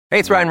Hey,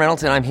 it's Ryan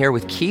Reynolds, and I'm here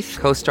with Keith,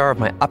 co-star of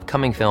my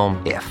upcoming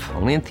film, If,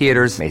 only in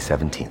theaters May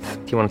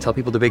 17th. Do you want to tell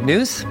people the big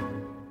news?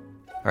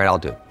 All right, I'll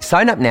do it.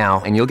 Sign up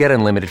now and you'll get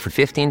unlimited for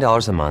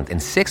 $15 a month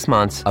and 6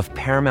 months of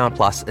Paramount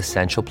Plus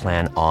Essential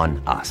Plan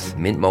on us.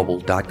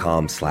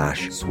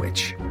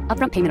 MintMobile.com/switch.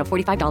 Upfront payment of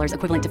 $45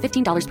 equivalent to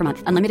 $15 per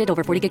month. Unlimited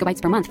over 40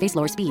 gigabytes per month. Face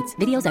lower speeds.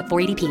 Videos at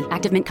 480p.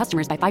 Active Mint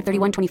customers by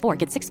 531.24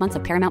 get 6 months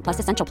of Paramount Plus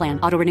Essential Plan.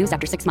 Auto renews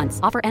after 6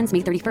 months. Offer ends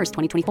May 31st,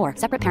 2024.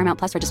 Separate Paramount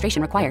Plus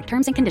registration required.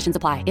 Terms and conditions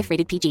apply if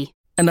rated PG.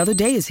 Another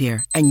day is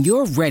here, and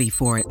you're ready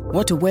for it.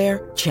 What to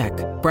wear? Check.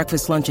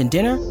 Breakfast, lunch, and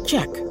dinner?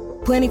 Check.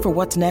 Planning for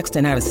what's next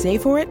and how to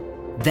save for it?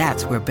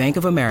 That's where Bank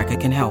of America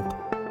can help.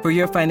 For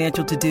your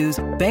financial to-dos,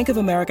 Bank of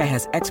America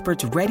has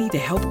experts ready to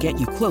help get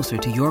you closer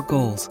to your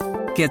goals.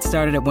 Get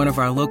started at one of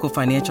our local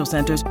financial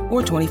centers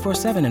or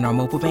 24/7 in our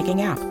mobile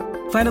banking app.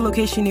 Find a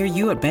location near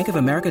you at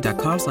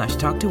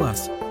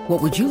bankofamerica.com/talktous.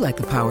 What would you like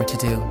the power to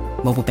do?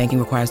 Mobile banking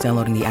requires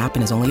downloading the app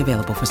and is only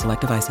available for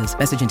select devices.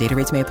 Message and data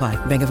rates may apply.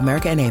 Bank of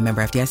America N.A.,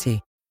 member FDIC.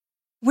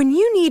 When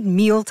you need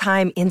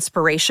mealtime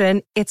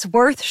inspiration, it's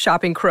worth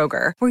shopping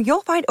Kroger, where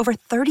you'll find over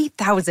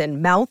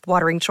 30,000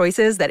 mouth-watering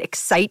choices that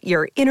excite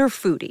your inner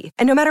foodie.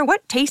 And no matter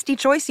what tasty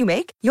choice you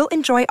make, you'll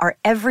enjoy our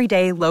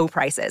everyday low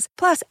prices,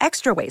 plus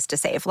extra ways to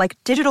save, like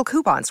digital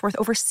coupons worth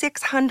over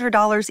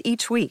 $600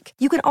 each week.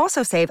 You can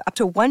also save up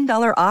to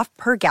 $1 off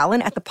per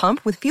gallon at the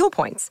pump with fuel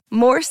points.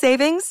 More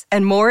savings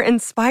and more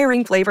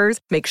inspiring flavors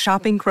make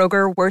shopping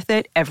Kroger worth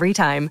it every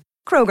time.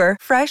 Kroger,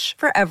 fresh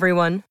for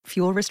everyone.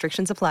 Fuel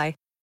restrictions apply.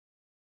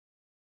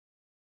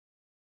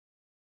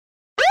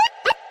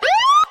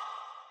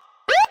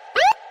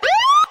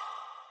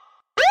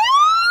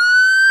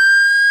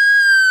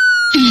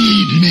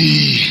 Feed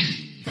me.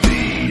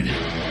 Feed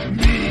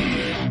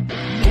me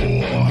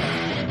more.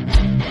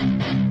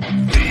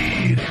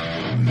 Feed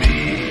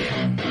me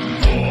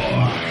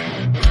more.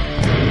 Feed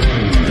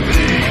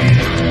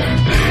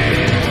me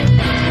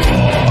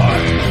more.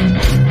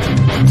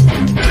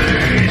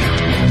 Feed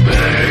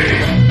me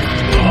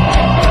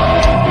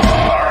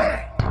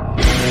more.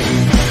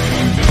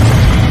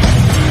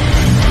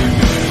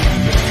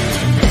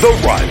 The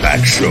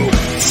Ryback Show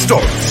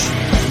starts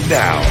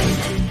now.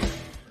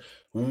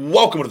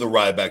 Welcome to the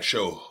Ryback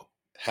Show.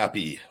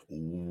 Happy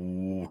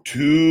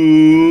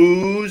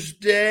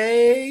Tuesday,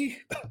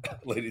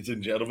 ladies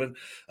and gentlemen.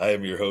 I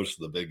am your host,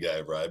 the big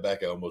guy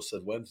Ryback. I almost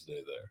said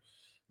Wednesday there.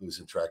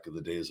 Losing track of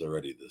the days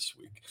already this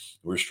week.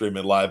 We're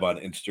streaming live on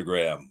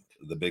Instagram,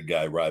 the big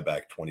guy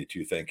Ryback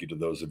 22. Thank you to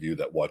those of you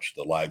that watch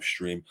the live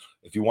stream.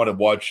 If you want to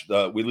watch,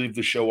 we leave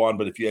the show on,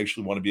 but if you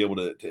actually want to be able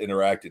to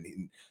interact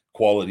and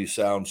quality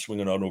sound,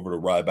 swinging on over to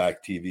Ryback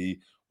TV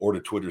or to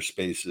Twitter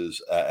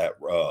Spaces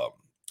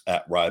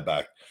at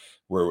Ryback,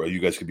 where you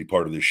guys can be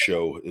part of this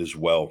show as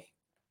well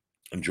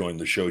and join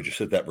the show. Just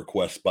hit that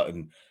request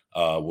button.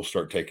 We'll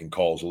start taking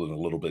calls in a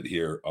little bit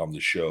here on the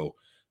show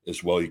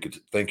as well.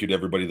 Thank you to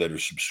everybody that are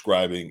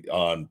subscribing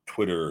on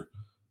Twitter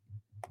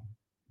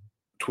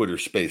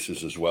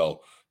Spaces as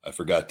well. I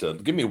forgot to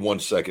give me 1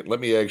 second.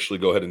 Let me actually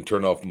go ahead and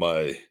turn off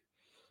my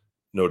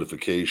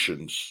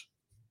notifications.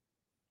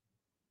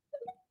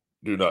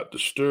 Do not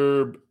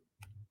disturb.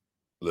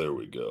 There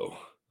we go.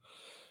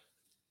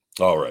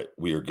 All right,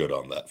 we are good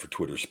on that for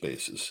Twitter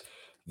Spaces.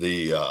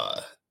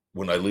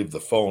 When I leave the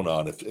phone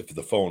on, if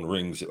the phone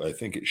rings, I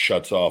think it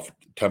shuts off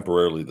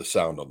temporarily the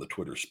sound on the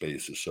Twitter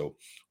Spaces. So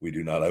we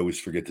do not. I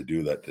always forget to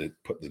do that, to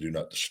put the do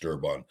not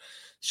disturb on.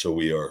 So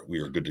we are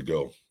good to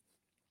go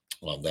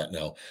on that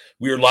now.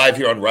 We are live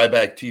here on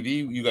Ryback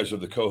TV. You guys are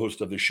the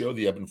co-host of the show.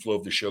 The ebb and flow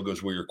of the show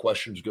goes where your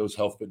questions goes: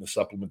 health, fitness,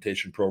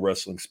 supplementation, pro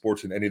wrestling,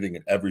 sports, and anything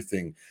and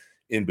everything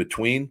in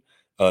between.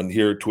 On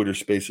here, Twitter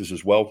Spaces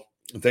as well.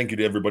 And thank you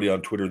to everybody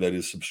on Twitter that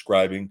is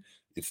subscribing.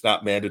 It's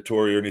not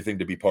mandatory or anything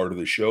to be part of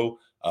the show,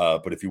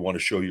 but if you want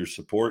to show your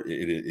support,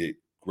 it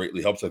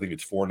greatly helps. I think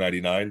it's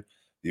 $4.99.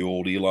 The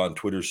old Elon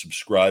Twitter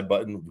subscribe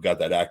button. We got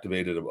that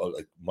activated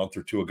a month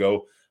or two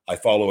ago. I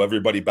follow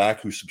everybody back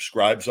who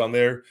subscribes on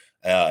there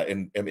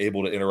and am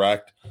able to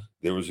interact.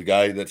 There was a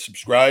guy that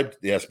subscribed.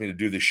 They asked me to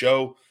do the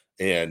show,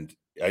 and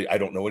I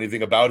don't know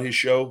anything about his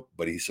show,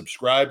 but he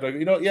subscribed. I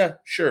go, yeah,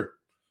 sure.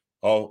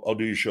 I'll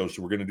do your show.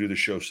 So we're going to do the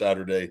show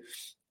Saturday.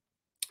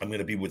 I'm going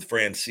to be with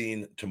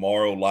Francine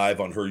tomorrow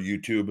live on her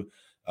YouTube,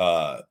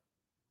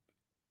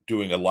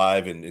 doing a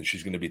live, and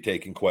she's going to be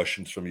taking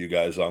questions from you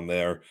guys on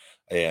there.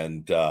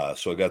 And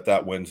so I got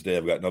that Wednesday.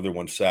 I've got another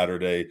one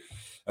Saturday.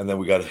 And then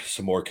we got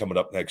some more coming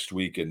up next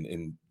week,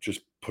 and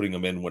just putting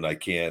them in when I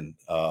can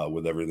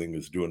with everything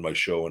is doing my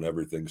show and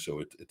everything. So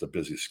it's a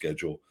busy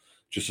schedule.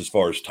 Just as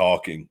far as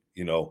talking,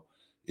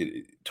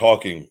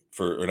 talking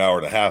for an hour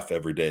and a half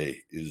every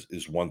day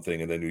is one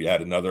thing. And then you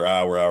add another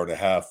hour and a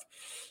half,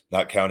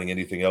 not counting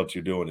anything else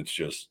you're doing.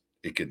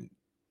 It can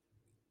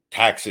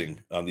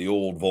taxing on the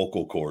old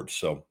vocal cords.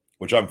 So,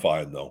 which I'm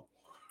fine though,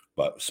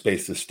 but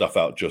space this stuff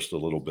out just a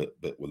little bit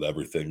with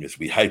everything as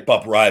we hype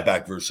up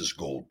Ryback versus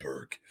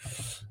Goldberg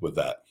with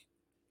that.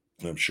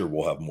 And I'm sure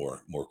we'll have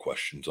more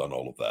questions on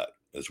all of that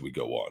as we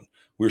go on.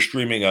 We're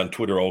streaming on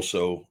Twitter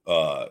also.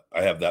 I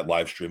have that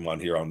live stream on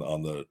here on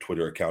the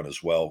Twitter account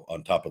as well,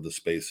 on top of the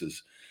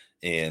spaces,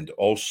 and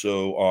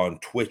also on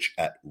Twitch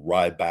at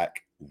Ryback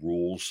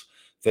Rules.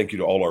 Thank you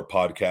to all our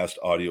podcast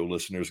audio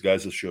listeners.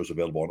 Guys, this show is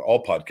available on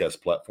all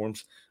podcast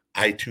platforms.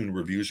 iTunes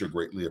reviews are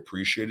greatly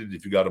appreciated.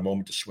 If you got a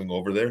moment to swing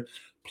over there,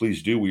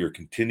 please do. We are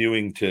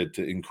continuing to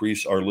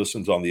increase our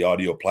listens on the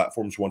audio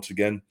platforms once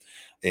again,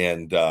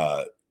 and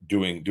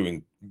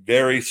doing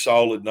very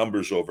solid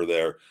numbers over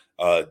there,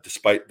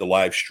 despite the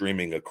live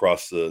streaming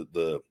across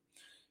the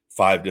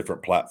 5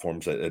 different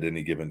platforms at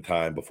any given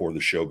time before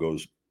the show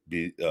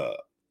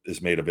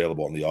is made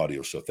available on the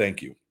audio. So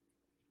thank you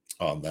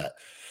on that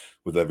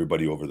with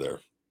everybody over there.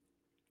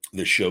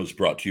 This show is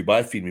brought to you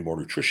by Feed Me More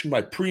Nutrition,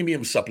 my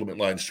premium supplement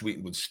line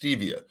sweetened with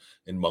stevia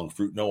and monk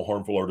fruit. No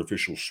harmful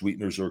artificial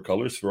sweeteners or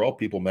colors for all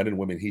people, men and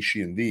women, he,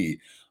 she, and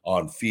thee,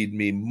 on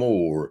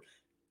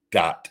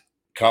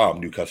feedmemore.com.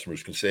 New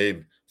customers can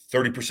save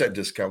 30%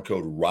 discount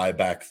code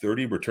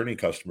Ryback30. Returning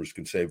customers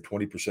can save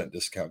 20%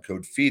 discount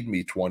code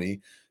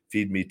FeedMe20,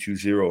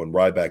 FeedMe20, and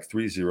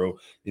Ryback30.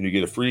 And you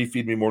get a free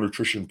Feed Me More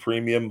Nutrition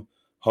premium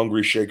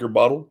Hungry Shaker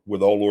bottle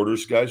with all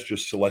orders, guys.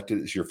 Just select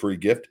it as your free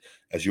gift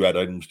as you add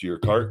items to your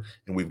cart.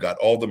 And we've got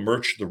all the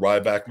merch, the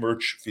Ryback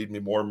merch, Feed Me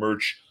More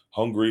merch,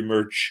 Hungry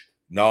merch,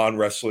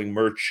 non-wrestling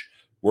merch,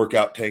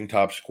 workout tank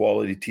tops,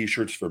 quality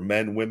t-shirts for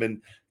men,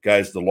 women,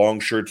 guys, the long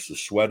shirts, the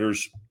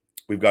sweaters.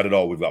 We've got it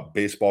all. We've got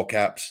baseball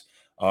caps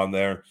on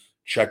there.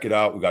 Check it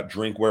out. We've got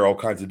drinkware, all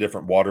kinds of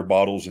different water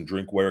bottles and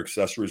drinkware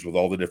accessories with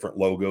all the different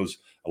logos.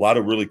 A lot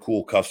of really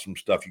cool custom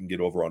stuff you can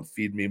get over on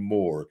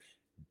feedmemore.com.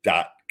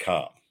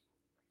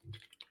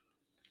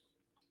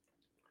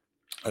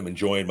 I'm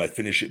enjoying my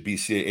Finish It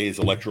BCAA's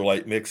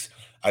electrolyte mix.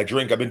 I've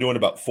been doing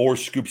about 4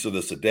 scoops of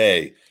this a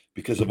day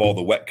because of all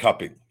the wet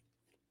cupping.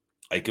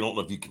 I don't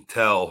know if you can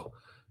tell.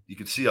 You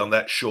can see on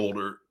that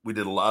shoulder, we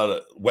did a lot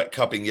of wet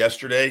cupping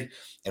yesterday,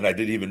 and I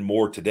did even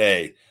more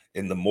today.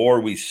 And the more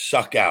we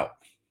suck out,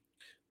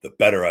 the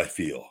better I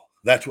feel.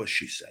 That's what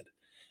she said.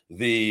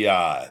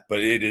 But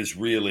it is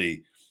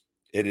really,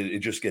 it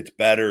just gets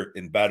better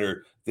and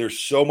better. There's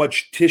so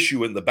much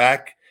tissue in the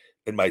back,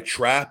 in my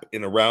trap,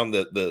 and around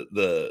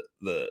the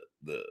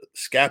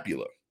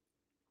scapula.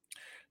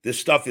 This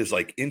stuff is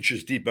like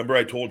inches deep. Remember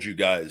I told you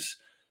guys,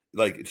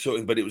 like,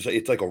 so, but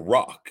it's like a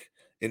rock.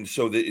 And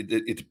so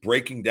it's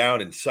breaking down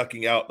and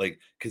sucking out, like,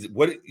 because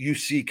what you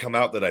see come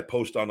out that I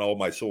post on all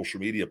my social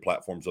media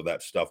platforms of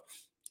that stuff,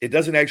 it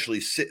doesn't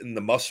actually sit in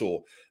the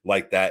muscle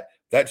like that.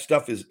 That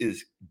stuff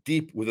is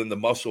deep within the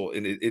muscle,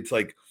 and it's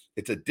like,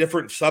 it's a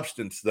different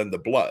substance than the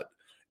blood.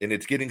 And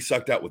it's getting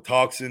sucked out with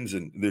toxins,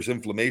 and there's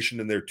inflammation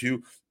in there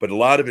too. But a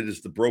lot of it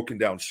is the broken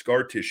down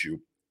scar tissue.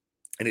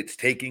 And it's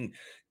taking,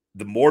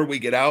 the more we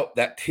get out,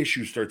 that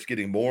tissue starts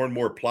getting more and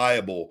more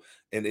pliable,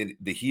 and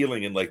the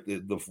healing. And like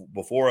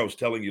before I was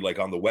telling you, like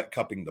on the wet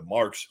cupping, the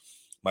marks,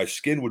 my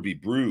skin would be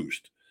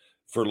bruised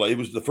for like, it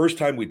was the first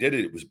time we did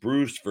it. It was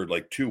bruised for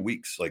like 2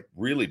 weeks, like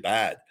really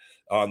bad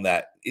on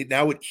that.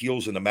 Now it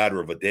heals in a matter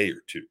of a day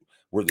or two,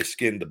 where the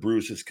skin, the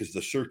bruises, because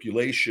the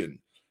circulation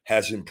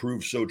has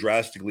improved so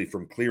drastically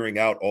from clearing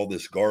out all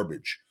this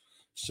garbage.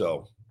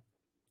 So,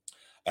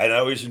 and I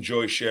always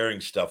enjoy sharing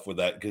stuff with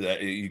that,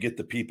 because you get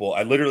the people.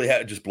 I literally had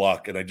to just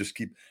block, and I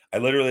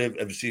literally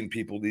have seen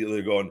people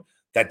either going,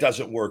 that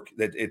doesn't work,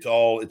 that it's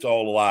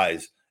all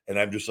lies. And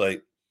I'm just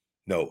like,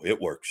 no,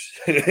 it works.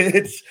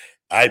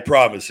 I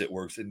promise it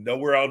works. And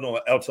nowhere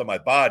else on my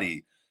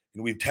body.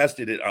 And we've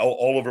tested it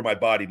all over my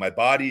body. My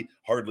body,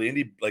 hardly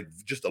any, like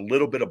just a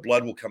little bit of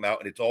blood will come out,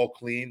 and it's all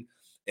clean.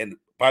 And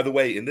by the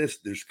way, in this,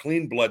 there's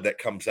clean blood that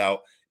comes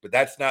out, but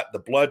that's not the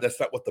blood. That's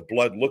not what the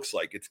blood looks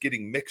like. It's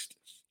getting mixed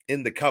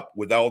in the cup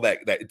with all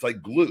that it's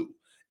like glue.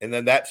 And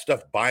then that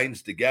stuff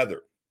binds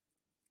together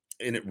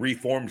and it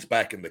reforms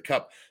back in the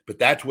cup. But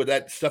that's what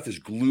that stuff is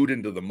glued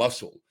into the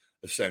muscle,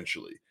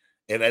 essentially.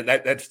 And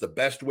that's the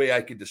best way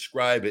I could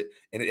describe it.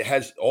 And it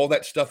has all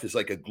that stuff is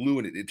like a glue,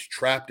 and it's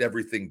trapped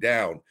everything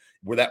down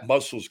where that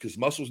muscles, because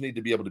muscles need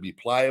to be able to be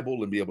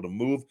pliable and be able to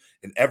move.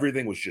 And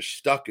everything was just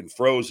stuck and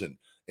frozen.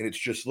 And it's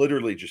just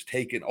literally just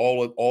taking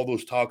all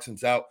those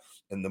toxins out.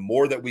 And the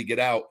more that we get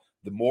out,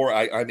 the more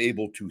I'm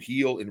able to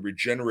heal and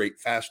regenerate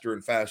faster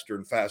and faster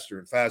and faster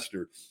and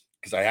faster,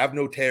 because I have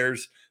no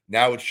tears.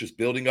 Now it's just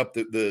building up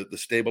the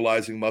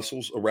stabilizing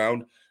muscles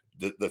around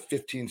the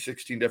 15,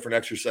 16 different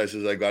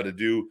exercises I got to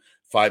do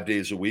 5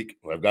 days a week.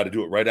 I've got to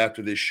do it right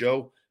after this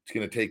show. It's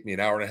going to take me an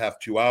hour and a half,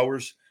 2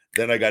 hours.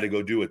 Then I got to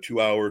go do a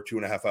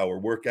 2.5 hour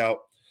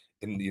workout.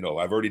 And,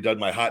 I've already done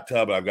my hot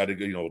tub. I've got to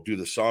go, do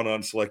the sauna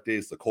on select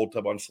days, the cold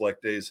tub on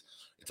select days.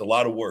 It's a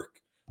lot of work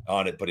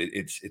on it, but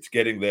it's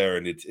getting there,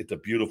 and it's a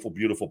beautiful,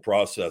 beautiful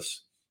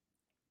process.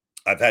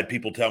 I've had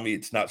people tell me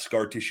it's not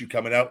scar tissue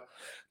coming out,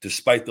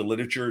 despite the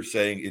literature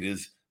saying it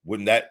is.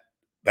 When that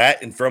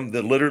and from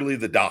literally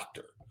the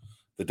doctor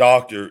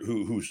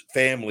whose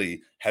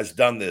family has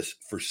done this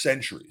for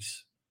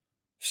centuries,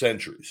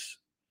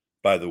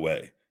 by the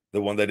way.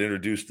 the one that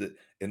introduced it.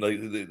 And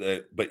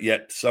but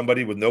yet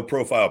somebody with no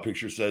profile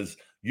picture says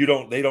they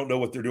don't know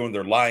what they're doing.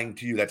 They're lying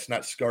to you. That's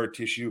not scar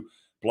tissue.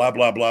 Blah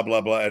blah blah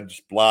blah blah. And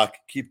just block.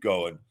 Keep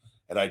going.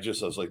 And I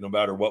was like, no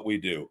matter what we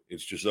do,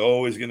 it's just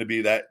always going to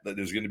be that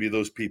there's going to be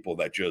those people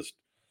that just,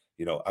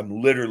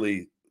 I'm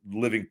literally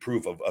living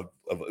proof of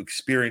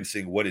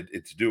experiencing what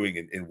it's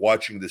doing and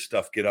watching this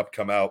stuff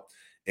come out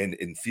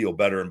and feel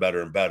better and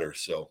better and better.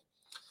 So,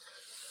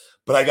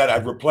 but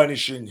I'm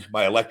replenishing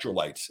my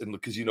electrolytes, and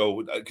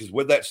because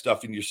with that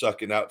stuff and you're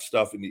sucking out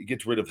stuff and it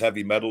gets rid of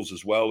heavy metals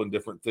as well and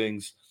different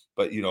things.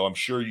 But, I'm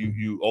sure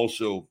you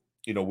also,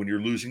 when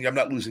you're losing, I'm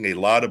not losing a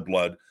lot of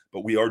blood,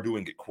 but we are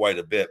doing it quite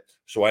a bit.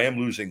 So I am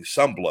losing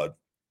some blood.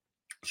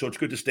 So it's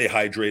good to stay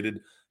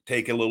hydrated,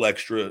 take a little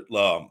extra,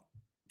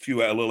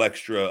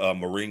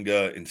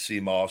 moringa and sea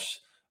moss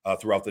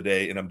throughout the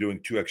day. And I'm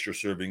doing 2 extra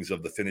servings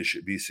of the Finish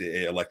It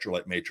BCAA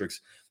electrolyte matrix.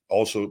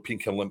 Also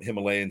pink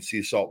Himalayan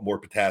sea salt, more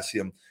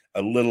potassium,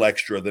 a little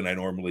extra than I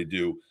normally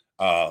do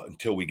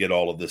until we get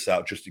all of this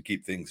out, just to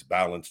keep things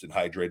balanced and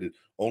hydrated.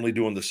 Only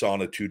doing the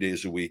sauna 2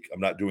 days a week.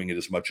 I'm not doing it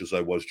as much as I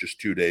was just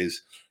 2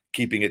 days,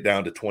 keeping it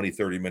down to 20,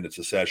 30 minutes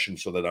a session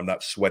so that I'm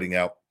not sweating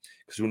out.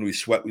 Because when we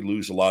sweat, we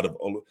lose a lot of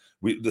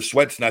the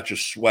sweat's not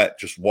just sweat,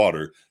 just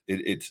water.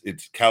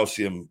 It's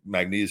calcium,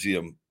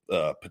 magnesium,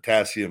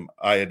 potassium,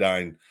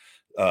 iodine,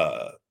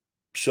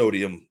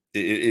 sodium.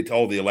 It's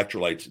all the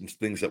electrolytes and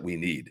things that we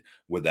need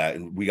with that,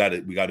 and we got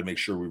to make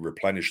sure we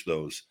replenish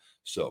those.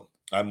 So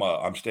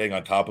I'm staying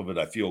on top of it.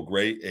 I feel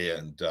great,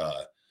 and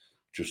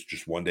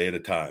just one day at a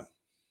time.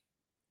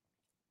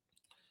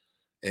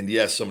 And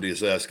yes, somebody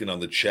is asking on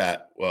the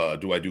chat,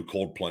 do I do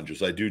cold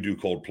plunges? I do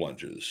cold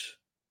plunges.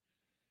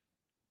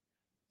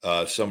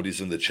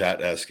 Somebody's in the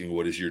chat asking,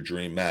 what is your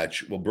dream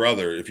match? Well,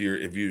 brother, if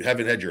you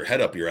haven't had your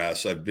head up your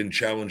ass, I've been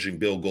challenging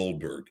Bill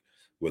Goldberg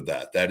with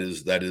that. That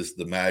is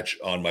the match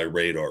on my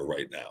radar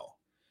right now.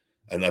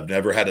 And I've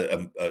never had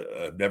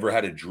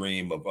a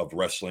dream of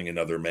wrestling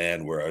another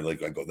man where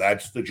I go,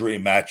 that's the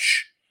dream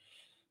match.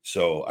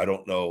 So I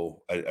don't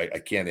know.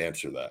 I can't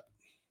answer that.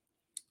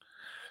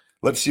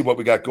 Let's see what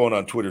we got going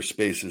on Twitter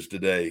Spaces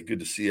today. Good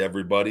to see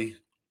everybody.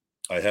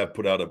 I have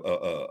put out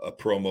a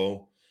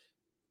promo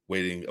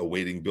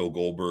awaiting Bill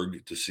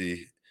Goldberg to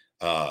see.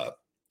 I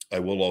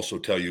will also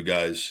tell you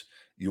guys,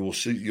 you'll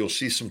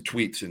see some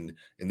tweets, and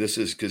this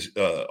is because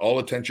all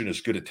attention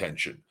is good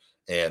attention.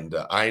 And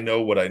I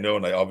know what I know,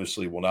 and I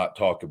obviously will not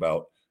talk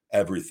about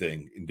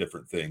everything in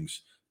different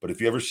things. But if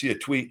you ever see a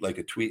tweet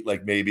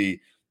like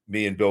maybe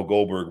me and Bill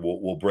Goldberg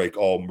will break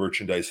all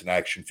merchandise and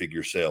action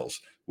figure sales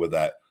with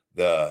that.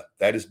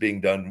 That is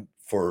being done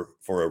for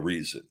a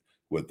reason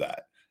with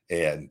that.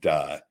 And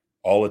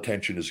all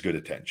attention is good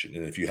attention.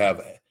 And if you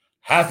have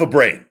half a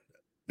brain,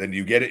 then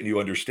you get it and you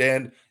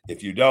understand.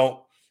 If you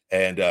don't,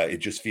 and it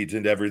just feeds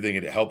into everything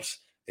and it helps.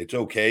 It's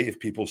okay if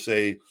people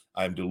say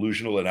I'm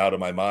delusional and out of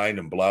my mind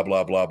and blah,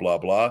 blah, blah, blah,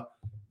 blah.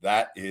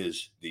 That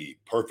is the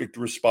perfect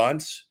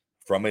response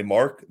from a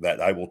mark that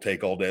I will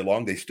take all day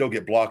long. They still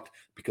get blocked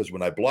because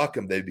when I block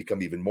them, they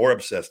become even more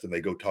obsessed and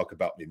they go talk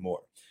about me more,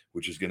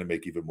 which is going to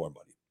make even more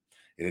money.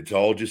 And it's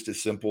all just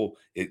as simple.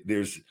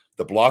 There's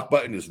the block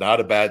button is not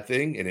a bad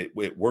thing, and it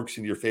works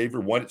in your favor.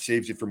 One, it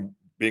saves you from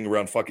being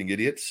around fucking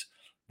idiots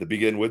to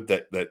begin with.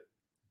 That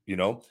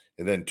and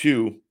then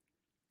 2,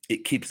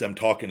 it keeps them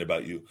talking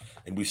about you.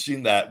 And we've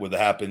seen that with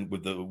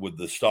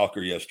the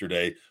stalker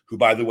yesterday, who,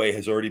 by the way,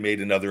 has already made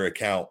another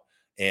account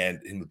and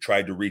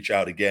tried to reach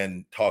out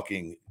again,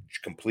 talking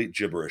complete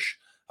gibberish.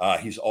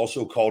 He's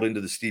also called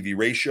into the Stevie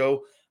Ray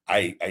show.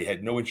 I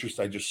had no interest.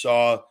 I just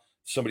saw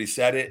somebody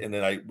said it, and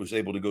then I was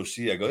able to go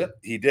see. I go, yep,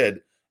 he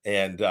did.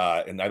 And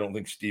I don't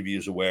think Stevie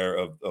is aware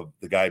of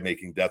the guy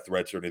making death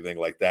threats or anything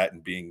like that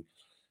and being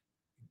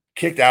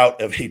kicked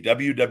out of a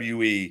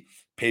WWE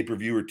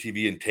pay-per-view or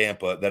TV in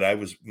Tampa that I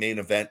was main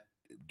event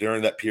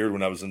during that period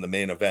when I was in the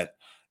main event.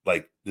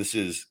 Like, this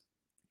is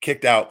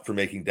kicked out for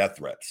making death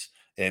threats.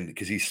 And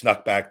because he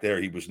snuck back there,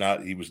 he was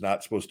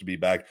not supposed to be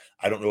back.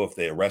 I don't know if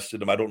they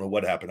arrested him. I don't know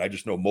what happened. I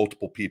just know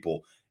multiple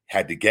people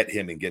had to get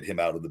him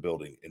out of the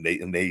building, and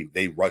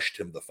they rushed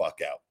him the fuck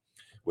out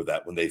with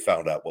that when they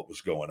found out what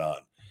was going on.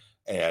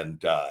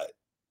 And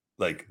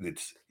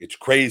it's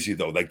crazy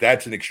though. Like,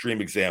 that's an extreme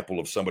example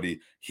of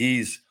somebody.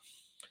 He's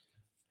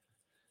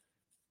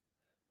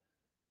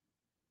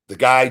the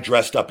guy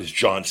dressed up as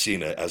John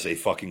Cena as a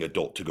fucking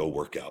adult to go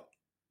work out.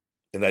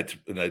 And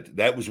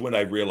that was when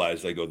I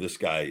realized, I go, this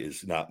guy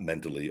is not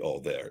mentally all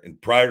there. And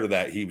prior to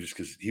that,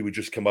 because he would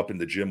just come up in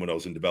the gym when I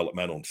was in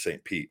developmental in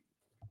St. Pete.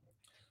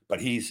 But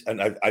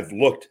I've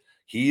looked,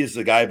 he is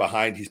the guy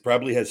behind, he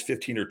probably has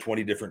 15 or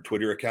 20 different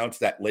Twitter accounts.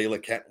 That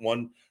Layla Kent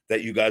one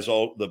that you guys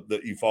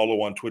that you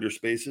follow on Twitter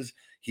Spaces,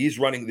 he's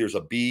running, there's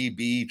a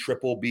B,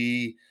 triple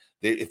B.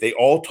 If they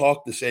all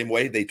talk the same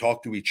way, they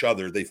talk to each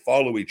other, they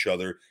follow each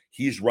other.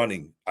 He's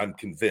running, I'm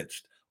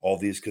convinced, all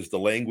these, because the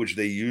language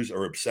they use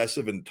are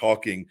obsessive and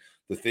talking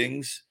the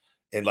things.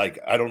 And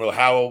I don't know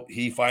how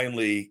he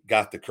finally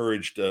got the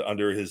courage to,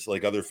 under his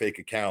other fake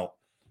account,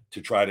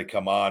 to try to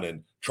come on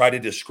and try to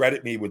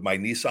discredit me with my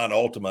Nissan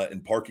Altima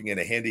and parking in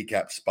a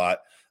handicap spot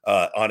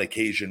on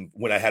occasion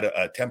when I had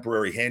a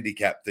temporary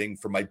handicap thing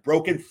for my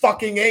broken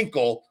fucking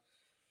ankle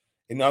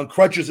and on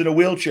crutches in a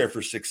wheelchair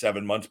for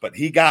 6-7 months. But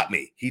he got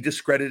me. He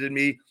discredited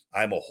me.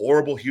 I'm a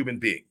horrible human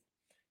being.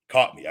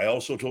 Caught me. I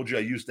also told you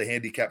I use the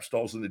handicap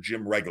stalls in the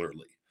gym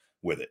regularly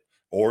with it.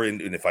 Or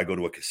and if I go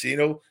to a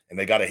casino and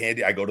they got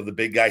I go to the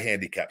big guy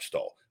handicap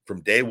stall.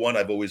 From day one,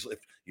 I've always,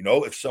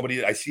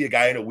 if I see a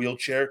guy in a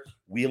wheelchair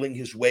wheeling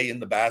his way in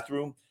the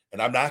bathroom,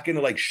 and I'm not going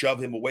to like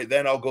shove him away,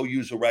 then I'll go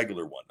use a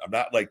regular one. I'm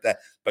not like that.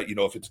 But,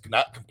 if it's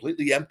not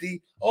completely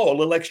empty, a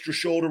little extra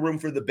shoulder room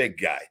for the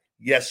big guy.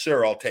 Yes,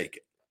 sir, I'll take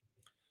it.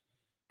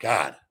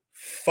 God,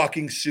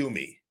 fucking sue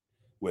me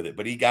with it.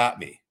 But he got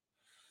me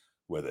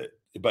with it.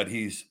 But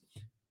he's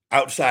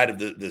outside of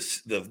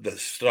the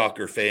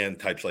stalker fan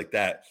types like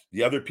that.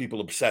 The other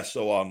people obsess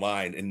so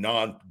online in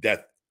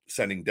non-death,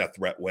 sending death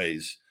threat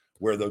ways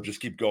where they'll just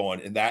keep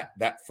going. And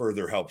that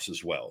further helps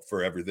as well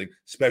for everything,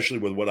 especially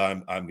with what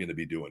I'm going to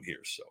be doing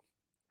here. So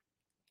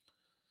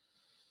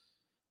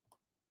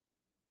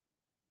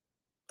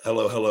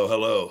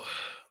hello.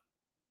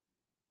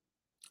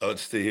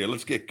 Let's stay here.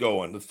 Let's get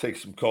going. Let's take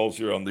some calls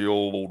here on the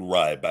old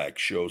Ryback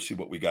show. See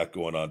what we got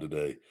going on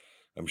today.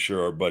 I'm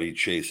sure our buddy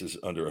Chase is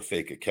under a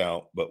fake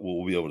account, but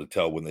we'll be able to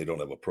tell when they don't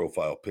have a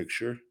profile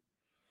picture.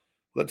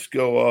 Let's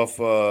go off.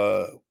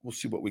 We'll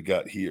see what we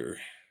got here.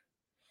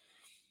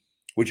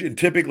 Which, and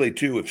typically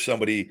too, if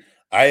somebody,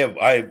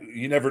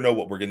 you never know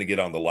what we're going to get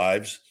on the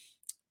lives.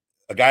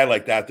 A guy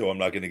like that, though, I'm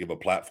not going to give a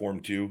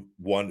platform to.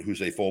 One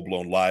who's a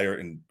full-blown liar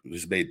and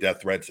has made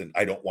death threats, and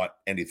I don't want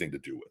anything to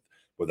do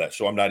with that.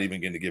 So I'm not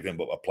even going to give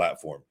him a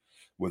platform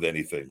with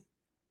anything.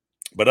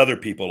 But other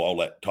people I'll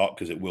let talk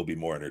because it will be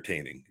more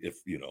entertaining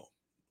if,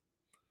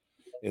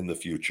 in the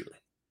future.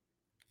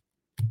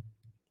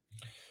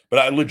 But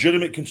I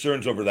legitimate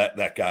concerns over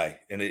that guy.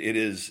 And it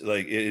is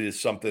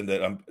something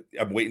that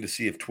I'm waiting to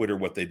see if Twitter,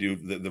 what they do,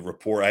 the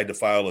report, I had to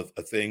file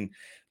a thing,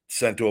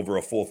 sent over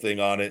a full thing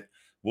on it.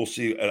 We'll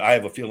see. I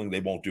have a feeling they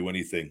won't do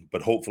anything,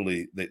 but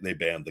hopefully they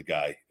ban the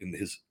guy and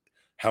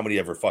how many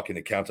ever fucking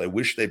accounts. I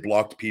wish they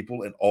blocked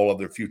people and all of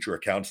their future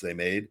accounts they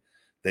make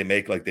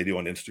like they do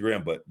on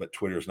Instagram, but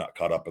Twitter's not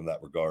caught up in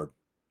that regard.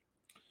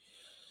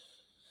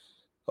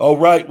 All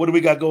right. What do we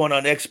got going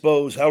on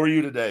Expos? How are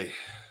you today?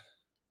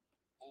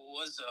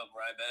 What's up,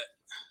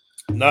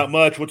 Ryback? Not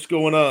much. What's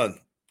going on?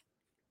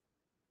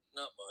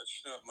 Not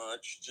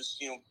much.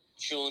 Just,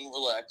 chilling,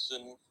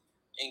 relaxing.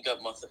 Ain't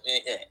got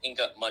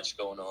much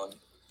going on.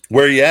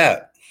 Where are you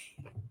at?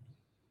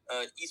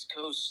 East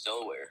Coast,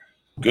 Delaware.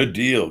 Good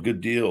deal.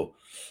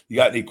 You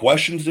got any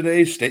questions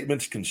today?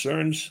 Statements,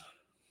 concerns?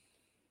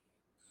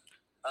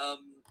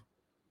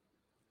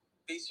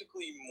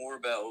 Basically more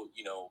about,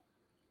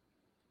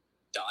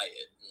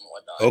 diet and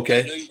whatnot.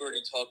 Okay. I know you've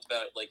already talked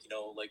about, like you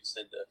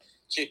said, the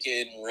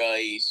chicken,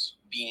 rice,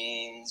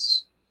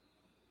 beans.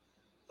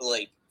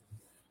 Like,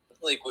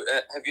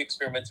 have you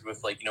experimented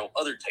with,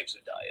 other types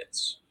of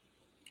diets?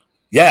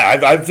 Yeah,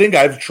 I think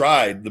I've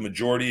tried the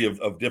majority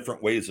of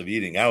different ways of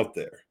eating out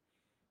there.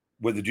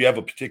 Did you have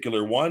a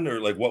particular one, or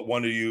like what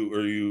one are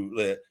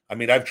you? I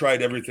mean, I've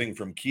tried everything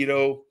from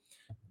keto,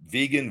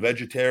 vegan,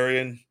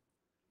 vegetarian.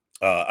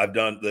 I've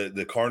done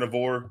the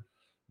carnivore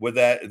with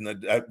that, and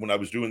when I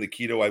was doing the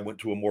keto, I went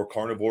to a more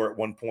carnivore at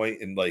one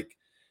point, and I've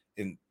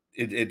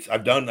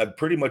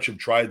pretty much have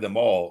tried them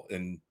all,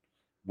 and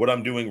what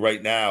I'm doing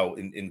right now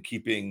in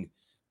keeping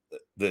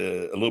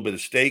a little bit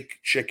of steak,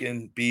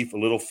 chicken, beef, a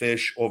little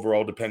fish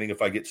overall, depending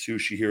if I get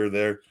sushi here or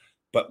there,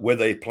 but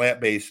with a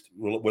plant-based,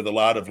 with a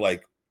lot of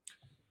like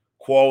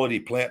quality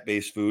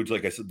plant-based foods.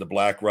 Like I said, the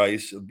black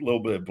rice, a little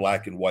bit of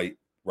black and white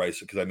rice,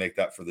 because I make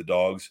that for the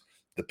dogs,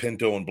 the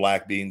pinto and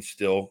black beans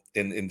still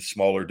in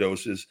smaller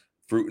doses,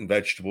 fruit and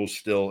vegetables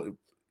still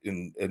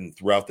in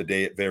throughout the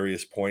day at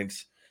various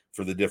points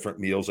for the different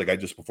meals. Like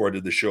before I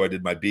did the show, I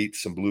did my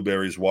beets, some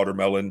blueberries,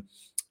 watermelon,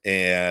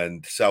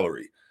 and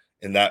celery.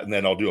 And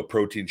then I'll do a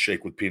protein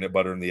shake with peanut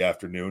butter in the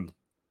afternoon.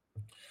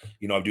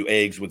 I'll do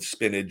eggs with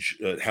spinach,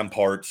 hemp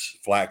hearts,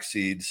 flax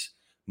seeds,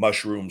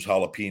 mushrooms,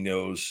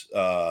 jalapenos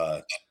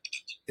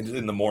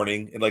in the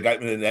morning. And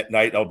and at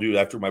night, I'll do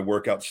after my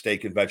workout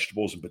steak and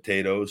vegetables and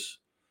potatoes,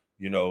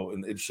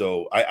 and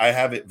so I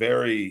have a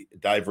very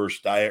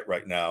diverse diet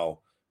right now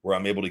where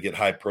I'm able to get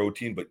high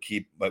protein, but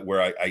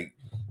where I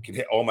can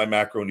hit all my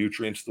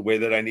macronutrients the way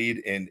that I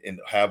need and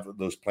have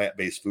those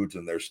plant-based foods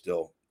in there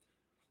still.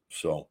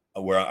 So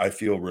where I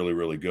feel really,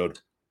 really good.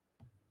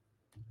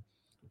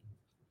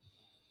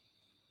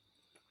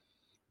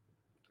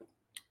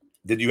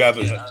 Did you have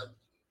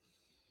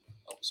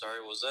sorry,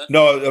 what was that?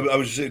 No, I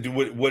was just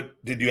saying,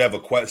 what did you have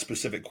a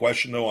specific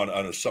question though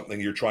on something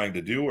you're trying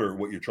to do or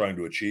what you're trying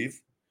to achieve?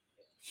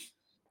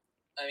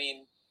 I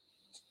mean,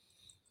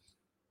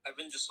 I've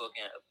been just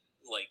looking at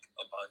like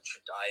a bunch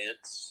of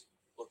diets,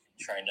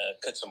 trying to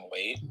cut some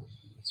weight.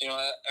 So,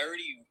 I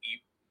already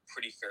eat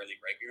pretty fairly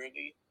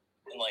regularly,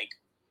 and like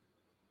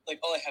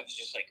all I have is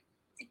just like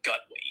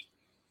gut weight.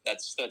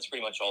 That's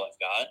pretty much all I've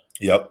got.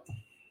 Yep.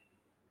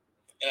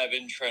 and I've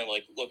been trying to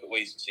look at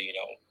ways to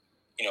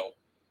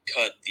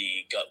cut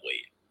the gut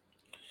weight.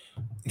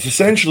 It's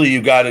essentially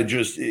you got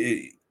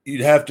to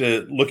you'd have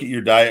to look at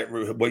your diet,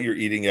 what you're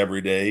eating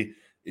every day.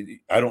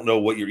 I don't know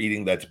what you're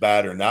eating that's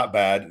bad or not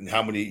bad, and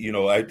how many.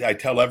 I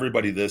tell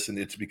everybody this, and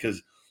it's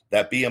because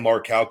that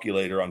BMR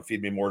calculator on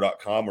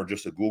feedmemore.com or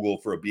just a Google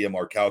for a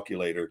BMR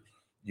calculator,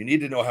 you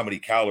need to know how many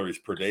calories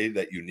per day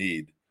that you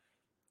need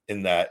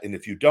in that. And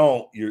if you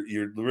don't,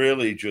 you're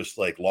really just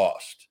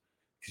lost,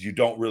 because you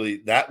don't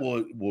really, that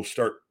will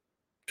start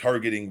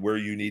targeting where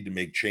you need to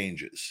make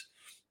changes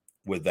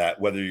with that,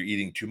 whether you're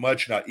eating too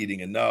much, not eating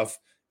enough,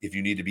 if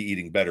you need to be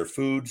eating better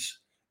foods.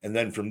 And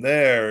then from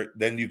there,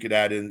 then you could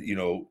add in,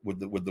 with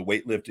the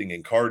weightlifting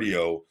and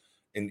cardio.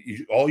 And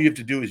all you have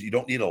to do is, you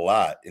don't need a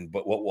lot.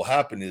 But what will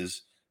happen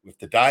is, if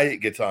the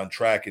diet gets on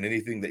track and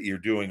anything that you're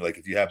doing, like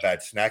if you have bad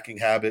snacking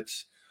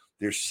habits,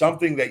 there's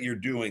something that you're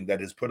doing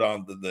that has put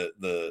on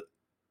the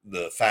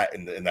fat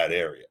in that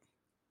area.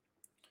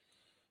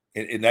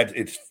 And that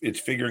it's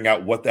figuring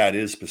out what that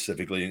is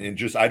specifically. And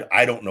just,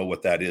 I don't know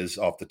what that is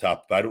off the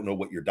top. I don't know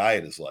what your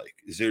diet is like.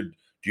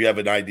 Do you have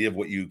an idea of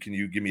can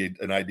you give me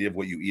an idea of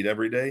what you eat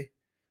every day,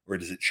 or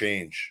does it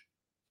change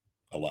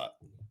a lot?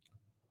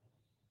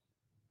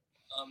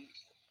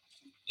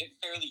 It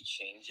fairly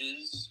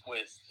changes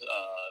with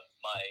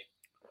my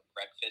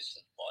breakfast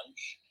and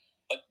lunch,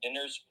 but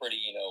dinner's pretty,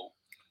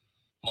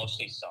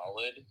 mostly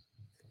solid.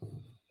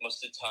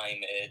 Most of the time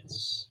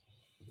it's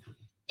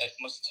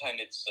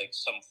like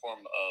some form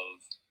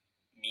of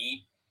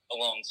meat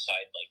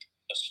alongside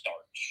a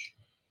starch.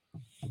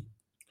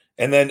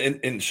 And then,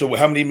 and so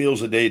how many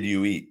meals a day do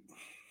you eat?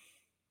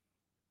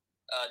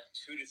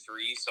 2 to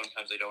 3.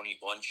 Sometimes I don't eat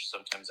lunch.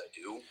 Sometimes I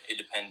do. It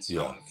depends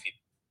how I'm feeling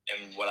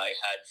and what I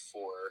had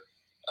for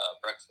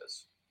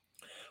breakfast.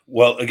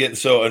 Well, again,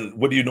 and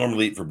what do you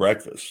normally eat for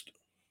breakfast?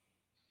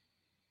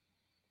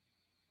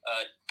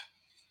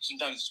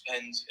 Sometimes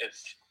depends if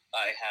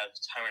I have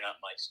time or not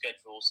my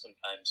schedule.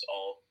 Sometimes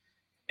I'll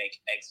make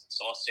eggs and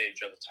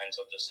sausage. Other times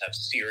I'll just have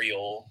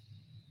cereal.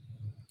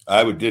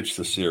 I would ditch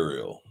the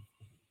cereal.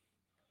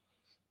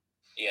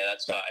 Yeah,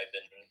 that's what I've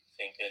been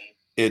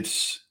thinking.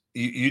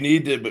 You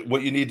need to, but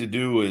what you need to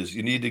do is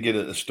you need to get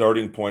a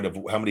starting point of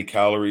how many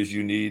calories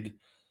you need.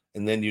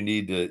 And then you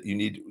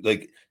need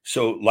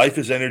so life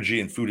is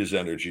energy and food is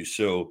energy.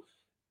 So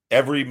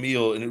every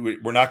meal, and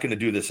we're not going to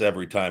do this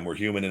every time. We're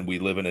human, and we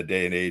live in a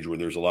day and age where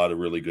there's a lot of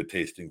really good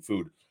tasting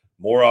food.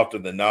 More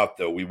often than not,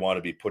 though, we want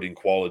to be putting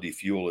quality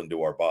fuel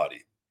into our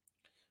body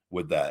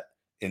with that.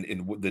 And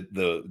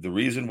the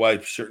reason why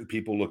certain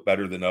people look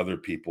better than other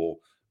people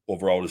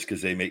overall is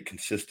because they make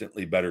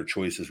consistently better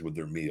choices with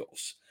their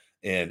meals.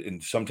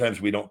 And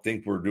sometimes we don't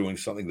think we're doing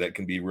something that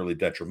can be really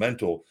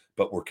detrimental,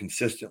 but we're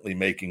consistently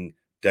making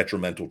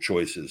detrimental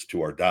choices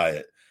to our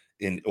diet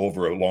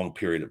over a long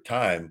period of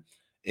time.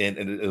 And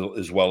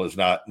as well as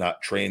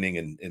not training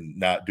and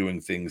not doing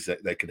things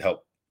that could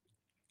help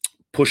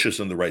push us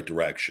in the right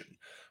direction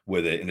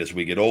with it. And as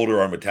we get older,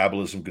 our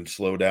metabolism can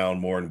slow down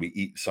more, and we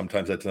eat.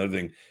 Sometimes that's another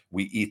thing.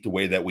 We eat the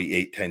way that we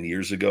ate 10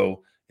 years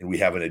ago, and we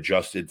haven't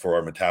adjusted for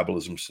our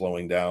metabolism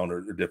slowing down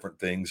or different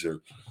things.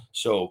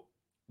 So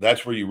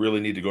that's where you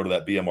really need to go to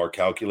that BMR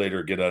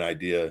calculator, get an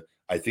idea.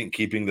 I think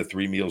keeping the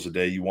 3 meals a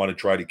day, you want to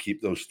try to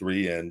keep those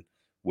 3 in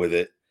with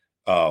it.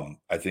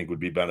 I think would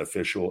be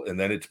beneficial. And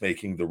then it's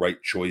making the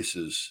right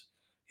choices.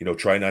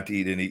 Try not to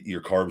eat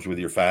your carbs with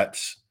your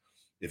fats.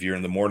 If you're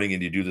in the morning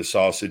and you do the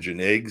sausage and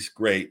eggs,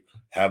 great.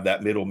 Have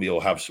that middle meal,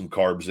 have some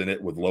carbs in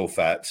it with low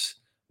fats,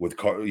 with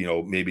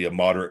maybe a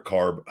moderate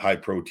carb, high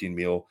protein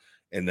meal.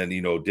 And then,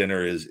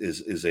 dinner is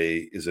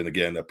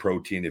again a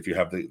protein. If you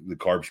have the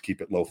carbs, keep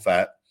it low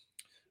fat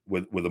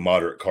with a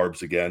moderate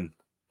carbs again.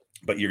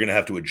 But you're going to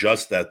have to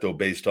adjust that, though,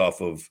 based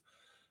off of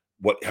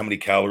how many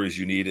calories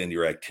you need and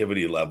your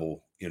activity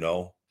level.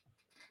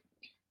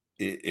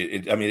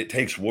 It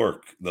takes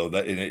work, though,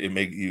 that it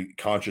make you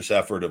conscious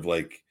effort of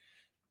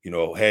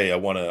hey,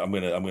 I'm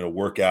going to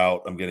work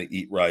out. I'm going to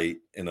eat right.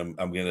 And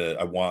I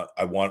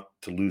want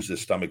to lose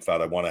this stomach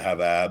fat. I want to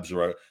have abs,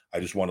 or I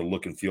just want to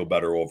look and feel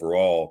better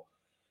overall.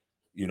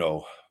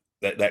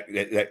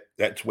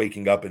 That's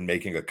waking up and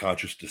making a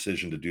conscious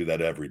decision to do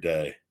that every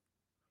day.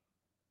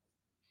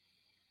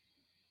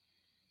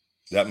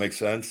 That makes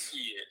sense?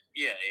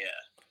 Yeah.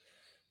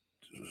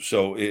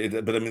 So,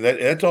 but I mean,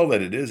 that's all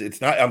that it is.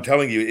 It's not, I'm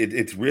telling you,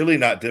 it's really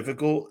not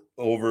difficult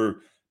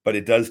but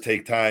it does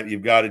take time.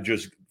 You've got to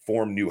just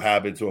form new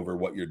habits over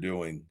what you're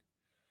doing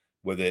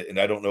with it. And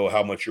I don't know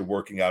how much you're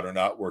working out or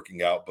not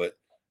working out, but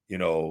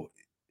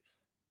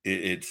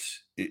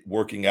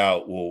working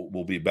out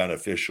will be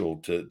beneficial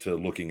to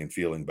looking and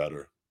feeling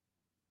better.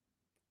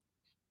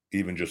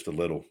 Even just a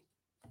little.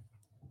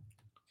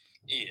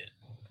 Yeah.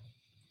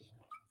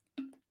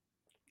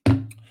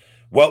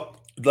 Well,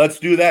 let's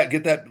do that.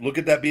 Look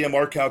at that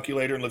BMR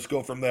calculator, and let's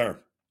go from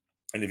there.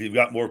 And if you've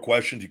got more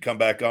questions, you come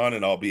back on,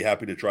 and I'll be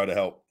happy to try to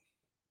help.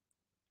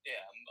 Yeah,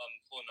 I'm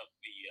pulling up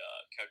the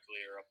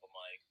calculator up on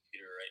my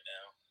computer right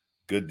now.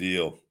 Good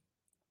deal.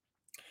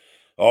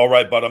 All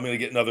right, bud. I'm going to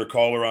get another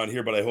caller on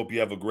here, but I hope you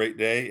have a great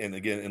day. And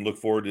again, and look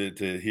forward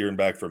to hearing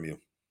back from you.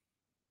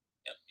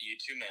 Yep, you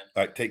too, man.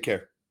 All right, take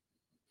care.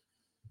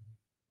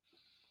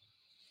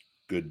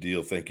 Good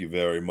deal. Thank you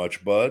very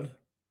much, bud.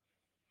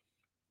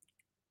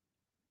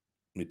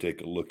 Let me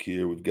take a look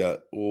here. We've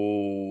got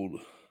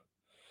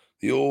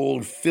the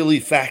old Philly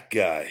fat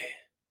guy.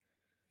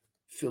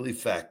 Philly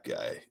fat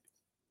guy.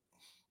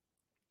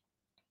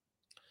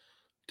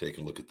 Take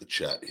a look at the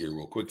chat here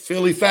real quick.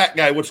 Philly fat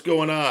guy, what's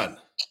going on?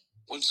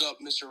 What's up,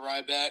 Mr.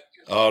 Ryback?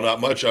 Oh,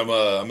 not much.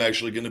 I'm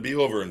actually going to be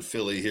over in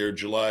Philly here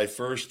July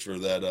 1st for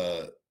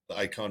that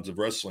Icons of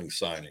Wrestling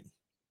signing.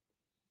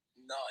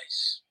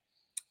 Nice.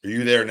 Are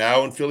you there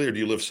now in Philly, or do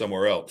you live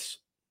somewhere else?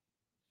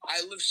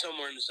 I live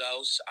somewhere in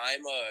Zeus.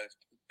 I'm a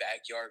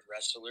backyard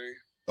wrestler.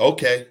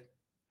 Okay.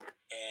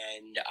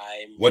 And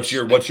I'm What's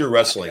your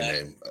wrestling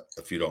name,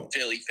 if you don't?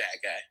 Philly Fat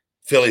Guy.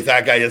 Philly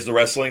Fat Guy is the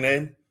wrestling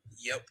name?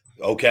 Yep.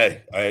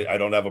 Okay. I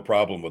don't have a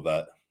problem with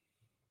that.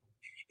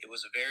 It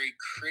was a very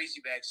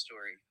crazy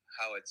backstory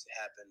how it's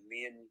happened.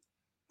 Me and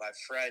my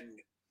friend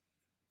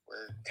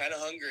were kind of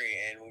hungry,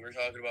 and we were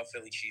talking about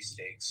Philly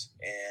cheesesteaks,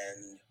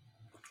 and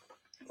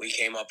we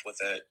came up with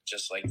it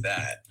just like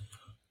that.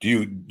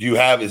 Do you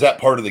have, is that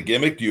part of the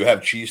gimmick? Do you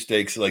have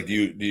cheesesteaks? Like,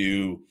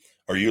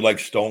 are you like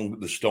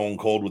Stone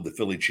Cold with the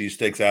Philly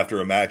cheesesteaks after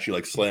a match? You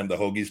like slam the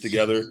hoagies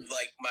together?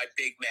 Like my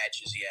big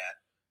matches,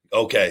 yeah.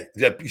 Okay.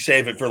 You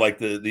save it for like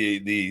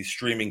the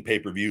streaming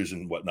pay-per-views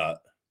and whatnot.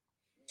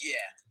 Yeah.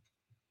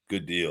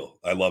 Good deal.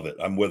 I love it.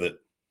 I'm with it.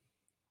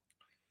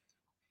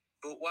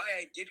 But why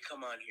I did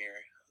come on here,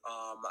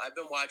 I've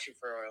been watching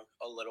for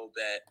a little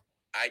bit.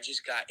 I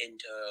just got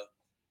into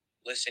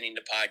listening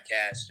to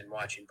podcasts and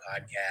watching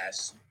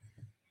podcasts.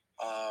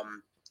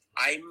 I'm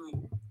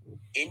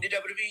into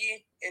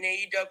WWE and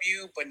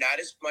AEW, but not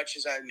as much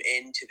as I'm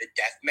into the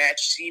deathmatch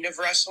scene of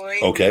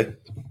wrestling. Okay.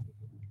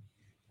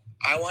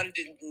 I wanted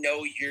to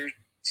know your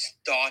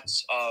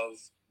thoughts of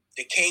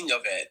the king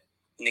of it,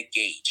 Nick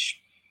Gage.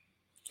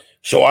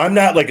 So I'm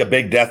not like a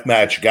big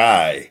deathmatch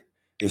guy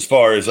as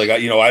far as like,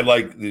 I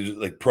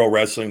like pro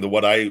wrestling,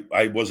 what I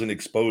wasn't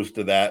exposed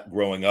to that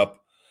growing up.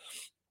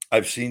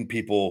 I've seen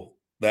people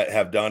that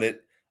have done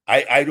it.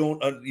 I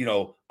don't,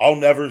 I'll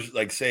never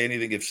like say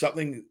anything.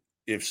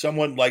 If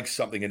someone likes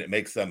something and it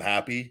makes them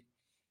happy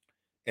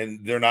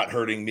and they're not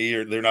hurting me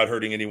or they're not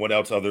hurting anyone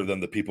else other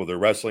than the people they're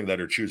wrestling that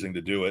are choosing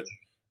to do it,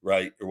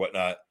 right, or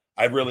whatnot,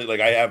 I really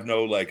I have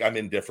no, I'm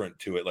indifferent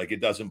to it. Like,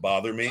 it doesn't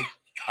bother me.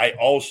 I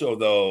also,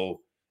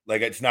 though,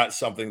 it's not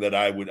something that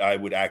I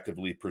would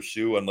actively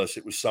pursue unless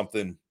it was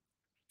something,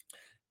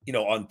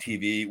 on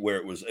TV where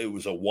it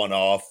was a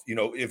one-off,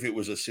 if it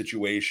was a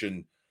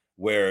situation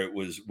where it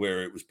was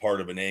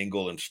part of an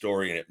angle and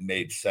story and it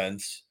made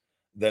sense,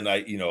 then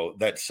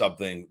that's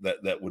something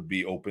that would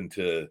be open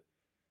to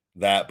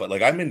that.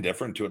 But I'm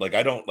indifferent to it.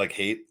 I don't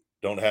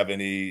don't have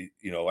any,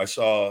 I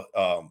saw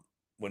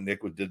when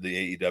Nick did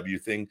the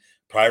AEW thing.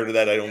 Prior to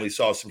that, I only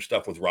saw some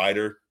stuff with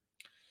Ryder,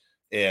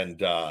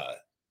 and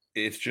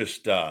it's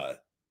just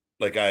but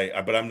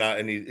I'm not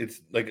any.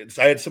 It's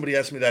I had somebody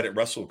ask me that at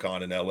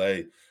WrestleCon in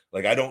LA.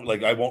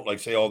 I won't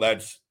say, oh,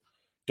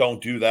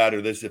 don't do that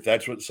or this. If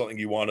that's something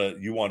you want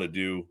to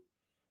do,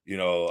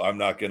 I'm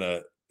not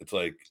gonna. It's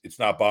it's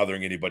not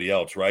bothering anybody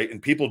else, right? And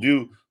people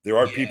do. There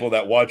are people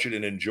that watch it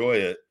and enjoy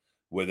it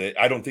with it.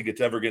 I don't think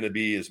it's ever going to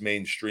be as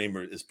mainstream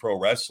or as pro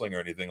wrestling or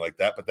anything like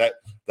that. But that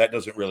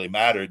doesn't really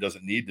matter. It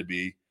doesn't need to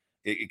be.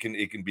 It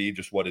can be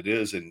just what it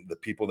is. And the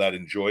people that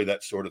enjoy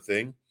that sort of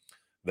thing,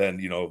 then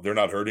they're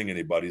not hurting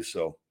anybody.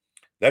 So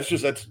I'm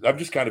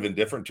just kind of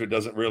indifferent to it.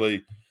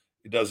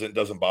 It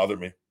doesn't bother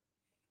me.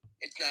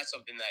 It's not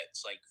something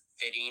that's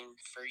fitting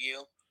for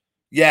you.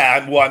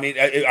 Yeah, well, I mean,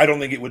 I don't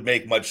think it would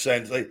make much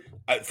sense.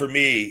 For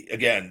me,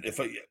 again,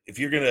 if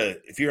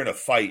you're in a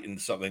fight in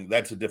something,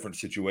 that's a different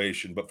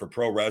situation. But for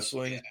pro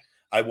wrestling,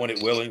 I want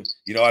it willing.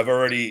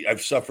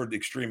 I've suffered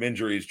extreme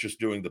injuries just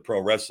doing the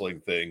pro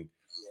wrestling thing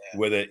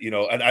with it.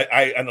 And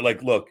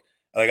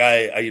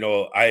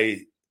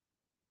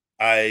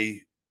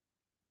I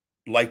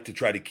like to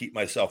try to keep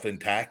myself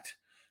intact.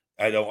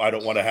 I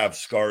don't want to have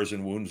scars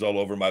and wounds all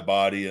over my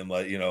body. And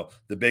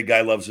the big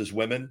guy loves his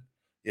women.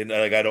 And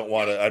I don't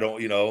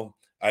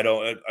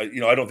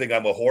think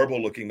I'm a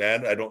horrible looking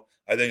man. I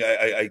think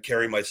I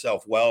carry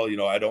myself well.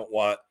 I don't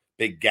want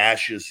big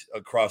gashes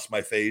across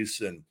my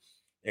face and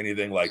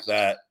anything like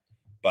that.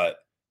 But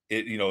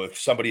if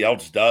somebody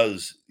else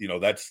does,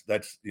 that's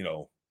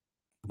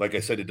like I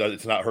said,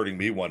 it's not hurting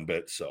me one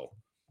bit. So.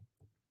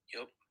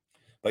 Yep.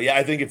 But yeah,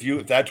 I think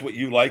if that's what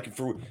you like,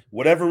 for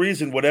whatever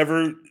reason,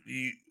 whatever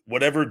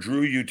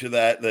drew you to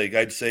that,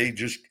 I'd say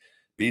just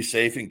be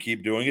safe and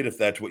keep doing it if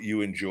that's what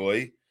you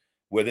enjoy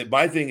with it.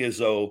 My thing is,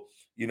 though,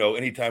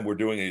 anytime we're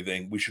doing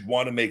anything, we should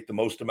want to make the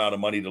most amount of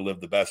money to live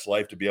the best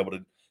life, to be able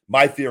to.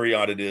 My theory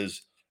on it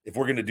is, if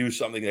we're going to do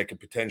something that could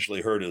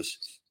potentially hurt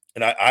us,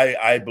 and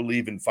I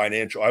believe in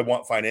I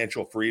want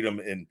financial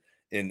freedom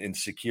and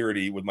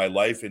security with my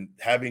life, and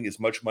having as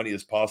much money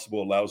as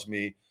possible allows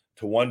me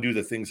to, one, do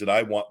the things that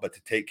I want, but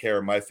to take care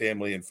of my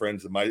family and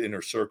friends and my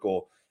inner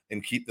circle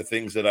and keep the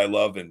things that I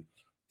love. And,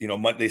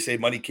 they say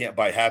money can't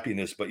buy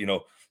happiness, but,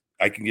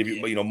 I can give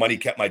you, money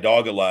kept my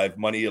dog alive.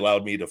 Money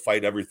allowed me to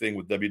fight everything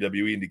with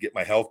WWE and to get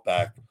my health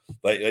back.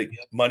 Like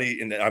money,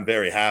 and I'm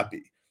very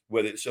happy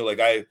with it. So like,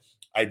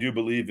 I do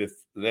believe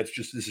this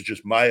is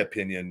just my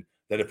opinion,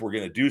 that if we're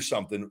going to do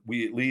something,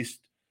 we at least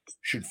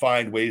should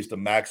find ways to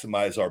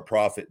maximize our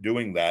profit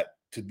doing that,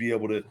 to be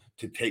able to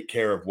take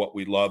care of what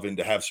we love and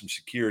to have some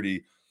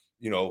security.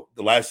 The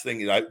last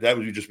thing that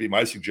would just be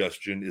my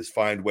suggestion, is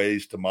find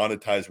ways to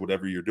monetize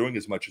whatever you're doing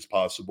as much as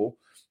possible,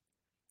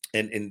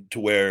 and to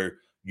where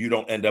you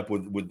don't end up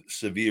with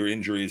severe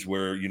injuries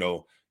where,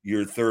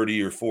 you're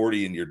 30 or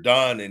 40 and you're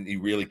done and you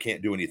really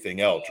can't do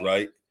anything else.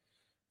 Right.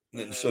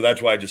 And so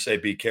that's why I just say,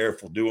 be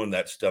careful doing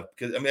that stuff,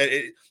 because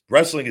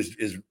wrestling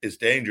is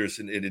dangerous,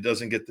 and it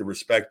doesn't get the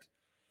respect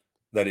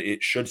that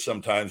it should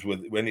sometimes.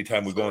 With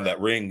anytime we go in that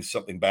ring,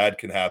 something bad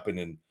can happen.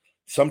 And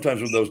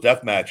sometimes with those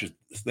death matches,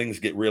 things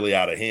get really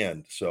out of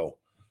hand. So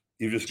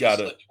you just got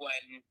to. Like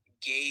when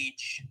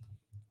Gage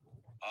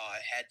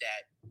had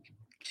that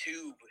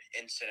tube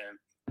incident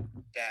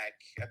back,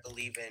 I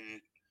believe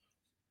I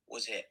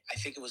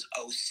think it was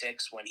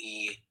 2006, when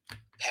he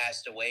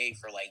passed away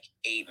for like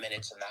 8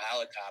 minutes in the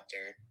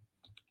helicopter.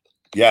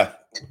 Yeah.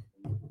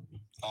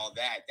 All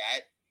that's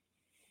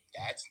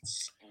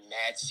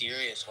mad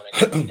serious when it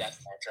comes to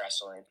deathmatch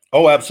wrestling.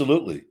 Oh,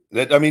 absolutely.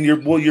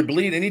 You're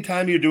bleeding.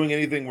 Anytime you're doing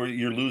anything where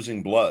you're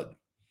losing blood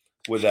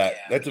with that,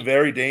 that's a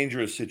very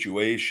dangerous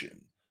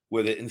situation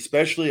with it, and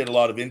especially at a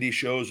lot of indie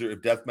shows or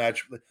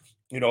deathmatch,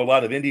 a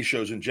lot of indie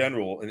shows in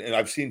general. And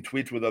I've seen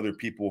tweets with other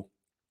people,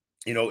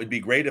 it'd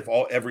be great if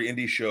every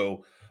indie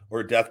show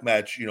or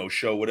deathmatch,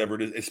 show, whatever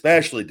it is,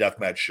 especially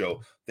deathmatch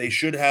show, they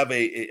should have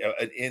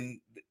the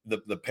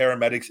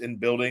paramedics in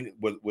building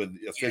with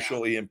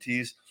official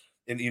EMTs,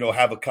 and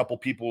have a couple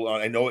people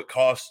on. I know it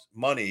costs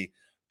money,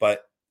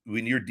 but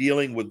when you're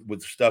dealing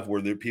with stuff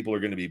where people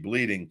are going to be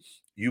bleeding,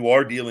 you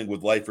are dealing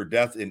with life or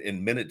death,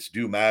 and minutes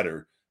do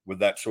matter with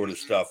that sort of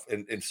stuff.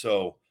 And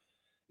so,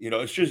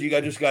 it's just, you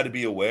just got to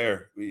be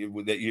aware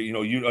that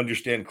you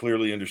understand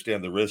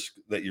the risk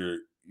that you're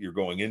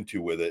going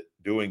into with it,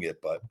 doing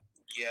it. But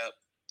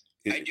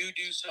I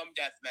do some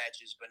death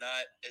matches, but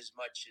not as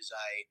much as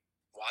I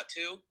want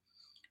to.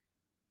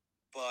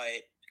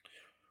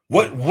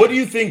 But what do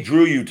you think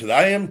drew you to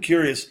that? I am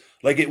curious.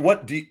 Like,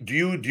 what do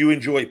you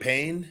enjoy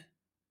pain?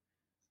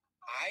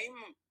 I'm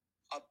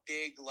a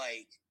big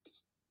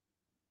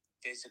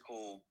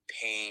physical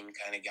pain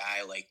kind of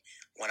guy. Like,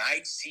 when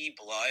I see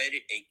blood,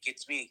 it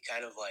gets me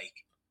kind of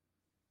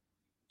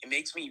it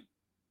makes me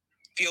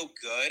feel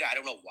good. I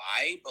don't know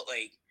why, but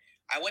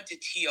I went to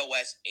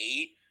TOS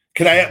 8.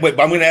 Can I wait?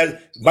 I'm going to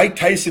add. Mike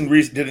Tyson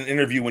did an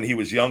interview when he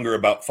was younger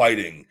about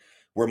fighting,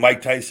 where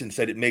Mike Tyson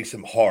said it makes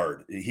him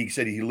hard. He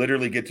said he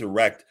literally gets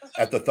erect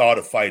at the thought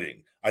of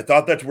fighting. I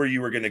thought that's where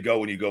you were going to go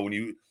when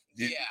you.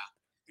 Yeah.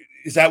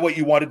 Is that what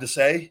you wanted to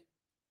say?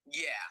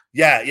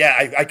 Yeah.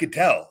 Yeah. I could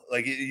tell.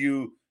 Like,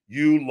 you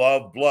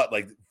love blood.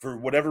 Like, for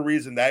whatever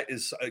reason, that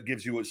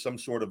gives you some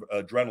sort of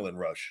adrenaline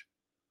rush.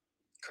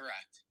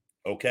 Correct.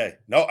 Okay.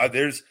 No,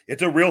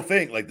 it's a real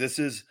thing. Like, this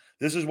is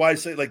why I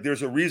say, like,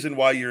 there's a reason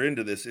why you're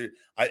into this.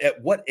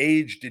 At what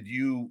age did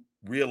you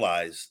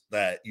realize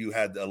that you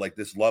had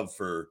this love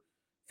for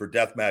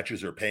death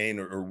matches or pain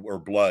or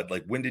blood?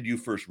 Like, when did you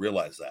first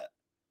realize that?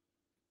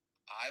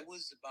 I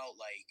was about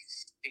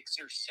 6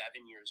 or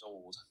 7 years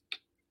old.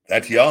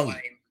 That's young.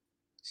 I'm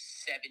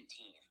 17.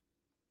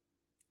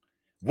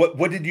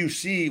 What did you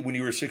see when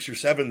you were 6 or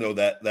 7 though?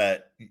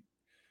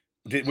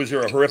 Was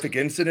there a horrific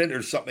incident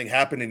or something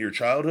happened in your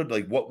childhood?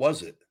 Like, what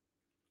was it?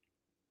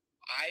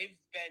 I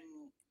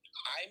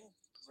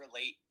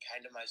relate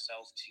kind of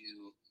myself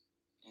to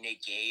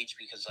Nick Gage,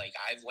 because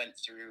I'm going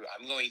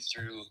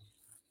through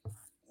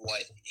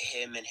what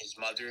him and his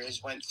mother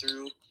has went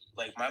through.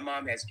 Like, my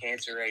mom has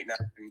cancer right now,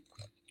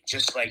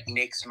 just like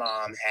Nick's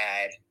mom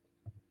had.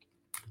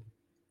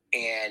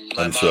 And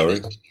my mom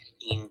is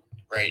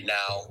right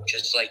now,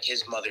 just like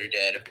his mother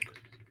did.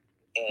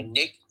 And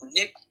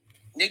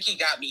Nikki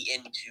got me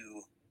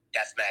into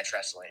deathmatch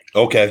wrestling.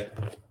 Okay.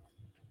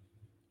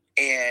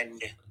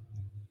 And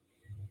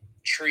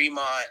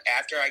Tremont,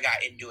 after I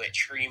got into it,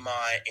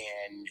 Tremont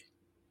and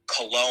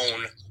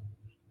Cologne,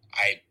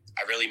 I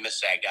really miss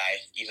that guy,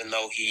 even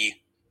though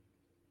he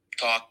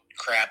talked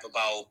crap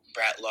about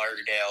Brett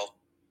Lauderdale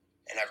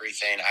and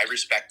everything. I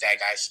respect that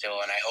guy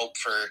still, and I hope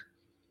for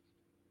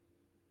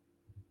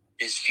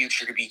his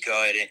future to be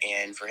good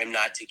and for him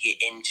not to get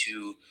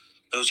into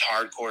those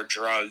hardcore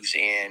drugs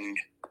and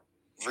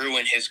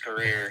ruin his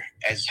career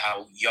as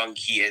how young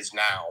he is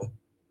now.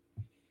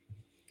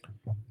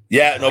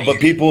 Yeah, no, but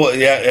people,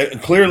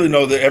 clearly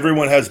know that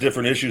everyone has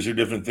different issues or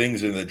different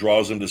things, and that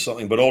draws them to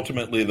something. But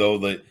ultimately, though,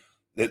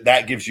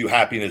 that gives you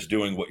happiness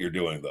doing what you're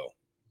doing, though.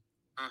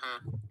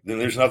 Mm-hmm. Then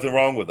there's nothing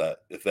wrong with that.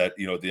 If that,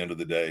 at the end of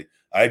the day,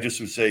 I just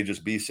would say,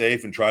 just be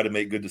safe and try to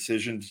make good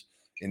decisions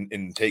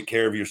and take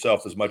care of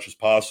yourself as much as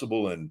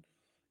possible. And,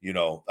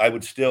 I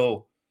would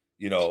still,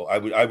 I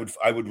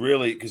would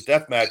really, because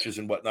death matches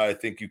and whatnot, I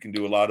think you can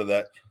do a lot of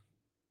that.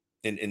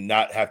 and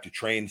not have to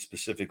train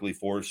specifically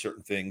for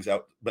certain things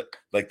out. But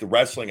like the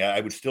wrestling, I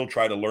would still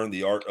try to learn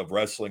the art of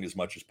wrestling as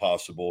much as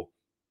possible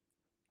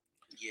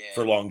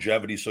for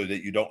longevity, so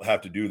that you don't have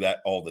to do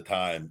that all the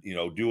time.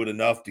 Do it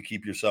enough to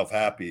keep yourself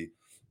happy.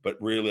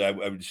 But really, I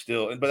would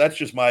still, but that's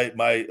just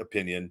my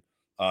opinion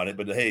on it.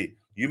 But hey,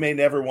 you may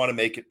never want to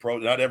make it pro.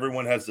 Not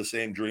everyone has the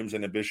same dreams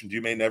and ambitions.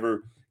 You may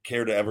never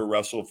care to ever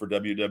wrestle for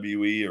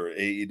WWE or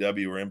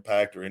AEW or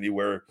Impact or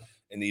anywhere.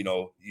 And,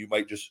 you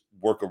might just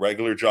work a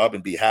regular job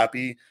and be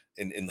happy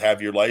and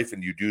have your life,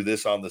 and you do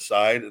this on the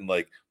side. And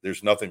like,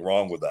 there's nothing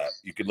wrong with that.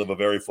 You could live a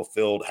very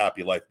fulfilled,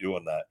 happy life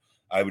doing that.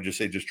 I would just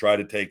say, just try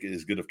to take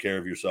as good of care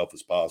of yourself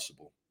as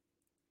possible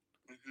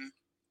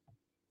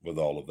with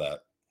all of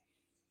that.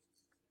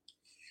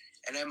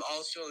 And I'm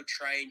also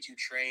trying to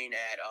train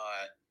at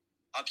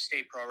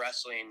Upstate Pro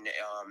Wrestling,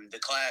 the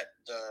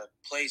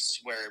place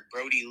where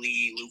Brody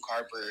Lee, Luke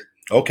Harper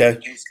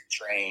used to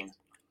train.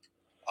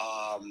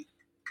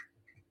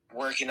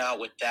 Working out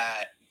with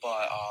that,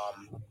 but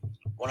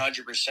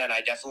 100%,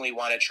 I definitely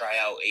want to try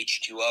out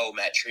H2O,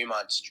 Matt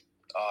Tremont's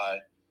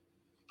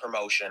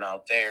promotion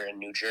out there in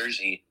New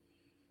Jersey,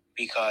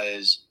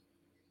 because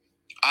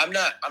I'm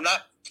not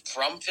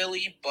from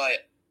Philly,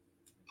 but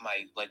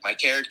my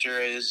character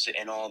is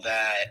and all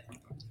that.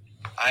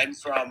 I'm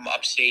from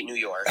upstate New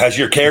York. Has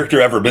your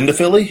character ever been to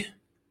Philly?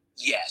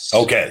 Yes.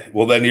 Okay.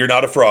 Well, then you're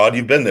not a fraud.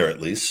 You've been there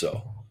at least,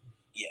 so.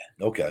 Yeah.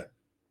 Okay.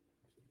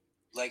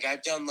 Like,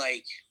 I've done,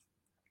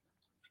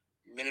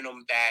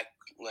 minimum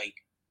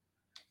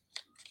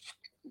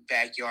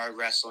backyard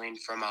wrestling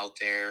from out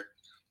there.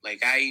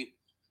 The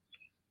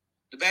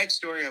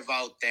backstory of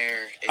out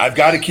there. I've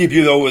got to keep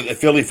you, though, with a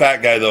Philly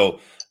fat guy, though.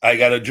 I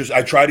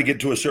try to get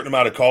to a certain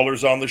amount of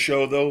callers on the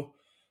show, though,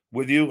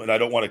 with you, and I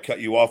don't want to cut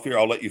you off here.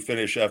 I'll let you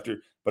finish after,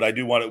 but I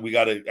do want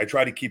to, I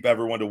try to keep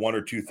everyone to one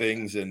or two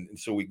things, and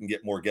so we can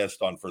get more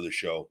guests on for the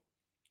show.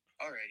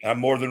 All right. I'm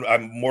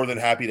more than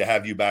happy to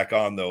have you back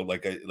on, though.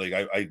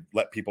 I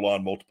let people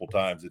on multiple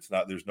times.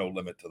 There's no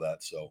limit to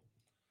that. So,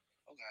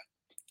 okay.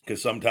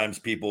 Because sometimes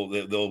people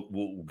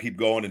will keep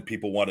going, and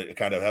people want to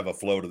kind of have a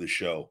flow to the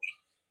show.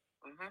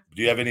 Mm-hmm.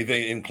 Do you have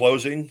anything in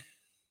closing?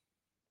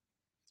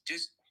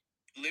 Just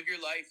live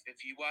your life.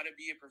 If you want to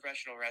be a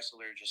professional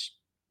wrestler, just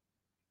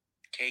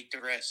take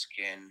the risk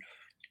and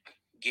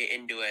get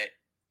into it.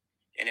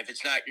 And if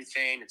it's not your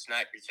thing, it's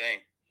not your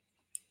thing.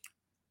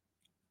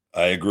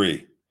 I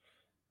agree.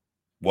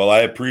 Well, I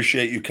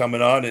appreciate you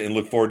coming on and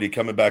look forward to you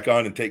coming back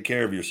on, and take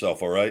care of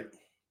yourself, all right?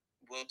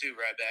 Will do,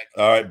 right back.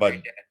 All right,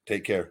 bud.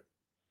 Take care.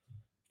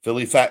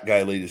 Philly fat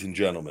guy, ladies and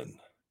gentlemen.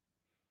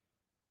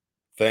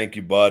 Thank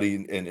you,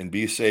 buddy, and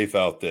be safe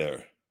out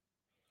there.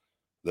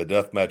 The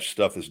deathmatch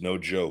stuff is no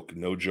joke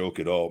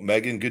at all.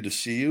 Megan, good to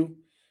see you.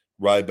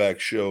 Ryback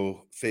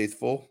Show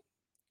faithful.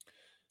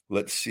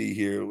 Let's see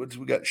here. We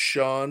got?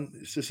 Sean.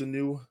 Is this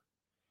the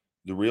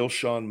real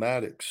Sean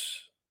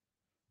Maddox?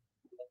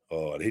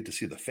 Oh, I'd hate to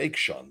see the fake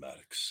Sean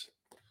Maddox.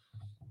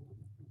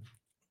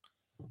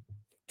 Let's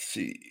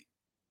see.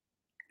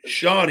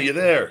 Sean, are you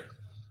there?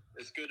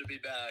 It's good to be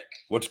back.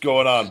 What's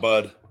going on,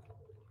 bud?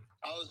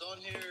 I was on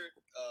here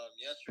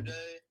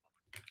yesterday,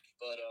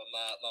 but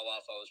my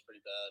Wi-Fi was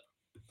pretty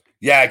bad.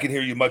 Yeah, I can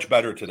hear you much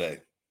better today.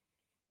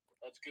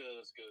 That's good.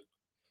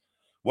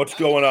 What's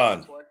going on?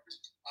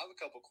 I have a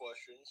couple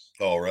questions.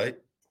 All right.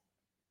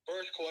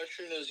 First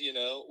question is, you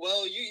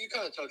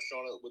kind of touched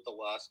on it with the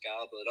last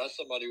guy, but as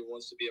somebody who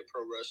wants to be a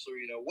pro wrestler,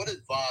 what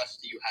advice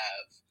do you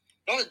have?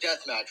 Not a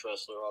deathmatch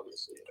wrestler,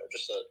 obviously,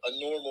 just a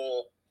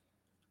normal,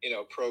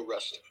 pro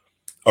wrestler.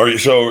 Are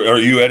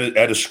you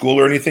at a school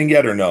or anything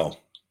yet, or no?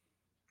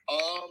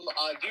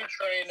 I do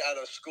train at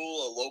a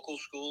local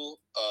school,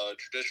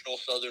 traditional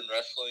Southern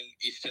wrestling,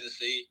 East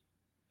Tennessee.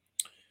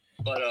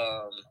 But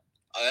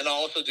and I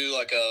also do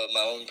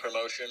my own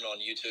promotion on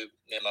YouTube,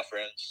 me and my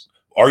friends.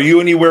 Are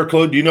you anywhere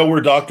close? Do you know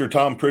where Dr.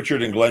 Tom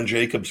Pritchard and Glenn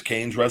Jacobs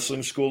Kane's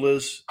wrestling school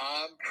is?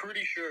 I'm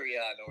pretty sure,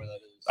 yeah, I know where that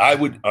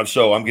is.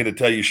 So I'm going to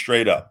tell you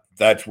straight up,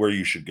 that's where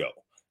you should go.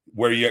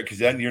 Because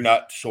then you're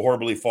not so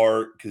horribly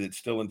far, because it's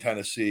still in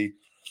Tennessee.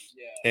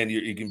 Yeah. And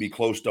you can be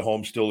close to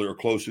home still, or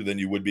closer than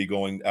you would be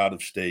going out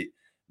of state.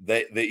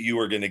 That you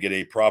are going to get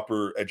a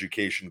proper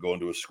education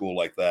going to a school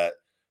like that.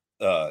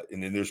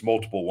 And then there's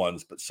multiple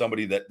ones, but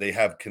somebody that they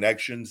have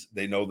connections,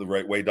 they know the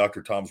right way.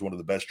 Dr. Tom's one of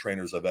the best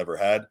trainers I've ever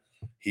had.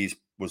 He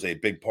was a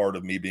big part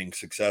of me being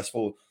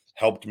successful,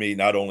 helped me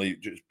not only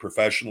just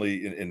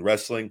professionally in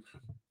wrestling,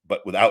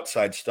 but with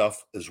outside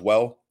stuff as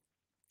well.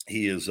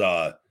 He is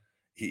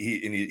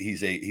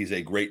he's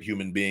a great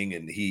human being,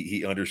 and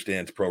he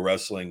understands pro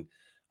wrestling.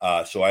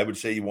 So I would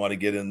say you want to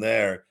get in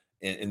there,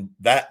 and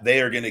that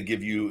they are going to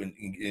give you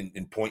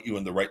and point you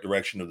in the right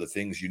direction of the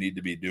things you need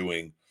to be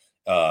doing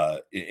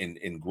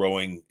in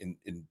growing, in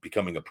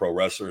becoming a pro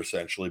wrestler,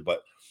 essentially.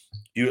 But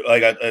you,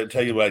 I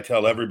tell you what I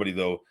tell everybody,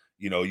 though,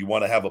 you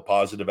want to have a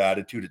positive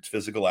attitude. It's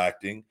physical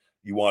acting.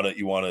 You want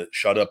to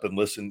shut up and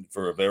listen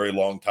for a very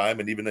long time.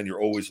 And even then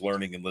you're always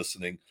learning and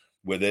listening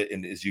with it.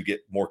 And as you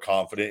get more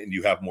confident and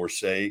you have more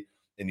say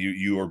and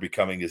you are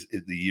becoming as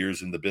the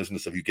years in the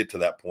business, if you get to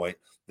that point,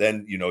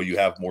 then, you know, you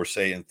have more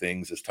say in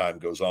things as time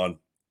goes on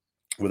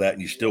with that.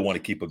 And you still want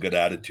to keep a good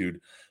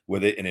attitude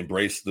with it and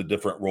embrace the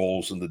different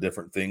roles and the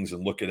different things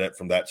and look at it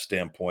from that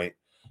standpoint.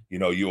 You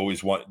know, you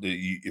always want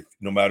if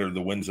no matter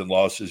the wins and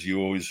losses,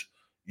 you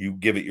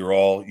give it your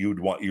all. You would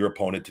want your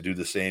opponent to do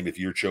the same if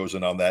you're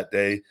chosen on that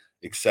day,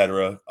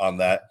 etc. On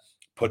that,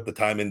 put the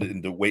time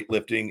into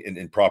weightlifting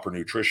and proper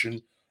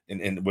nutrition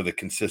and with a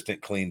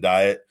consistent, clean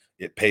diet.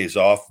 It pays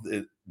off.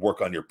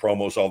 Work on your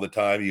promos all the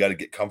time. You got to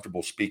get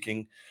comfortable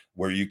speaking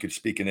where you could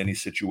speak in any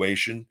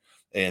situation.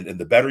 And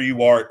the better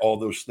you are at all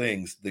those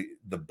things,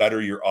 the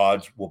better your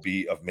odds will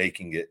be of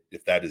making it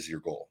if that is your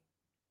goal.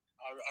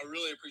 I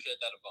really appreciate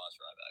that advice,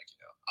 Ryback. You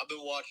know, I've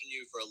been watching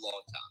you for a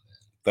long time, man.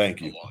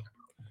 Thank you.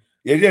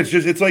 Yeah,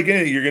 it's like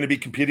you're going to be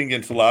competing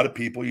against a lot of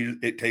people.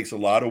 It takes a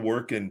lot of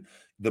work, and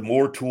the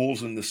more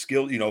tools and the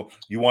skill, you know,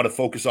 you want to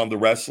focus on the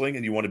wrestling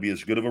and you want to be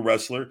as good of a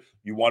wrestler.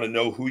 You want to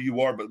know who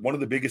you are. But one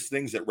of the biggest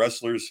things that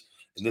wrestlers,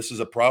 and this is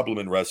a problem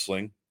in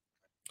wrestling,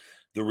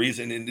 the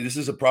reason, and this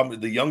is a problem,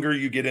 the younger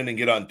you get in and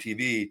get on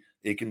TV,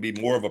 it can be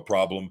more of a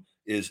problem,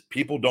 is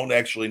people don't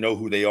actually know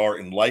who they are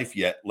in life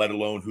yet, let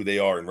alone who they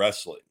are in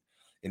wrestling.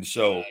 And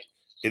so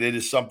it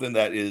is something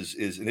that is,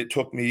 and it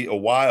took me a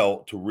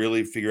while to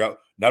really figure out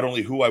not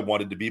only who I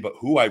wanted to be, but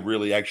who I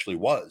really actually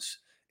was.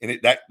 And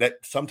that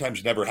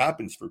sometimes never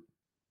happens for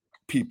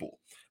people.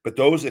 But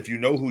those, if you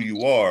know who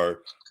you are,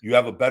 you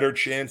have a better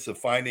chance of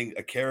finding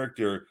a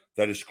character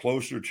that is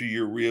closer to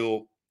your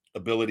real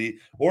ability.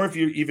 Or if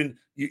you're even,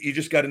 you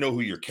just got to know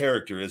who your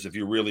character is. If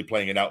you're really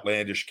playing an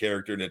outlandish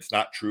character and it's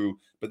not true,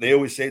 but they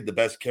always say the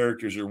best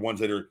characters are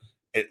ones that are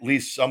at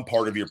least some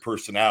part of your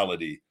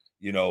personality.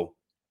 You know,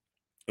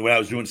 when I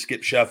was doing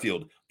Skip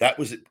Sheffield, that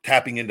was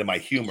tapping into my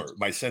humor,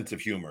 my sense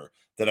of humor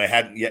that I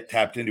hadn't yet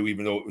tapped into,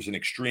 even though it was an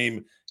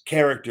extreme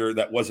character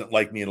that wasn't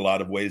like me in a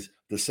lot of ways.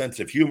 The sense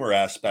of humor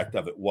aspect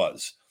of it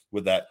was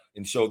with that.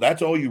 And so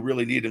that's all you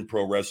really need in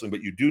pro wrestling,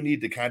 but you do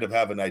need to kind of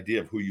have an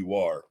idea of who you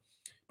are.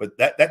 But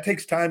that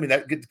takes time, and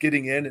that gets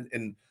getting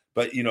in,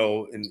 but you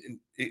know, and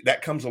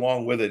that comes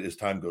along with it as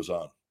time goes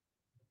on.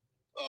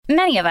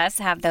 Many of us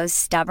have those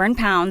stubborn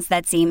pounds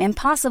that seem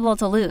impossible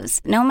to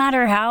lose, no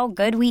matter how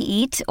good we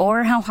eat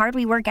or how hard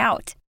we work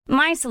out.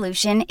 My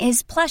solution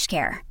is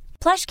PlushCare.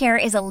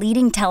 PlushCare is a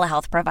leading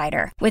telehealth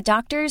provider with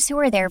doctors who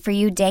are there for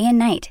you day and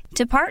night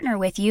to partner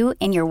with you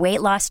in your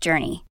weight loss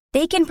journey.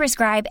 They can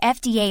prescribe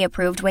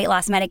FDA-approved weight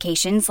loss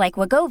medications like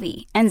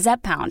Wegovy and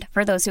Zepbound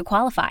for those who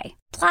qualify.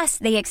 Plus,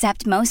 they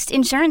accept most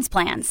insurance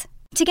plans.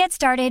 To get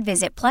started,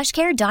 visit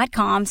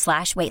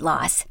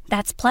plushcare.com/weightloss.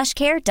 That's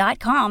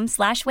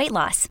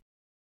plushcare.com/weightloss.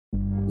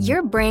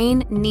 Your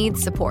brain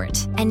needs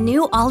support, and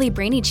new Ollie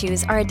Brainy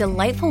Chews are a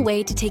delightful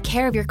way to take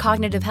care of your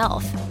cognitive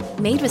health.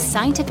 Made with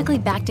scientifically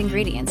backed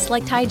ingredients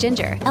like Thai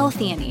ginger,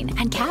 L-theanine,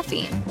 and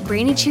caffeine,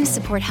 Brainy Chews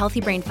support healthy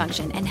brain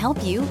function and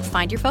help you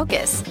find your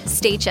focus,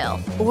 stay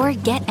chill, or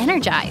get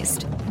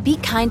energized. Be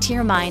kind to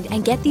your mind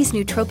and get these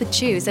nootropic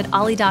chews at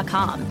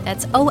ollie.com.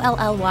 That's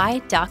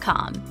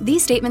OLLY.com.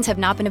 These statements have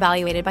not been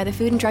evaluated by the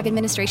Food and Drug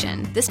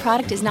Administration. This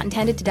product is not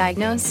intended to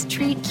diagnose,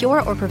 treat,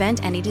 cure, or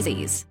prevent any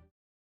disease.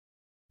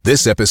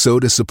 This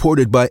episode is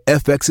supported by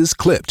FX's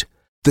Clipped,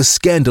 the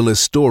scandalous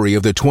story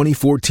of the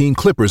 2014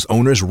 Clippers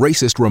owner's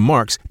racist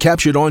remarks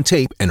captured on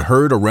tape and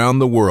heard around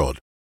the world.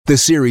 The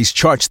series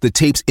charts the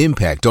tape's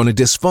impact on a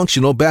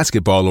dysfunctional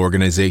basketball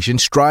organization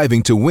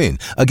striving to win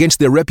against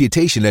their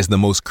reputation as the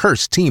most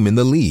cursed team in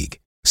the league.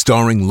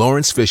 Starring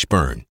Lawrence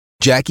Fishburne,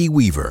 Jackie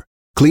Weaver,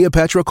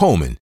 Cleopatra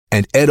Coleman,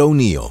 and Ed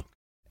O'Neill.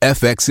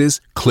 FX's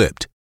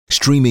Clipped,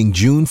 streaming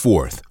June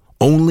 4th,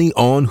 only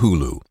on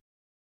Hulu.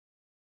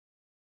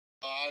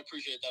 I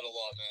appreciate that a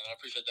lot, man. I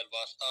appreciate that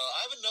advice.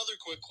 I have another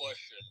quick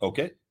question.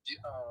 Okay.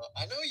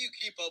 I know you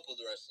keep up with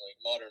wrestling,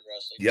 modern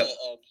wrestling. Yep. But,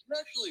 do you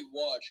actually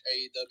watch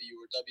AEW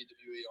or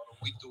WWE on a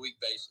week-to-week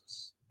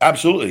basis?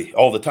 Absolutely,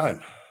 all the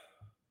time.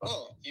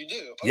 Oh, you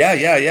do? Okay.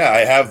 Yeah.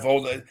 I have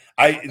all the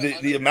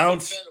the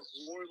amounts. I'm a fan of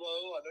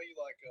Warlow. I know you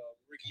like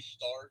Ricky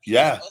Starks.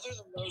 Yeah. Other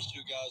than those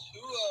two guys,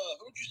 who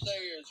would you say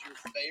is your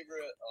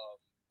favorite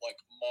like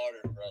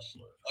modern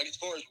wrestler? Like as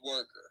far as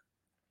worker.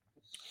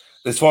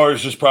 As far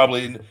as just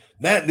probably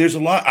that, there's a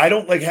lot. I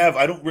don't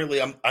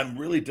really. I'm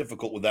really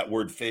difficult with that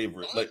word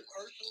favorite. Like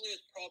Personally,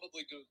 it's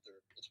probably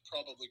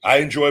Gunther. I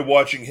enjoy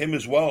watching him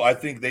as well. I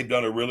think they've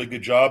done a really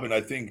good job, and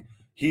I think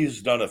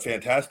he's done a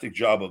fantastic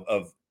job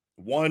of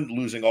one,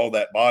 losing all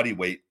that body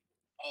weight.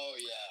 Oh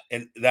yeah,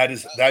 and that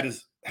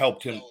has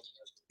helped him.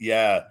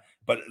 Yeah,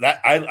 but that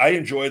I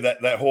enjoy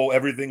that whole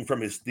everything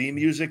from his theme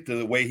music to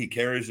the way he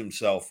carries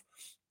himself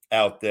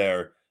out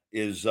there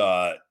is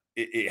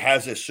it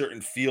has a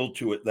certain feel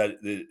to it that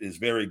is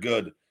very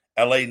good.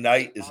 LA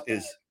Knight is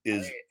Hey, you're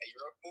a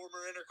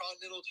former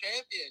Intercontinental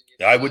champion.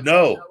 I would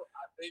know. I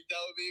think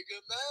that would be a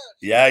good match.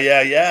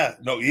 Yeah.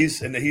 No,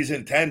 he's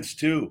intense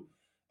too.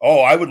 Oh,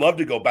 I would love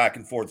to go back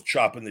and forth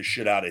chopping the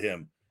shit out of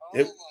him.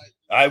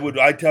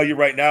 I tell you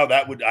right now,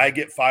 I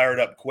get fired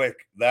up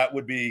quick. That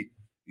would be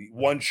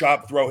one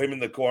chop, throw him in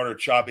the corner,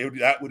 chop.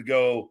 That would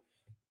go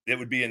It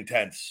would be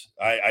intense.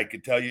 I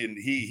could tell you, and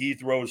he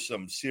throws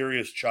some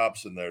serious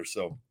chops in there.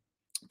 So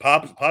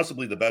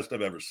possibly the best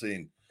I've ever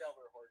seen.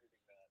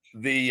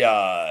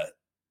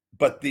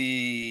 But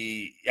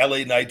the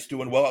LA Knight's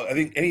doing well. I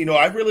think, and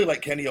I really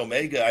like Kenny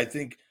Omega. I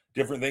think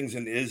different things,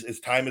 and as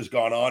time has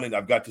gone on, and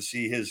I've got to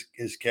see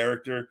his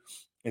character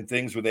and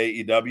things with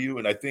AEW,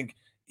 and I think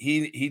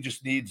he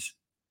just needs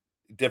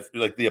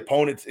like the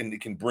opponents, and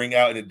it can bring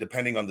out, and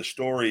depending on the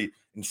story,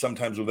 and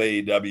sometimes with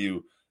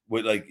AEW,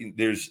 with like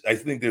I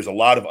think there's a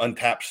lot of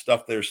untapped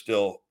stuff there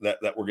still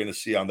that we're going to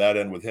see on that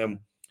end with him.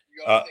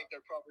 You gotta think they're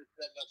probably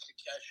setting up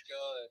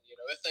Takeshita, and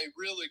if they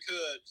really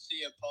could,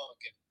 CM Punk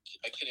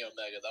and Kenny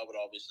Omega, that would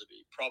obviously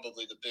be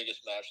probably the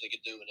biggest match they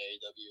could do in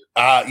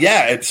AEW.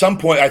 Yeah, at some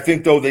point, I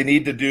think though they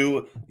need to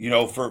do,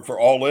 for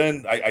All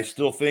In. I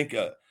still think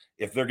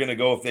if they're going to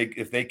go,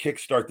 if they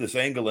kickstart this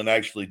angle and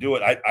actually do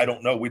it, I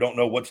don't know. We don't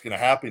know what's going to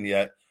happen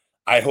yet.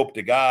 I hope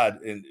to God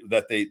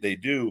that they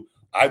do.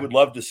 I would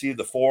love to see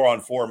the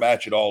 4-on-4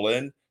 match at All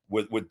In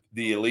with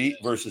the Elite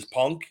versus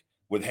Punk,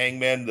 with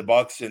Hangman, the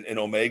Bucks, and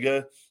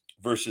Omega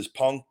versus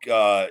Punk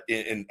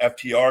in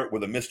FTR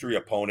with a mystery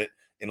opponent.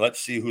 And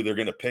let's see who they're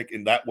going to pick.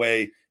 And that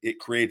way it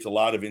creates a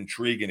lot of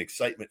intrigue and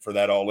excitement for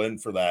that All In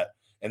for that.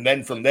 And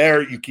then from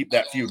there, you keep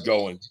that feud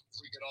going.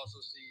 We could also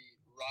see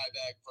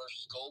Ryback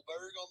versus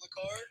Goldberg on the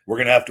card. We're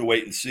going to have to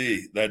wait and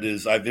see. That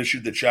is, I've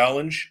issued the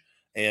challenge,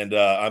 and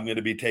I'm going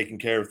to be taking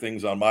care of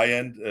things on my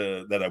end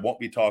that I won't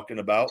be talking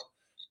about.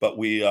 But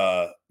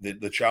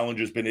the challenge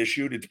has been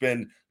issued. It's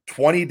been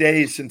 20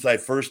 days since I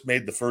first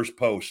made the first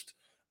post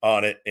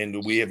on it,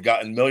 and we have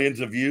gotten millions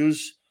of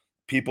views.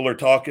 People are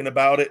talking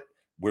about it.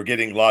 We're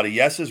getting a lot of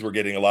yeses. We're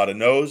getting a lot of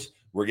no's.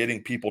 We're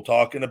getting people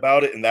talking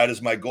about it, and that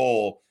is my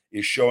goal,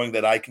 is showing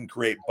that I can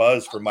create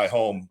buzz for my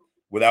home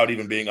without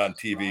even being on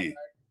TV.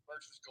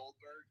 Versus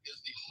Goldberg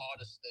is the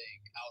hottest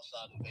thing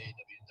outside of AEW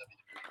and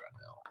WWE right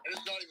now, and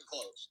it's not even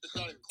close.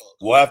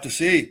 We'll have to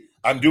see.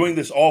 I'm doing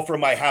this all from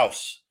my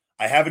house.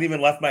 I haven't even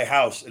left my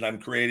house, and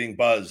I'm creating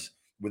buzz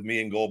with me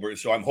and Goldberg.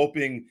 So I'm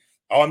hoping.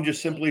 I'm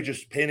just simply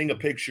painting a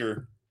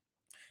picture.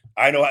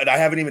 I know, and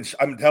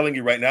I'm telling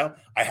you right now,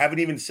 I haven't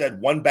even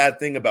said one bad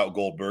thing about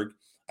Goldberg.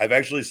 I've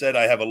actually said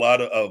I have a lot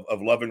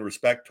of love and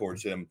respect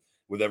towards him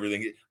with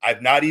everything.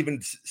 I've not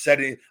even said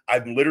it.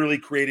 I'm literally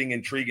creating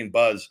intrigue and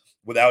buzz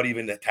without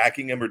even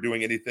attacking him or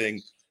doing anything.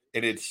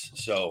 And it's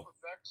so.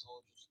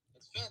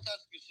 It's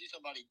fantastic to see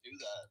somebody do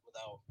that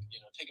without,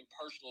 taking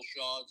personal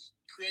shots,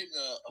 creating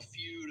a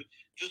feud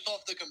just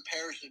off the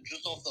comparison,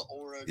 just off the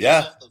aura,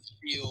 just off the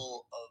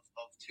feel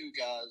of two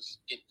guys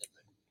getting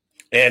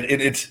in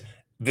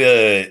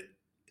there. And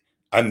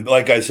I'm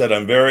like I said,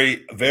 I'm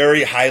very,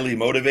 very highly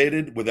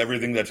motivated with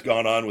everything that's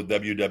gone on with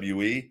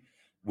WWE,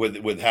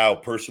 with how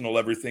personal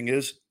everything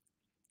is.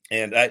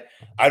 And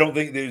I don't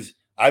think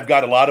I've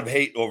got a lot of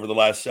hate over the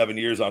last 7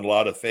 years on a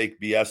lot of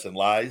fake BS and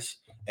lies,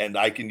 and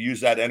I can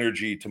use that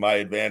energy to my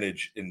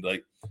advantage. And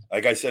like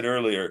I said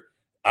earlier,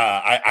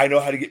 I know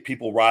how to get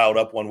people riled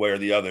up one way or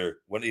the other.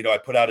 When, I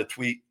put out a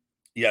tweet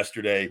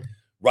yesterday,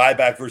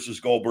 Ryback versus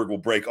Goldberg will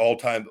break all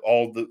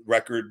the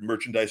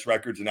merchandise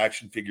records and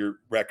action figure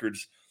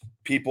records.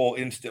 People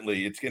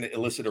instantly, it's going to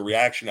elicit a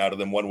reaction out of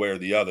them one way or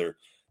the other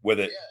with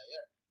it.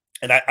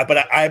 And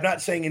I'm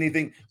not saying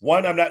anything.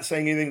 One, I'm not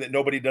saying anything that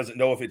nobody doesn't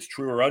know if it's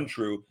true or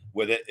untrue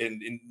with it.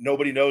 And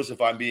nobody knows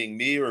if I'm being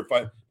me or if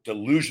I'm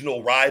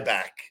delusional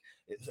Ryback,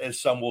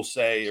 as some will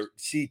say, or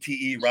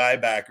CTE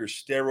Ryback, or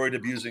steroid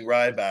abusing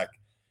Ryback.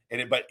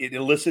 But it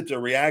elicits a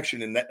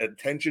reaction, and that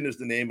attention is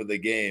the name of the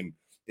game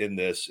in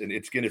this. And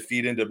it's going to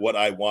feed into what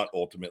I want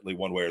ultimately,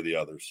 one way or the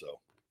other. So.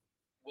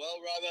 Well,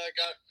 Ryback,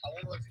 I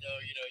want to let you know,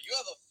 you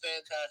have a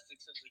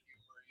fantastic sense of humor.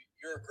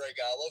 You're a great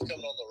guy. I love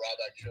coming on the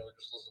Ryback show and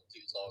just listening to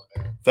you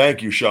talk, man.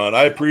 Thank you, Sean.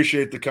 I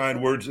appreciate the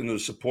kind words and the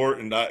support,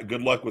 and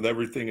good luck with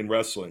everything in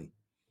wrestling.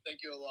 Thank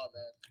you a lot,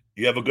 man.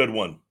 You have a good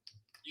one.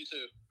 You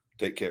too.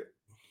 Take care.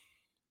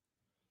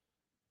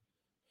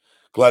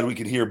 Glad we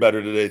could hear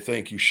better today.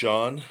 Thank you,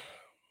 Sean.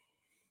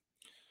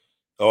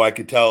 Oh, I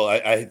could tell.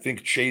 I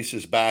think Chase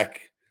is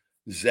back.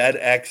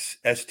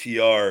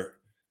 ZXSTR.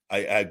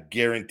 I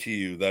guarantee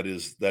you that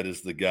is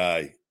the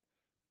guy.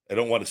 I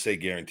don't want to say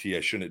guarantee.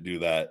 I shouldn't do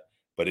that.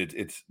 But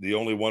it's the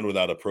only one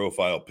without a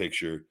profile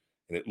picture.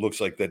 And it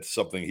looks like that's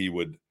something he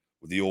would,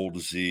 with the old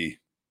Z.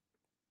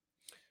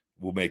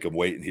 We'll make him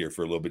wait in here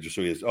for a little bit just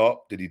so he is.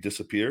 Oh, did he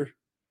disappear?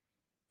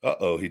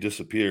 Uh-oh, he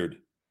disappeared.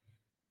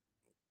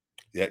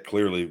 Yeah,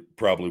 clearly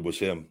probably was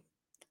him.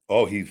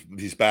 Oh,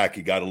 he's back.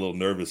 He got a little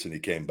nervous and he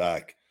came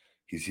back.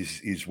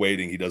 He's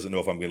waiting. He doesn't know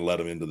if I'm going to let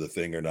him into the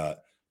thing or not.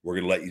 We're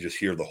going to let you just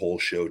hear the whole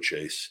show,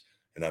 Chase.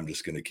 And I'm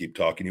just going to keep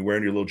talking. You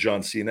wearing your little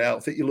John Cena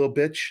outfit, you little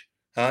bitch?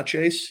 Huh,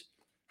 Chase?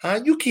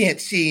 Huh? You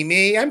can't see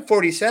me. I'm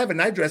 47.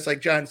 I dress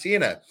like John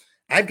Cena.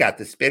 I've got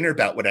the spinner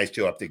belt when I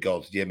show up to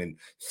Gold's Gym in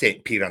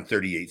St. Pete on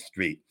 38th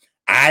Street.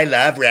 I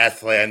love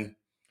wrestling.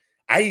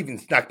 I even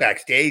snuck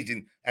backstage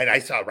and I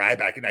saw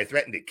Ryback and I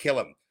threatened to kill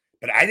him.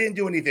 But I didn't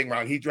do anything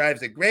wrong. He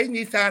drives a gray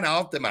Nissan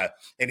Altima,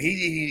 and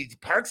he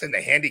parks in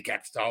the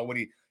handicap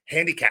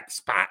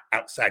spot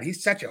outside.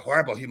 He's such a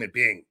horrible human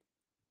being.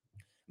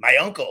 My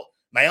uncle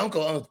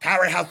owns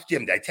Powerhouse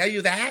Gym. Did I tell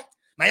you that?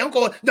 My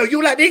uncle, no,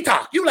 you let me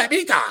talk.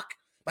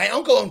 My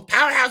uncle owns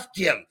Powerhouse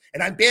Gym,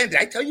 and I'm banned. Did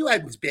I tell you I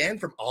was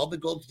banned from all the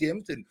Gold's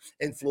gyms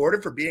in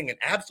Florida for being an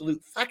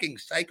absolute fucking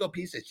psycho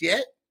piece of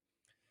shit?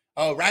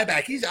 Oh,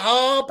 Ryback, he's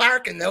all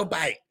bark and no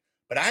bite.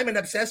 But I'm an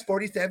obsessed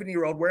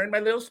 47-year-old wearing my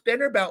little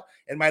spinner belt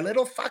and my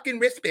little fucking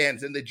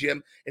wristbands in the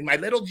gym and my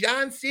little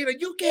John Cena.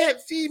 You can't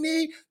see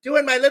me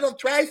doing my little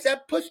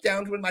tricep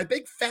pushdowns with my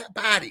big fat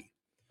body.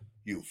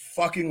 You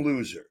fucking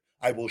loser.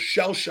 I will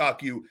shell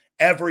shock you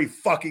every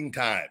fucking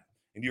time.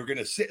 And you're going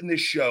to sit in this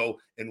show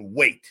and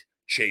wait,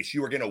 Chase.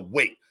 You are going to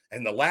wait.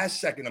 And the last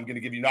second, I'm going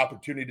to give you an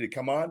opportunity to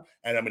come on,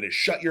 and I'm going to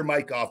shut your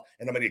mic off,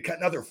 and I'm going to cut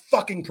another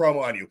fucking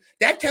promo on you.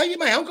 Did I tell you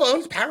my uncle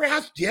owns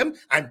Powerhouse Gym?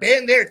 I'm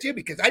banned there, too,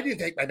 because I didn't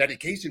take my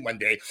medication one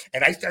day,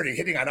 and I started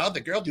hitting on all the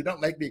girls who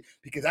don't like me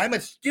because I'm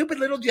a stupid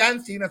little John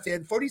Cena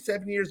fan,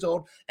 47 years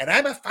old, and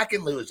I'm a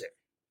fucking loser.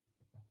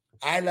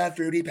 I love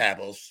Fruity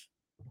Pebbles.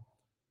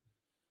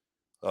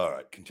 All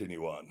right,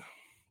 continue on.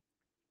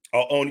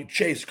 I'll own you.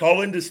 Chase,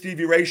 call into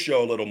Stevie Ray's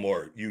show a little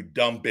more, you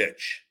dumb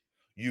bitch.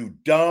 You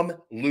dumb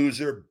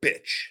loser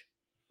bitch.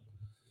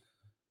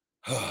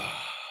 All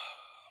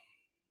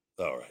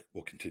right,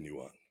 we'll continue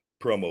on.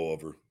 Promo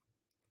over.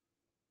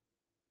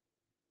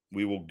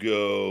 We will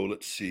go,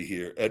 let's see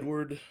here.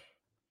 Edward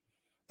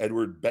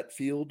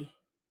Betfield.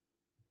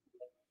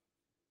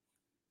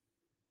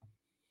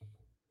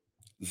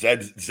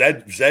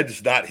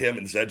 Zed's not him,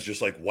 and Zed's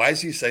just like, why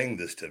is he saying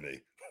this to me?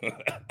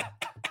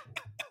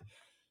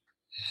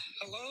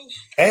 Hello?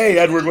 Hey,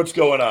 Edward, what's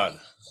going on?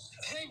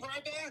 Hey,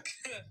 Ryback.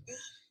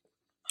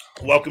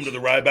 Welcome to the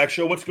Ryback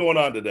Show. What's going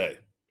on today?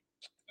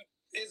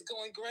 It's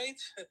going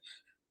great.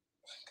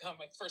 God,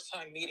 my first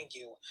time meeting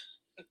you.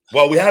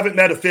 Well, we haven't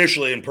met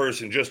officially in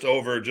person, just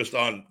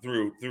on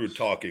through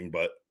talking,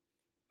 but.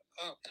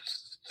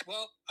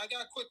 Well, I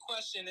got a quick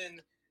question,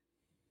 and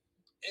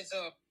it's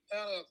about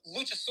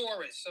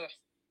Luchasaurus.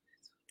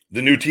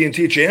 The new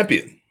TNT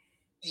champion.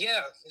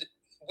 Yeah.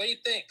 What do you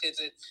think? Is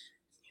it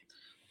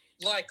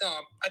like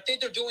I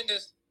think they're doing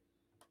this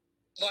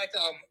like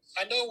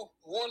I know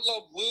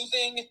Wardlow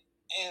losing,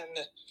 and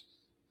let's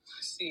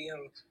see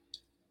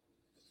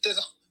there's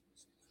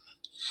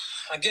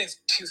I guess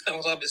 2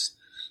 thumbs up is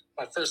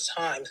my first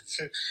time.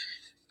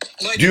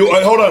 Like,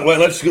 hold on? Well,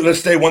 let's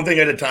stay one thing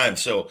at a time.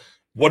 So,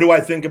 what do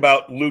I think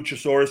about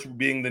Luchasaurus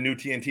being the new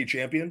TNT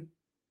champion?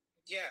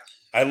 Yeah,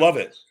 I love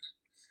it.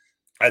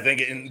 I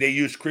think they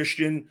used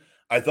Christian.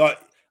 I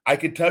thought I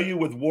could tell you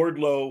with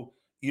Wardlow,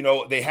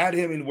 they had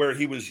him in where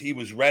he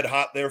was red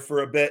hot there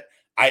for a bit.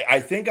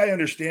 I think I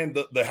understand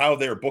the how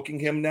they're booking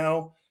him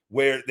now,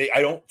 where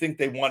I don't think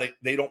they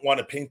don't want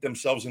to paint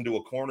themselves into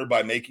a corner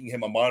by making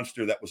him a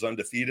monster that was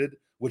undefeated,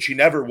 which he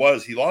never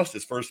was. He lost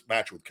his first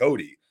match with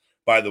Cody,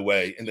 by the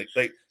way, and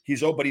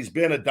he's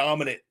been a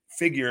dominant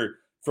figure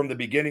from the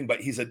beginning,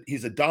 but he's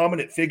a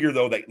dominant figure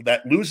though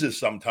that loses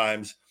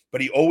sometimes,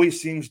 but he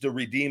always seems to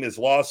redeem his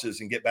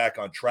losses and get back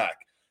on track.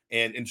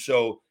 And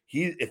so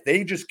if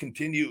they just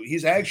continue,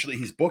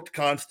 he's booked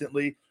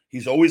constantly.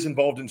 He's always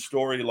involved in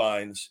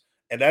storylines.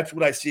 And that's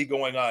what I see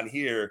going on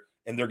here.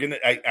 And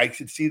I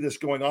could see this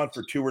going on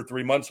for 2 or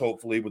 3 months,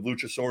 hopefully, with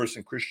Luchasaurus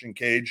and Christian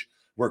Cage,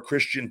 where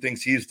Christian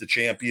thinks he's the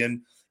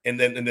champion. And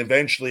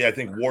eventually I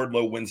think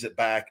Wardlow wins it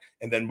back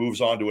and then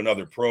moves on to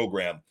another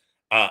program.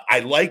 I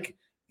like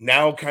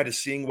now kind of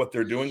seeing what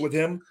they're doing with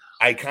him.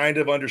 I kind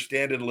of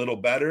understand it a little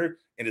better.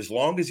 And as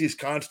long as he's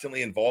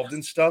constantly involved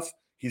in stuff,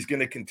 he's going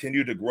to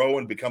continue to grow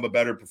and become a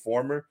better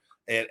performer.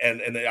 And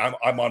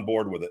I'm on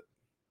board with it.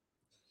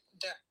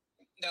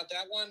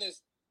 That one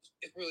is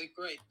really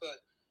great, but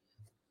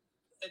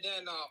and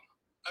then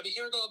I've been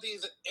hearing all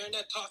these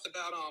internet talks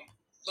about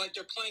like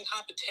they're playing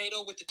hot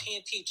potato with the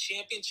TNT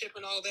championship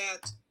and all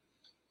that.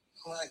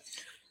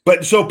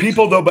 But so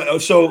people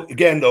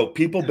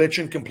people bitch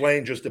and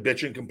complain just to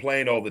bitch and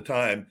complain all the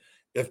time.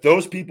 If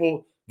those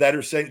people that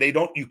are saying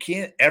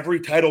every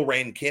title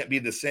reign can't be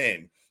the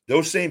same.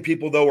 Those same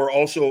people though are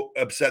also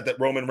upset that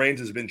Roman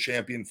Reigns has been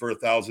champion for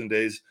 1,000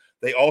 days.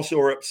 They also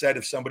are upset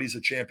if somebody's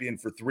a champion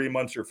for 3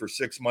 months or for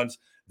 6 months.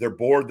 They're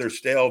bored. They're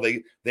stale.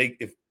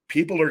 If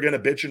people are going to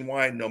bitch and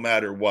whine no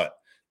matter what,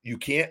 you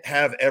can't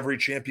have every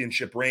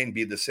championship reign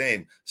be the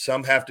same.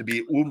 Some have to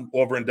be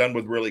over and done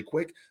with really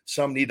quick.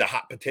 Some need to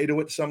hot potato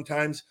it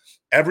sometimes.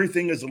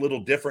 Everything is a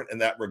little different in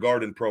that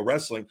regard in pro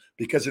wrestling,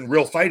 because in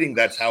real fighting,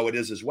 that's how it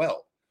is as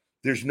well.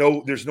 There's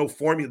no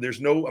formula.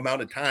 There's no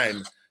amount of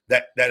time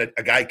that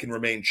a guy can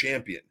remain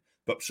champion.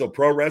 But so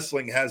pro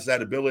wrestling has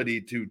that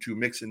ability to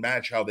mix and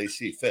match how they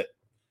see fit.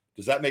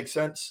 Does that make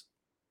sense?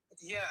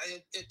 Yeah,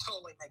 it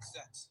totally makes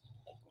sense.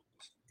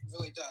 It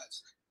really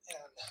does.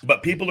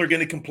 But people are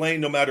going to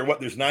complain no matter what.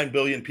 There's 9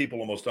 billion people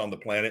almost on the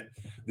planet.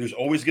 There's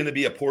always going to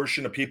be a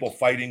portion of people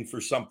fighting for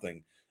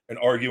something and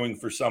arguing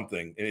for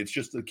something. And it's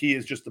just the key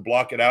is just to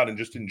block it out and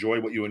just enjoy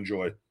what you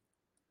enjoy.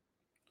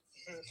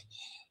 It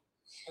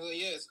really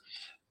is.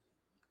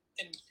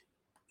 And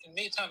in the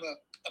meantime,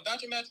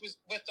 about your match with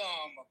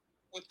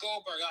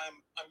Goldberg, I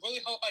really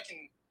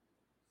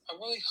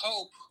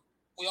hope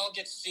we all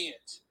get to see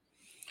it.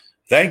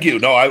 Thank you.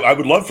 No, I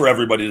would love for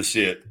everybody to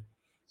see it.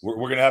 We're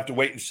going to have to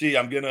wait and see.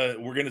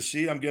 We're going to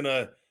see.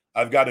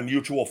 I've got a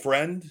mutual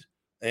friend,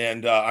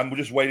 and I'm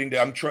just waiting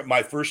to.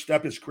 My first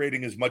step is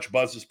creating as much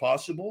buzz as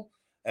possible,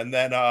 and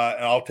then and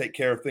I'll take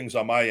care of things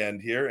on my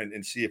end here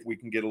and see if we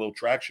can get a little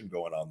traction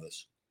going on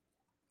this.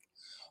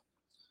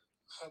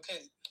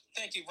 Okay.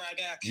 Thank you,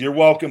 Ryback. You're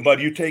welcome, bud.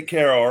 You take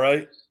care, all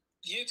right?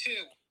 You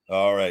too.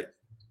 All right.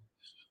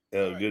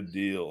 Good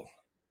deal.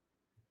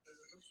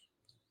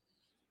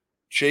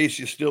 Chase,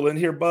 you still in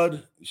here,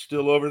 bud? You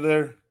still over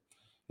there?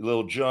 Your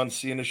little John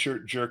Cena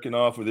shirt jerking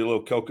off with your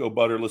little cocoa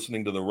butter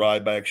listening to the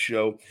Ryback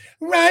show.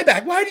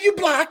 Ryback, why do you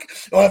block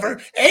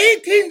over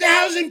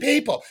 18,000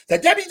 people? The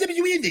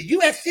WWE and the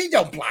UFC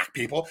don't block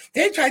people.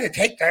 They try to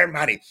take their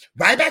money.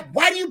 Ryback,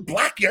 why do you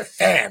block your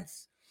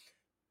fans?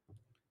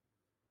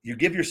 You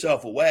give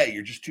yourself away.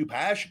 You're just too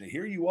passionate.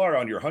 Here you are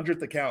on your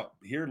 100th account.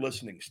 Here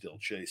listening still,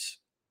 Chase.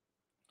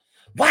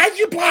 Why'd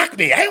you block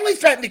me? I only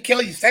threatened to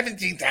kill you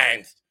 17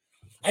 times.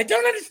 I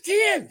don't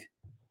understand.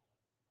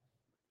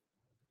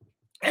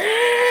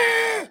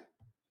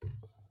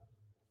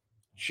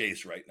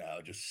 Chase right now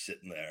just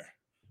sitting there,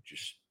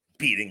 just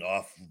beating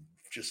off,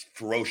 just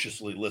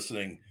ferociously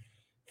listening,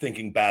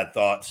 thinking bad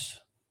thoughts.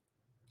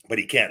 But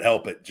he can't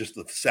help it. Just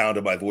the sound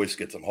of my voice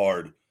gets him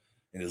hard.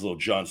 And his little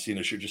John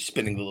Cena shirt just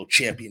spinning the little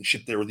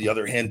championship there with the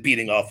other hand,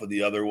 beating off with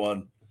the other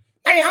one.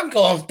 My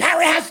uncle owns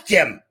Powerhouse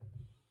Gym.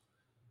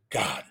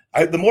 God,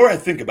 the more I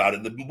think about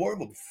it, the more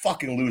of a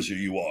fucking loser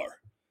you are.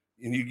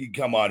 And you can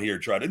come on here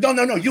and try to,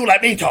 no, you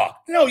let me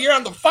talk. No, you're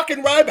on the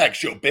fucking Ryback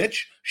show, bitch.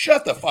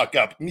 Shut the fuck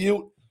up,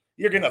 mute.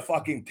 You're going to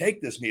fucking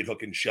take this meat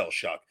hook and shell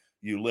shock,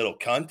 you little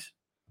cunt.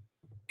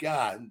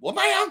 God, well,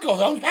 my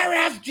uncle owns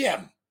Powerhouse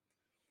Gym.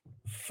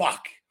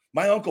 Fuck.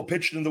 My uncle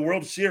pitched in the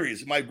World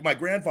Series. My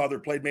grandfather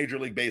played Major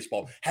League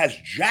Baseball. Has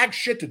jack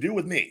shit to do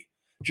with me.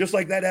 Just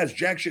like that has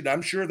jack shit.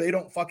 I'm sure they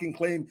don't fucking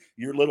claim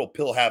your little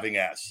pill-having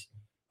ass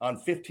on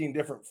 15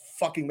 different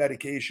fucking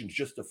medications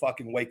just to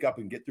fucking wake up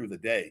and get through the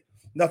day.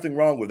 Nothing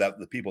wrong with that,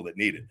 the people that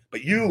need it.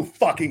 But you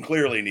fucking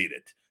clearly need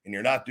it, and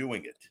you're not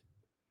doing it.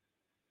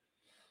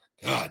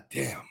 God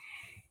damn.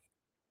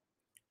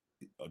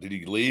 Oh, did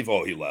he leave?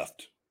 Oh, he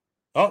left.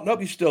 Oh,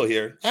 nope, he's still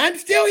here. I'm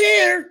still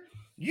here.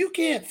 You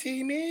can't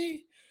see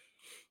me.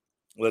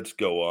 Let's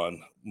go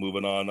on.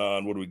 Moving on.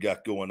 What do we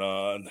got going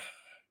on?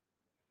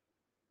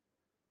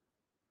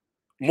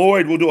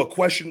 Lloyd, we'll do a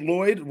question.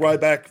 Lloyd,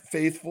 Ryback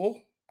faithful.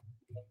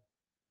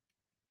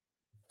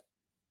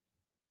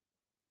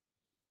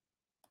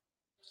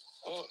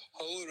 Oh,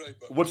 hello,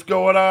 Ryback. What's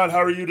going on?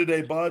 How are you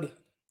today, bud?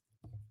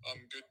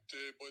 I'm good,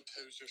 bud.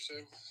 How's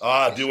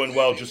yourself? Doing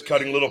well. Just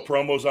cutting little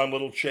promos on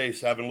little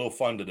Chase, having a little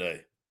fun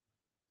today.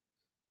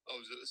 I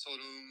was at the sauna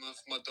room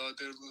with my dad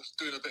earlier,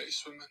 doing a bit of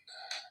swimming.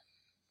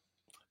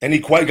 And he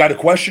got a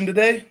question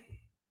today?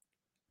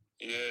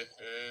 Yeah.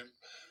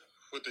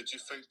 What did you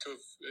think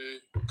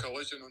of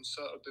Collision on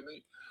Saturday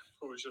night?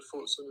 What was your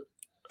thoughts on it?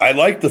 I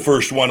liked the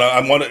first one.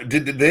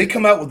 Did they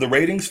come out with the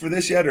ratings for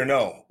this yet or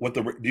no?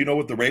 Do you know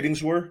what the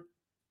ratings were?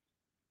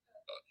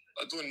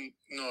 I didn't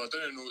know what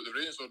the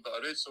ratings were, but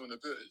I read something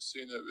about it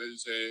saying it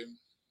was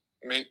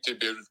meant to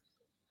be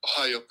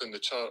high up in the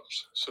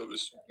charts, so it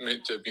was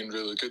meant to have been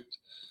really good.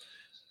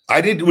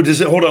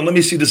 Hold on, let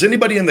me see. Does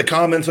anybody in the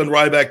comments on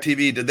Ryback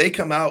TV, did they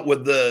come out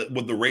with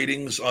the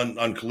ratings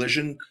on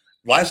Collision?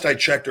 Last I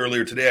checked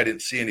earlier today, I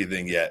didn't see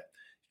anything yet.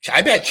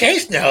 I bet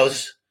Chase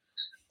knows.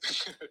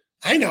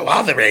 I know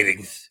all the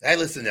ratings. I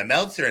listen to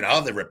Meltzer and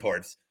all the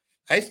reports.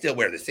 I still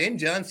wear the same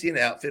John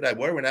Cena outfit I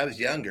wore when I was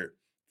younger.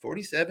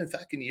 47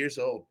 fucking years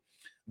old.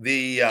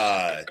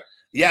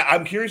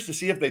 I'm curious to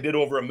see if they did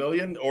over 1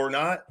 million or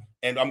not.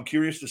 And I'm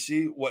curious to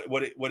see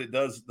what it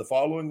does the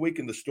following week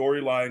in the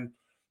storyline.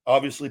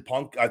 Obviously,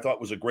 Punk, I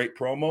thought, was a great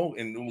promo,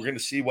 and we're going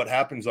to see what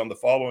happens on the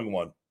following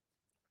one.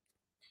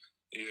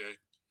 Yeah.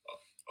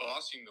 I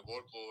seen the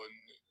Wardlow and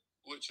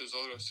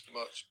Luchasaurus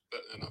match,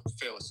 but then I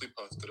fell asleep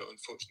after it,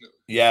 unfortunately.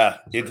 Yeah,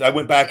 I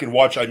went back and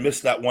watched. I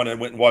missed that one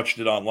and went and watched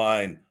it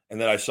online, and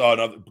then I saw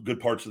another good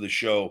parts of the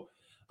show.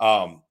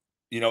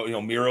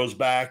 Miro's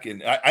back,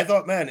 and I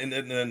thought, man, and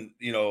then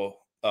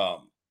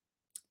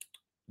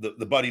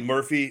the Buddy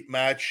Murphy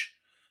match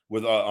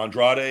with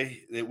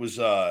Andrade. It was,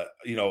 I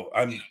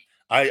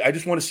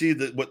just want to see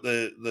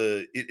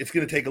it's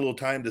going to take a little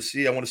time to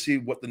see. I want to see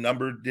what the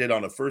number did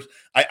on the first.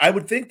 I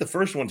would think the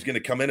first one's going to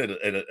come in at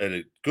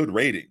a good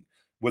rating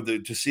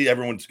to see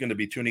everyone's going to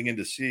be tuning in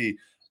to see.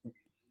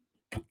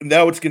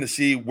 Now it's going to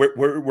see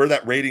where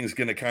that rating is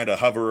going to kind of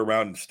hover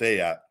around and stay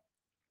at.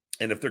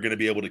 And if they're going to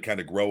be able to kind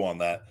of grow on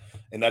that.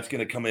 And that's going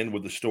to come in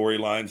with the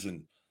storylines.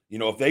 And,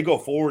 if they go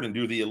forward and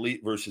do the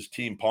Elite versus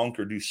Team Punk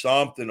or do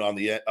something on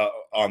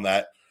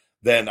that,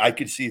 then I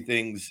could see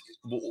things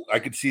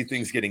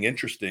getting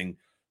interesting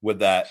with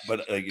that.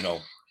 But,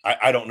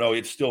 I don't know.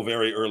 It's still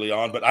very early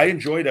on. But I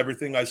enjoyed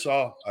everything I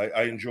saw.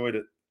 I enjoyed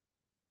it.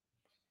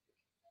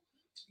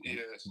 Yeah,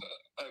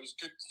 it was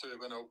good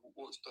when I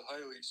watched the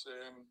highlights.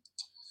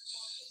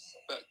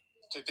 But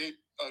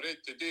I read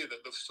today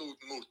that they've sold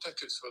more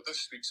tickets for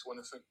this week's one,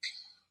 I think.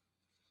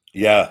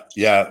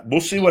 Yeah.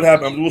 We'll see what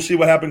happens. We'll see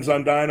what happens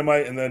on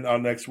Dynamite and then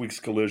on next week's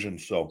Collision.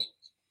 So,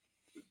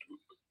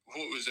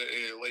 what was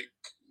it like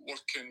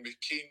working with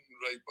Kane?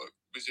 Right, but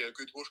was he a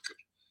good worker?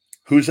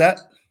 who's that?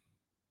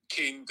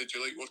 Kane. Did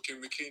you like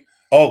working with Kane?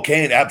 Oh,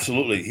 Kane,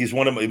 absolutely. He's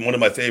one of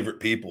my favorite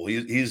people.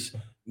 He's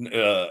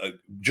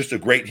just a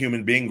great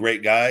human being,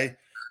 great guy,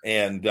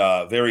 and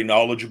very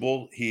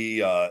knowledgeable.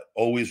 He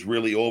always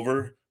really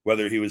over,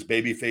 whether he was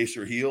babyface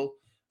or heel,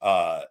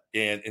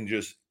 and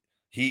just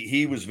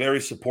he was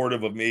very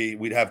supportive of me.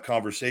 We'd have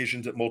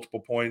conversations at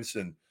multiple points,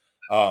 and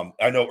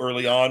I know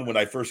early on when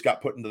I first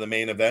got put into the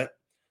main event,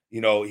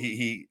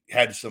 he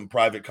had some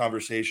private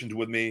conversations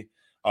with me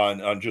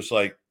on just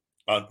like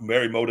on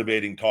very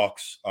motivating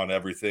talks on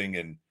everything,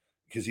 and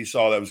because he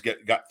saw that I was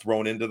got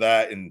thrown into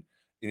that, and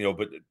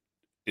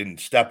and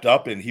stepped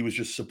up, and he was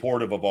just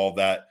supportive of all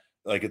that,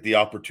 like at the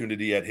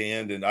opportunity at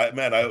hand. And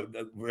I'm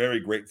very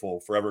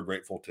grateful, forever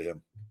grateful to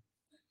him.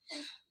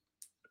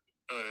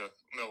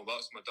 No,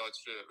 that's my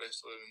dad's favorite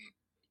wrestler,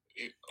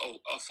 and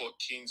I thought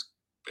Kane's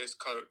best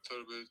character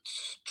was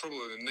probably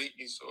the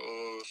 90s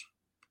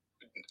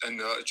or in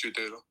the Attitude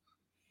Era.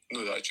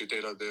 No, the Attitude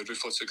Era, the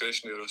Ruthless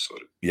Aggression Era.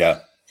 Sorry.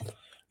 Yeah.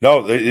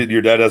 No,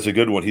 your dad has a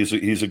good one. He's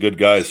a good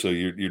guy, so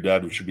your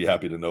dad should be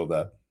happy to know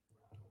that.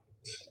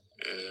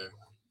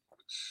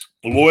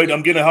 Lloyd,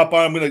 I'm going to hop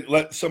on. I'm going to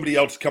let somebody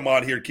else come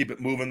on here, keep it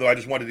moving, though. I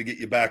just wanted to get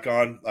you back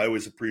on. I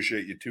always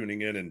appreciate you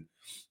tuning in and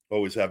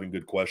always having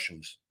good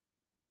questions.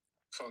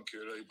 Thank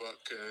you, right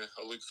back.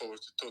 I look forward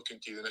to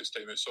talking to you the next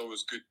time. It's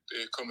always good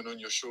coming on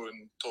your show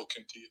and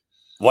talking to you.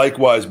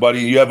 Likewise, buddy.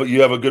 You have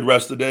a good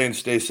rest of the day and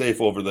stay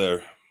safe over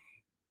there.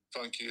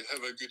 Thank you.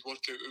 Have a good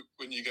workout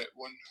when you get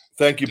one.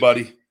 Thank you,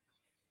 buddy.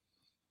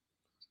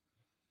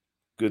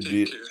 Good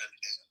deal. Care.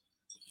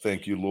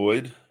 Thank you,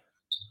 Lloyd.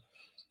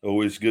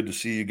 Always good to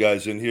see you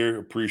guys in here.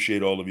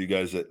 Appreciate all of you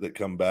guys that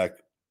come back,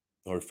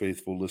 our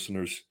faithful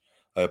listeners.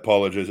 I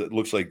apologize. It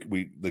looks like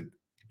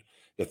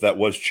if that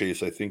was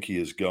Chase, I think he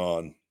is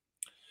gone.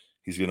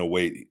 He's going to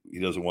wait. He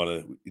doesn't want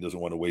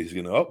to wait. He's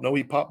going to, no,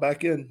 he popped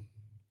back in.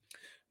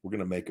 We're going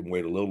to make him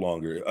wait a little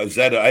longer.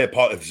 Zed,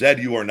 if Zed,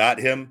 you are not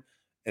him.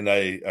 And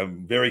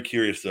I'm very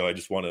curious though.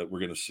 We're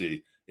going to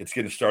see. It's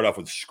going to start off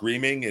with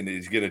screaming, and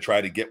he's going to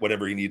try to get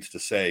whatever he needs to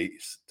say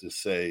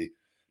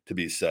to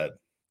be said.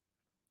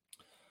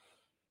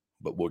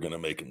 But we're going to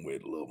make him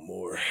wait a little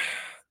more.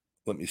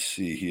 Let me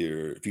see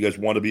here. If you guys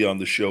want to be on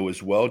the show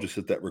as well, just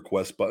hit that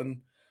request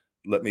button.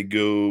 Let me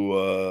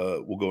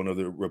go. We'll go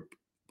another boom,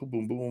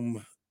 boom,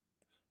 boom.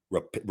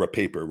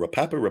 Rapapper.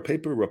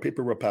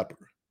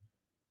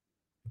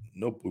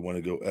 Nope. We want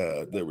to go.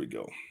 There we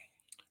go.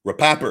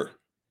 Rapapper.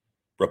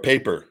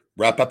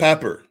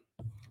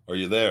 Are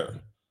you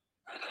there?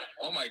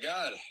 Oh my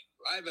God.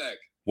 Ryback.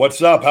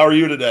 What's up? How are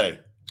you today?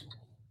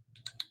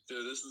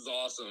 Dude, this is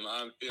awesome.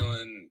 I'm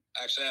feeling,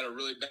 actually I had a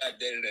really bad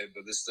day today,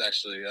 but this is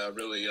actually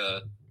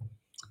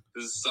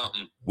this is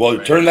something. Well,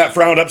 right, turn that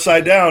frown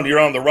upside down. You're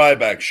on the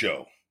Ryback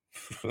show.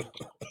 Ryback,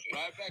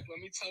 let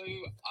me tell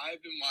you,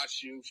 I've been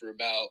watching you for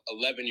about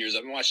 11 years.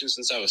 I've been watching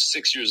since I was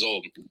 6 years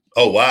old.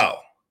 Oh,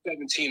 wow.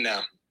 17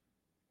 now.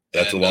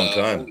 That's a long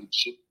time.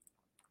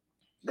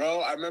 Bro,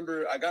 I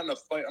remember I got in a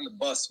fight on the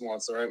bus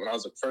once, all right, when I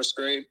was in first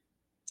grade.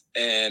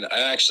 And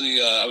I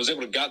actually, I was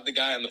able to got the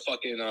guy on the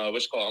fucking,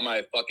 on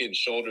my fucking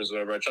shoulders, or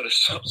whatever. I tried to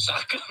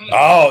sock him.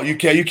 Oh, you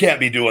can't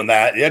be doing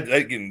that.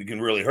 It can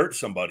really hurt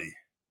somebody.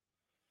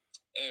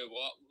 Hey,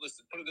 well,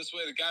 listen, put it this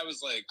way. The guy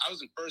was like, I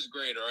was in first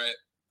grade, all right?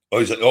 Oh,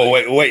 he's like, oh,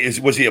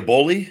 wait, was he a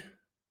bully?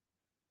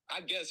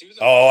 I guess he was.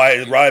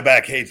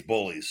 Ryback hates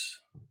bullies.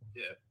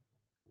 Yeah.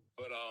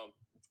 But,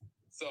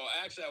 so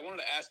actually, I wanted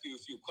to ask you a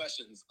few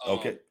questions.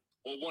 Okay.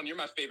 Well, one, you're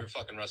my favorite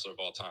fucking wrestler of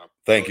all time.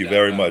 Thank you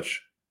very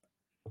much.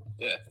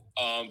 Yeah.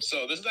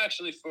 So this is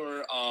actually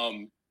for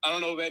I don't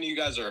know if any of you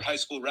guys are high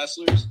school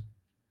wrestlers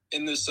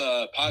in this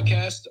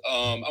podcast.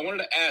 I wanted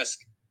to ask,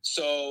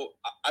 so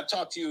I've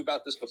talked to you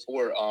about this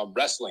before,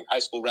 wrestling, high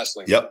school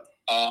wrestling. Yep.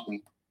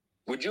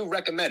 Would you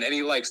recommend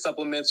any like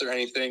supplements or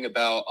anything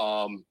about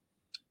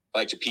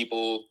like to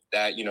people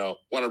that,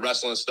 want to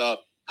wrestle and stuff,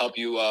 help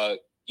you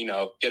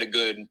get a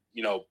good,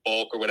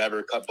 bulk or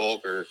whatever, cut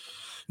bulk or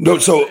No,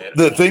 so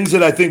the things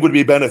that I think would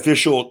be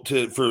beneficial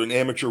for an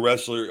amateur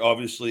wrestler,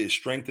 obviously, is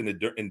strength and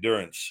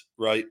endurance,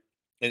 right?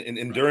 And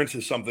endurance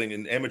is something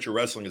in amateur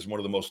wrestling is one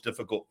of the most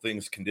difficult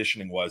things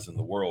conditioning-wise in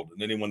the world.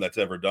 And anyone that's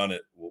ever done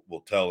it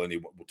will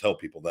tell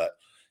people that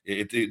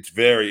it's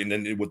very, and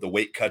then with the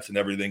weight cuts and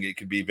everything, it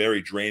can be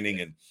very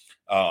draining. And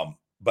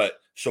but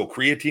so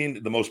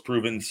creatine, the most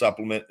proven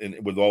supplement, and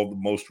with all the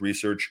most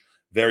research,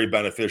 very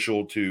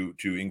beneficial to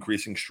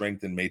increasing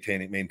strength and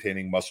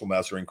maintaining muscle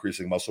mass or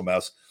increasing muscle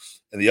mass.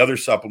 And the other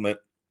supplement,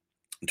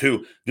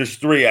 too, there's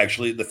three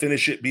actually: the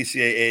Finish It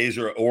BCAAs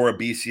or a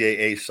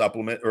BCAA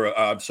supplement, or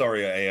a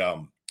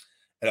BCAA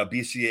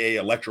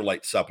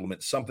electrolyte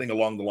supplement, something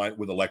along the line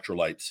with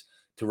electrolytes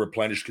to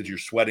replenish because you're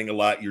sweating a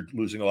lot, you're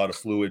losing a lot of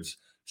fluids.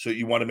 So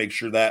you want to make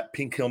sure that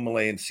pink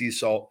Himalayan sea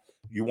salt.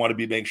 You want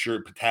to make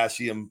sure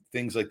potassium,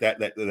 things like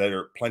that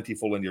are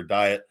plentiful in your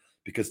diet,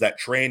 because that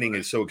training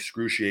is so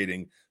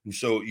excruciating. And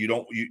so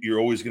you're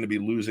always going to be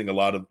losing a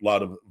lot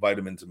of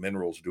vitamins and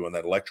minerals doing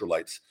that,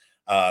 electrolytes.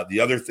 The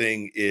other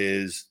thing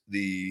is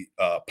the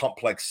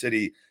Pumplex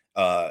City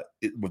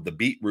with the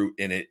beetroot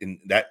in it, and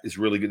that is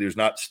really good. There's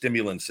not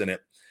stimulants in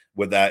it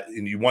with that,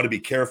 and you want to be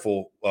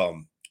careful,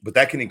 but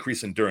that can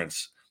increase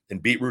endurance.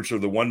 And beetroots are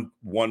the one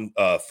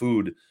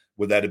food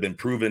with that have been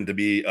proven to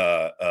be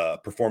a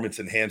performance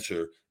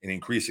enhancer and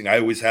increasing. I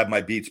always have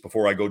my beets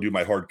before I go do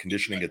my hard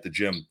conditioning at the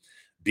gym.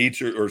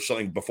 Beets or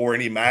something before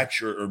any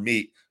match or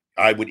meet.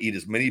 I would eat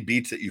as many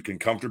beets that you can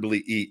comfortably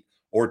eat,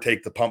 or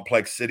take the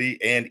Pumplex City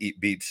and eat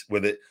beets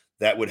with it.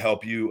 That would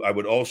help you. I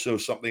would also,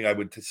 something I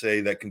would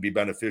say that can be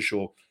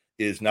beneficial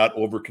is not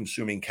over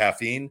consuming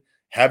caffeine.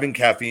 Having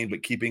caffeine,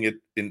 but keeping it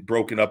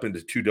broken up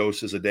into 2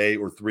 doses a day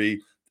or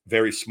 3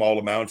 very small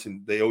amounts.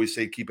 And they always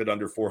say keep it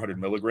under 400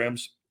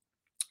 milligrams,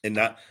 and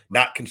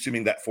not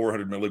consuming that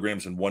 400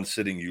 milligrams in one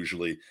sitting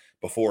usually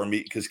before a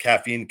meet, because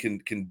caffeine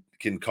can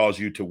cause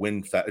you to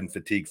win fat and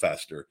fatigue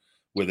faster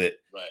with it.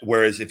 Right.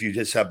 Whereas if you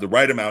just have the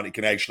right amount, it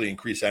can actually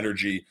increase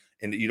energy.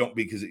 And you don't,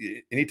 because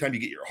anytime you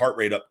get your heart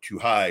rate up too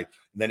high,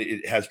 then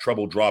it has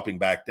trouble dropping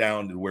back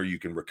down to where you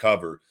can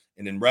recover.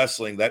 And in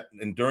wrestling, that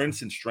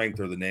endurance and strength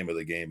are the name of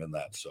the game in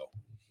that. So,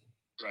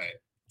 right.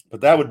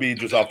 But that would be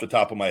just off the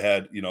top of my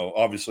head,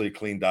 obviously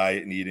clean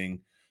diet and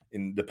eating,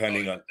 and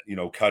depending on,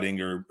 cutting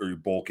or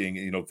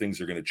bulking, things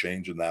are going to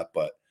change in that.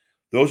 But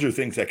those are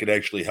things that could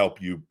actually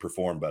help you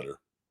perform better.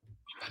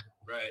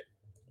 Right.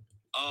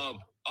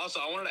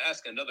 Also, I wanted to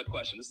ask another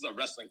question. This is a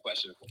wrestling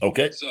question.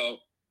 Okay. So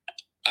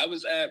I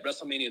was at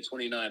WrestleMania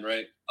 29,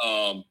 right?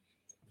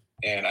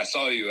 And I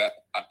saw you.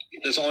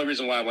 That's the only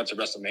reason why I went to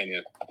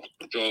WrestleMania.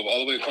 Drove all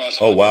the way across.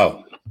 Oh,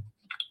 wow.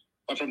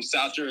 Went from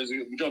South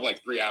Jersey. We drove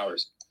like 3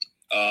 hours.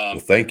 Well,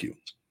 thank you.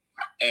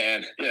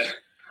 And yeah.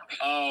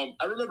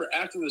 I remember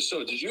after the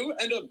show, did you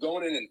end up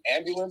going in an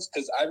ambulance?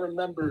 Because I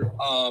remember,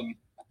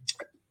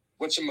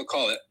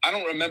 whatchamacallit, I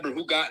don't remember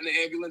who got in the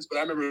ambulance, but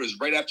I remember it was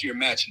right after your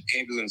match,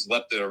 and ambulance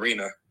left the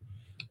arena.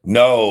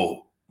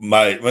 No,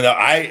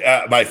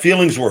 my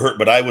feelings were hurt,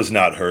 but I was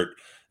not hurt.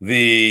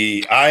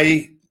 Because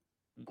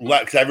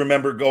I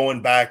remember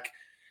going back.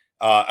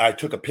 I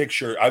took a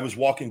picture. I was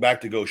walking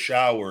back to go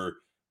shower,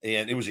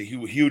 and it was a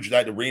huge.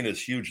 That arena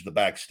is huge. The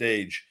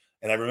backstage,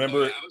 and I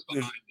remember I was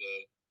behind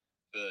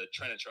the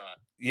Trinitron.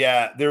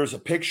 Yeah, there was a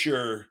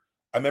picture.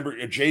 I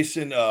remember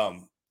Jason.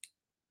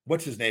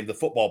 What's his name? The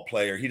football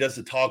player. He does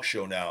the talk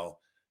show now.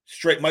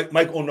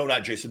 Michael. No,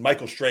 not Jason.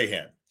 Michael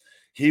Strahan.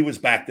 He was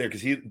back there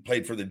because he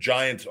played for the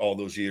Giants all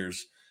those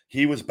years.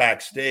 He was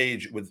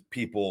backstage with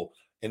people,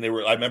 and I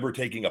remember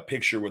taking a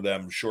picture with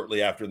them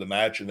shortly after the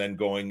match, and then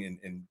going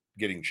and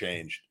getting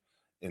changed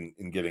and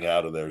getting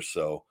out of there.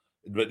 So,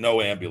 but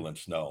no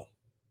ambulance, no.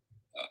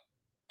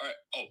 All right.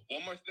 Oh,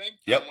 one more thing.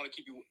 Yep. I don't want to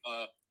keep you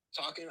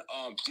talking.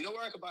 Do you know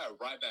where I could buy a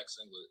Ryback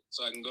singlet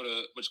so I can go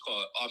to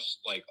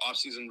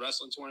off-season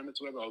wrestling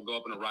tournaments, whatever? I'll go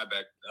up in a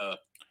Ryback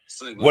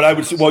singlet. What I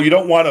would say, well, you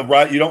don't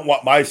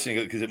want my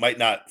singlet because it might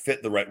not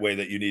fit the right way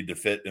that you need to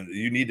fit, and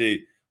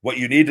what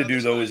you need to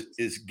do though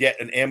is get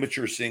an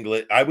amateur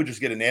singlet. I would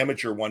just get an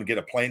amateur one, get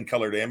a plain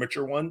colored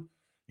amateur one,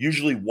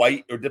 usually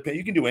white, or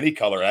you can do any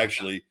color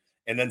actually,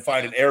 and then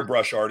find an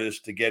airbrush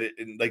artist to get it.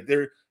 And like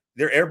their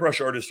airbrush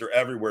artists are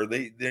everywhere.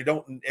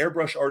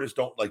 Airbrush artists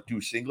don't like do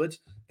singlets.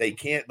 They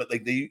can't, but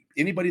like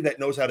anybody that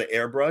knows how to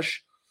airbrush,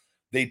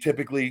 they can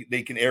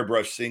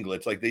airbrush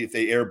singlets. Like if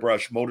they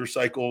airbrush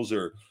motorcycles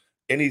or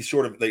any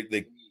sort of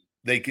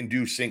they can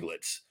do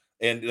singlets.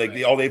 And like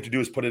all they have to do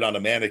is put it on a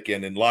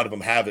mannequin, and a lot of them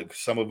have it.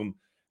 Some of them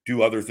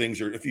do other things.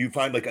 Or if you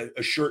find like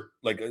a shirt,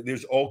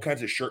 there's all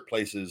kinds of shirt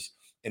places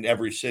in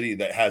every city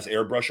that has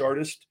airbrush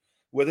artists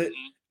with it.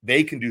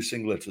 They can do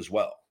singlets as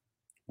well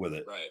with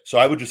it. Right. So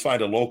I would just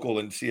find a local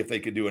and see if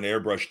they could do an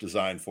airbrush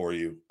design for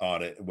you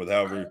on it with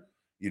however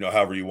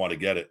you want to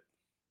get it.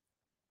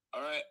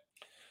 All right.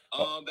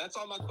 That's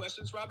all my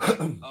questions, Robert.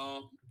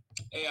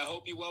 Hey, I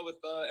hope you well with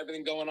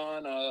everything going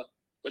on.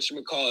 With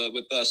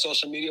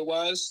social media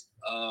wise.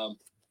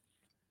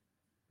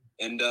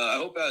 And I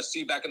hope I see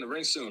you back in the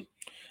ring soon.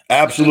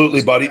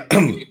 Absolutely, buddy.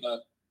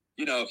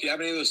 If you have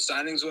any of those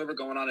signings or whatever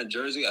going on in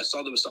Jersey, I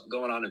saw there was something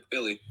going on in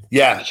Philly.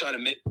 Yeah. I try to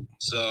make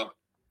so.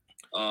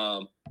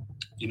 I'll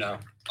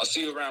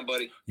see you around,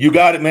 buddy. You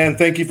got it, man.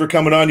 Thank you for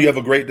coming on. You have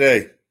a great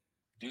day.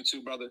 You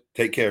too, brother.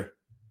 Take care.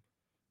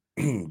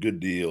 Good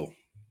deal.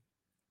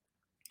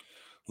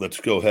 Let's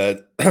go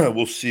ahead.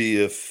 We'll see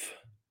if.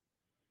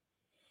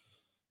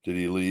 Did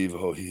he leave?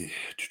 Oh, he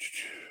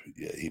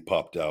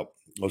popped out.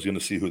 I was going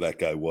to see who that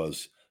guy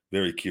was.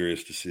 Very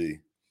curious to see.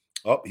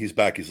 Oh, he's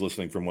back. He's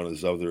listening from one of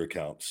his other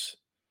accounts.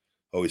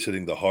 Oh, he's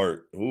hitting the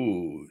heart.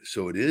 Ooh,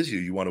 so it is you.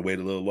 You want to wait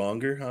a little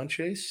longer, huh,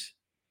 Chase?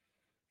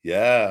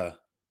 Yeah.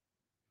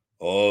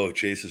 Oh,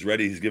 Chase is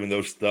ready. He's giving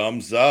those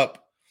thumbs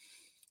up.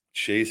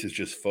 Chase is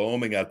just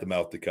foaming at the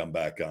mouth to come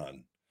back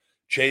on.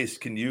 Chase,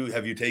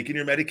 have you taken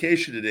your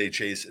medication today,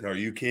 Chase? And are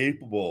you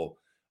capable,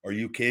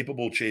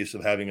 Chase,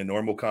 of having a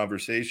normal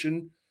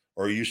conversation?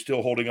 Or are you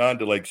still holding on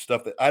to like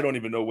stuff that I don't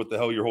even know what the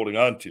hell you're holding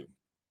on to?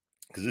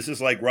 Because this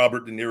is like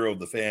Robert De Niro,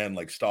 the fan,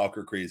 like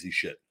stalker crazy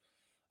shit.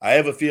 I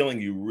have a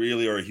feeling you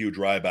really are a huge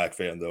Ryback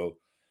fan, though.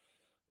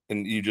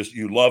 And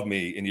you love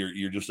me, and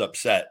you're just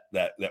upset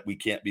that we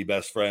can't be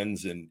best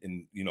friends, and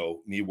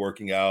me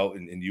working out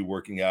and you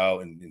working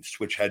out and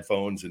switch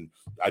headphones, and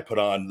I put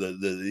on the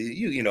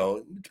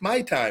it's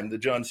my time, the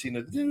John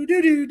Cena do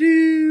do do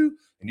do,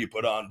 and you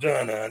put on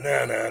da na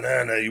na na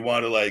na na. You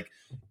want to like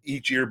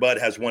each earbud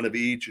has one of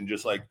each, and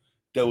just like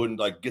do and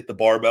like get the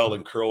barbell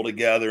and curl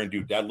together and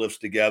do deadlifts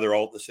together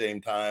all at the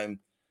same time.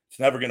 It's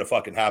never gonna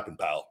fucking happen,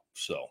 pal.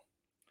 So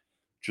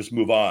just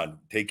move on.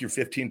 Take your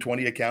 15,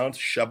 20 accounts,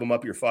 shove them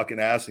up your fucking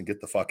ass, and get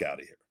the fuck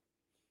out of here.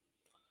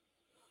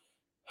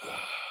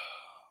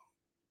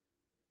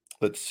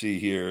 Let's see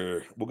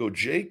here. We'll go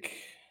Jake.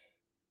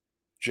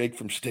 Jake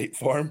from State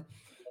Farm.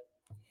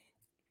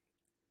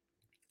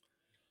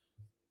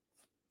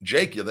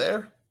 Jake, you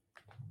there?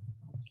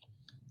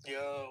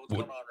 Yo, what's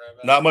going on,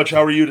 Raven? Not much.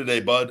 How are you today,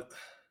 bud?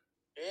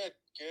 Good.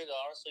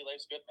 Honestly,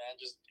 life's good, man.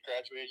 Just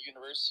graduated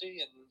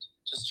university and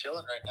just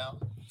chilling right now.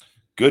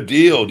 Good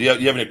deal. Do you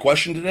have any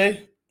question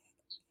today?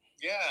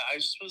 Yeah, I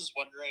just was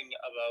wondering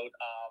about.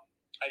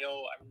 I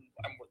know I'm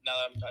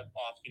now that I'm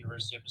off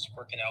university, I'm just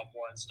working out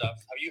more and stuff.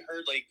 Have you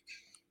heard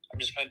I'm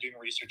just kind of doing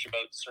research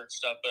about certain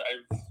stuff, but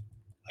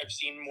I've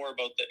seen more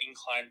about the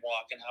incline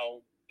walk and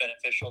how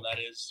beneficial that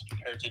is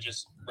compared to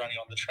just running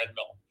on the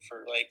treadmill.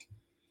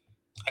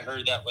 I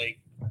heard that walking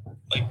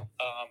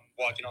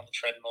on the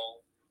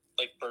treadmill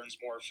burns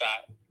more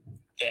fat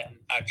than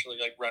actually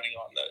running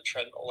on the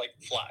treadmill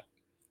flat.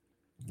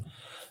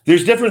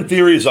 There's different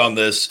theories on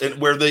this, and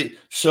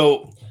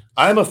so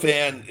I'm a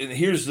fan, and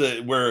here's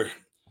running.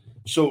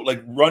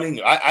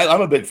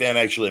 I'm a big fan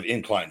actually of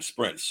incline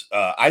sprints.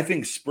 I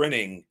think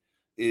sprinting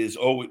is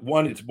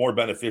it's more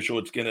beneficial.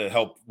 It's going to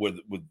help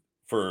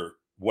for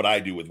what I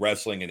do with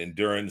wrestling and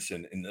endurance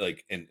and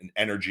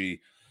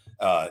energy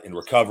and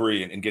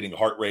recovery and getting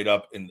heart rate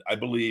up. And I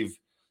believe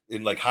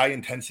in high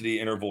intensity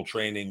interval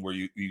training where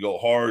you go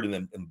hard and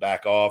then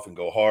back off and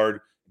go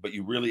hard, but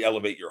you really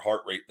elevate your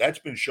heart rate. That's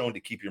been shown to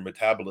keep your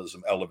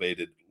metabolism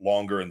elevated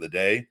longer in the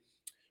day.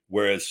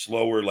 Whereas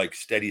slower,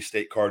 steady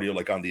state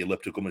cardio, on the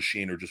elliptical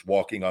machine or just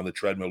walking on the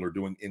treadmill or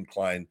doing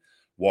incline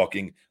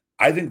walking,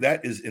 I think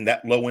that is in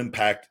that low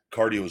impact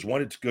cardio is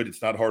one, it's good.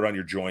 It's not hard on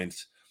your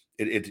joints.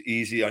 It's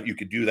easy. You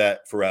could do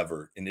that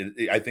forever. And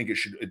I think it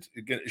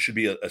should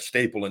be a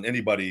staple. And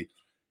anybody,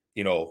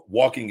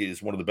 walking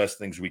is one of the best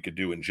things we could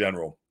do in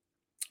general.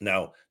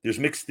 Now, there's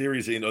mixed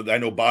theories. I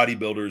know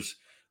bodybuilders,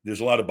 there's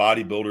a lot of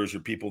bodybuilders or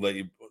people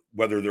that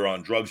whether they're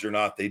on drugs or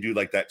not, they do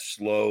that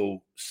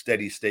slow,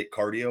 steady state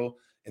cardio,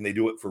 and they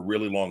do it for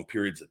really long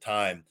periods of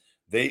time.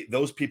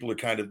 Those people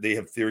are they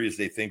have theories.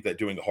 They think that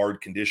doing hard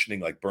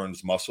conditioning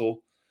burns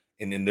muscle,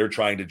 and then they're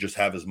trying to just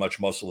have as much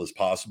muscle as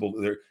possible.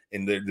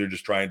 They're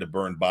just trying to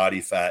burn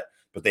body fat,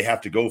 but they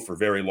have to go for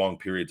very long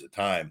periods of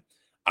time.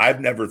 I've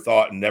never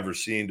thought and never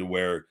seen to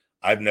where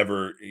I've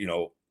never,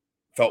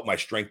 felt my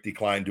strength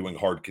decline doing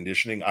hard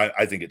conditioning.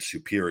 I think it's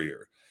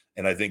superior.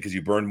 And I think because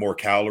you burn more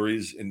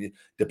calories, and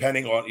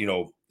depending on,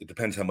 it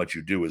depends how much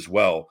you do as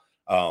well.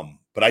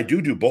 But I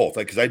do both.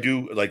 Because I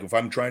do, if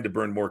I'm trying to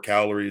burn more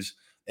calories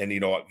and,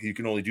 you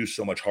can only do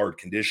so much hard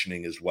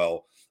conditioning as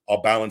well,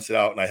 I'll balance it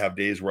out. And I have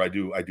days where I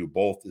do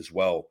both as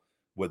well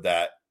with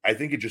that. I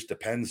think it just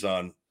depends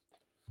on,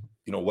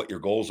 what your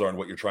goals are and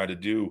what you're trying to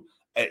do.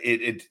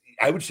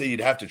 I would say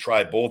you'd have to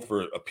try both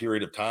for a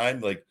period of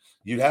time.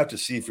 You'd have to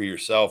see for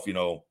yourself,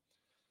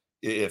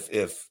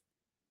 if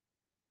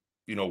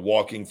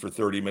walking for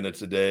 30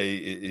 minutes a day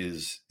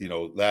is,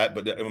 that.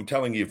 But I'm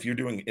telling you, if you're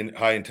doing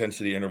high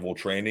intensity interval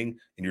training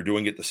and you're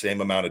doing it the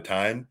same amount of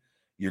time,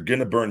 you're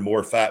going to burn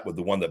more fat with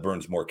the one that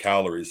burns more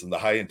calories. And the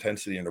high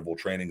intensity interval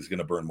training is going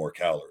to burn more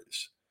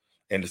calories,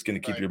 and it's going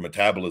to keep your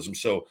metabolism.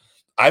 So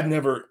I've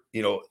never,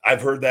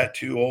 I've heard that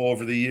too all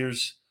over the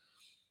years.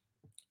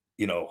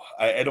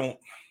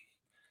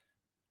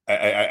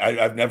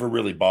 I've never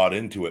really bought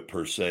into it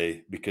per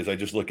se, because I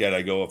just look at it,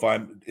 I go,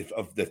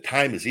 if the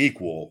time is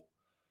equal,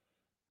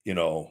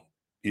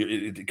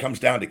 it comes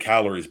down to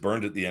calories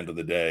burned at the end of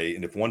the day.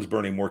 And if one's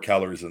burning more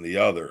calories than the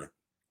other,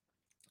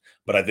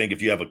 but I think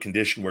if you have a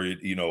condition where,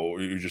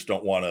 you just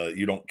don't want to,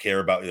 you don't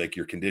care about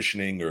your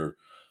conditioning, or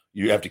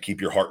you have to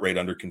keep your heart rate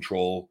under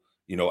control.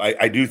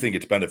 I do think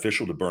it's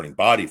beneficial to burning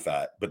body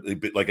fat, but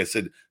like I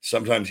said,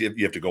 sometimes you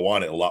have to go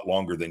on it a lot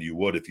longer than you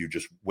would if you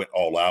just went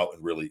all out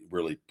and really,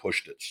 really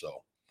pushed it.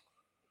 So.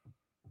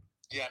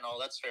 Yeah, no,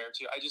 that's fair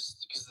too.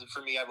 Because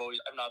for me, I've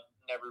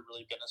never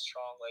really been a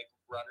strong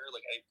runner.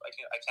 I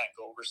can't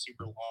go over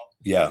super long.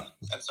 Yeah.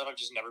 And stuff. I've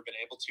just never been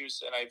able to.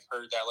 And I've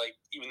heard that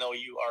even though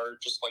you are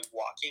just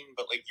walking,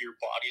 but your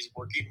body's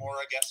working more,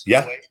 I guess. In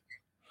a way.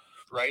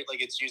 Right?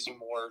 It's using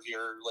more of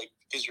your,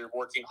 because you're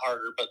working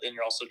harder, but then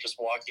you're also just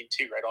walking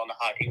too, right, on a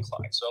high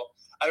incline. So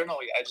I don't know.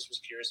 I just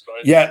was curious about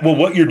it. Yeah. Well,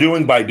 what you're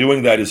doing by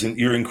doing that is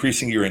you're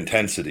increasing your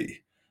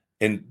intensity.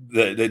 And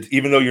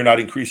even though you're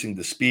not increasing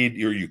the speed,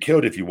 you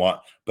could if you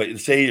want. But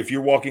say if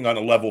you're walking on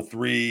a level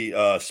 3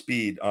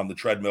 speed on the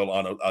treadmill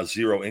on a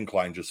 0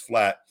 incline, just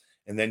flat,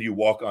 and then you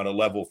walk on a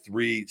level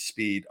 3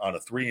 speed on a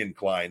 3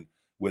 incline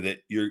with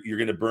it, you're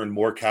going to burn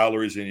more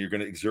calories and you're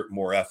going to exert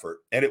more effort.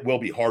 And it will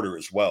be harder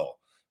as well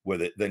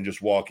with it than just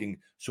walking.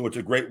 So it's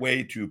a great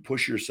way to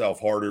push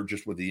yourself harder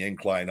just with the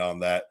incline on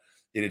that.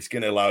 And it's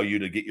going to allow you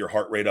to get your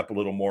heart rate up a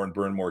little more and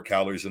burn more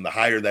calories. And the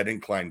higher that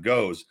incline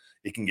goes,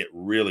 it can get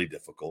really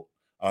difficult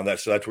on that.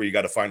 So that's where you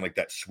got to find like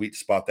that sweet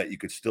spot that you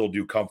could still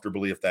do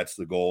comfortably if that's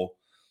the goal.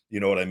 You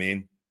know what I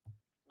mean?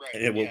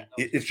 Right. And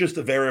it's just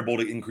a variable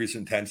to increase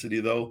intensity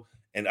though.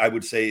 And I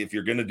would say if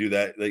you're going to do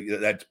that, like,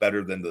 that's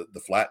better than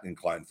the flat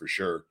incline for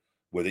sure.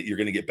 With it, you're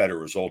going to get better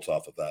results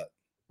off of that.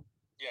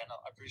 Yeah, no,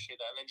 I appreciate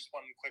that. And then just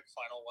one quick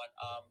final one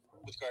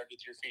with regard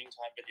with your feeding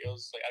time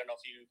videos. Like, I don't know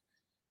if you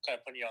kind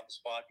of putting you on the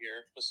spot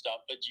here with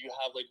stuff, but do you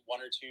have like one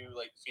or two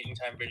like feeding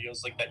time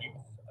videos like that you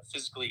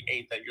physically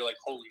ate that you're like,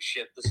 holy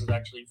shit, this is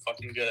actually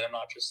fucking good? I'm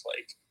not just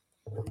like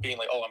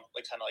being like, oh, I'm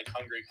like kind of like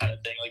hungry kind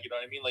of thing. Like, you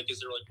know what I mean? Like, is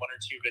there like one or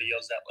two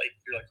videos that like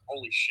you're like,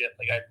 holy shit,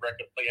 like I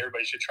reckon like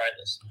everybody should try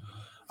this?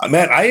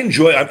 Man, I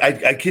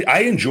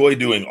enjoy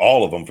doing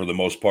all of them for the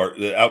most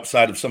part,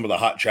 outside of some of the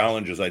hot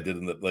challenges I did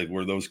in the like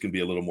where those can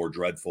be a little more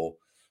dreadful.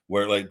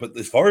 Where like, but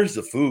as far as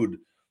the food,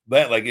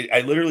 that like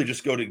I literally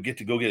just go get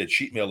a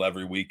cheat meal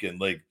every week,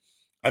 and like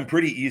I'm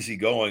pretty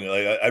easygoing.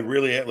 Like I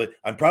really like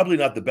I'm probably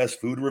not the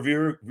best food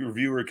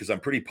reviewer because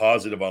I'm pretty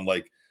positive on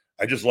like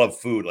I just love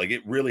food. Like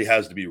it really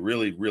has to be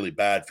really really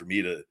bad for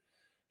me to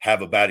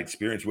have a bad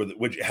experience with it,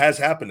 which has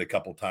happened a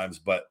couple times,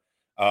 but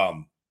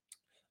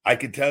I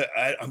could tell.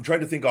 I'm trying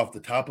to think off the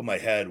top of my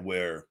head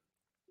where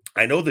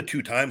I know the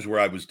two times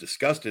where I was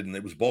disgusted, and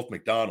it was both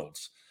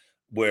McDonald's,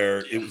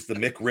 where it was the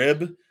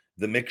McRib,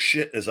 the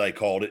McShit as I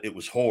called it. It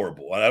was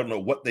horrible. I don't know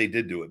what they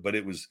did to it, but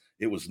it was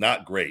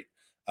not great.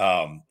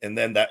 And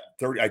then that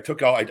 30,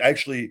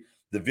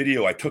 the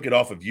video I took it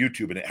off of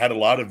YouTube, and it had a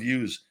lot of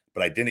views,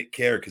 but I didn't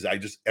care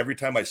because every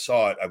time I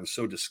saw it, I was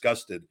so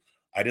disgusted.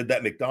 I did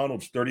that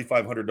McDonald's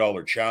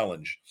 $3,500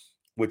 challenge,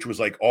 which was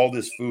like all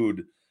this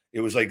food. It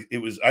was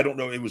I don't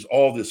know, it was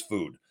all this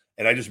food.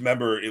 And I just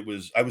remember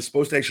I was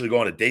supposed to actually go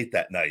on a date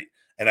that night.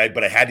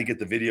 But I had to get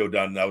the video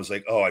done. And I was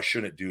like, oh, I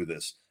shouldn't do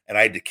this. And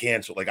I had to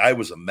cancel. Like I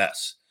was a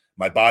mess.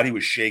 My body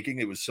was shaking.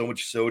 It was so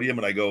much sodium.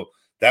 And I go,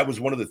 that was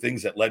one of the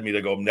things that led me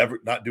to go, I'm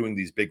not doing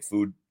these big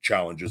food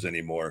challenges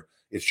anymore.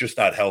 It's just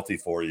not healthy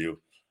for you.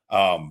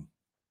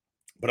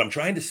 But I'm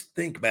trying to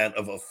think, man,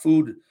 of a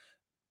food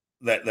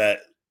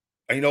that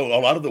I know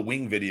a lot of the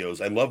wing videos.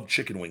 I love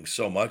chicken wings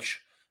so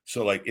much.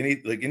 So like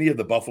any of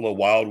the Buffalo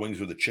Wild Wings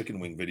or the chicken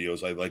wing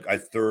videos, I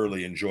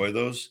thoroughly enjoy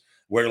those.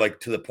 Where like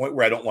to the point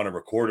where I don't want to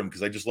record them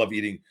because I just love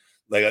eating.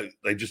 Like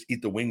I just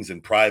eat the wings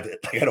in private.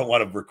 Like I don't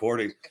want to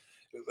record it.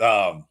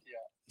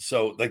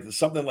 So like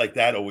something like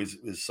that always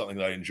is something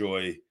that I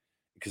enjoy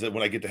because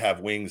when I get to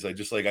have wings, I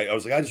just like I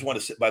was like I just want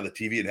to sit by the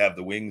TV and have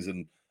the wings,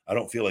 and I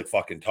don't feel like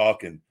fucking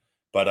talking.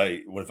 But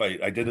I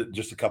did it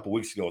just a couple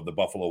weeks ago with the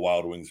Buffalo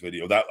Wild Wings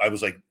video. That I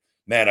was like,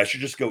 man, I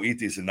should just go eat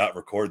these and not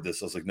record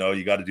this. I was like, no,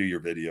 you got to do your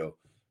video.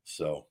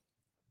 So.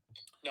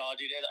 No,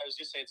 dude, I was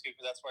just saying it's good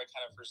because that's where I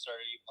kind of first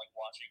started even like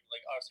watching,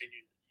 like obviously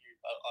you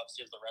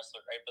obviously as the wrestler,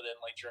 right? But then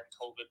like during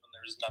COVID when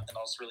there was nothing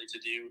else really to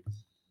do,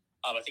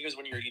 I think it was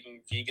when you were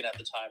eating vegan at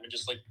the time and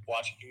just like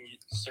watching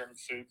certain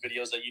food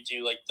videos that you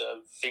do, like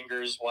the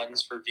fingers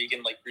ones for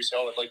vegan, like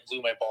recently, it like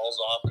blew my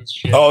balls off and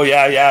shit. Oh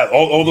yeah.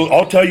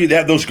 I'll tell you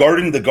that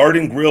the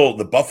Garden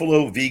Grill, the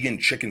Buffalo vegan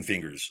chicken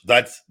fingers.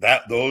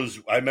 Those.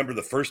 I remember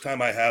the first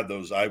time I had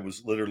those, I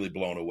was literally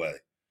blown away.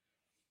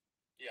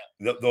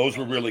 Yeah, those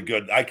were really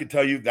good. I could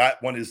tell you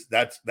that one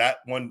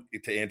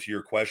to answer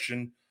your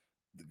question.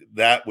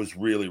 That was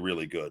really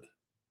really good.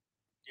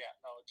 Yeah,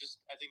 no,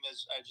 I think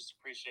I just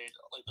appreciate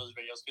like those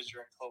videos because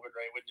you're in COVID,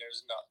 right? When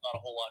there's not a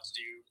whole lot to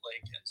do,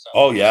 like and stuff.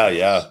 Oh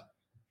yeah.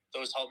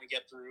 Those help me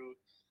get through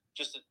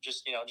just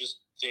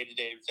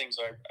day-to-day things.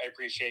 So I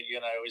appreciate you,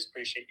 and I always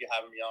appreciate you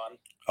having me on.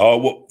 Oh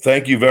well,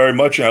 thank you very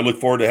much, and I look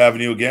forward to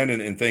having you again.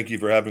 And thank you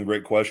for having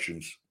great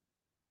questions.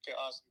 Okay,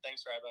 awesome.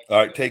 Thanks, Ryback.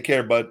 All right, take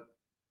care, bud.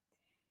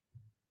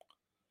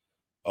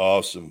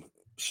 Awesome.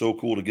 So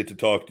cool to get to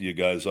talk to you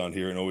guys on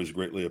here, and always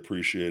greatly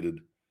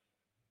appreciated.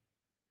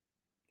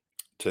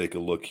 Take a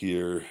look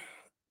here.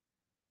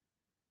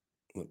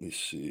 Let me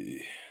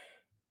see.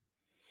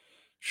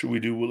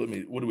 What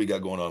do we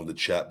got going on in the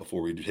chat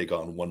before we take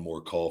on one more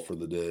call for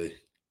the day?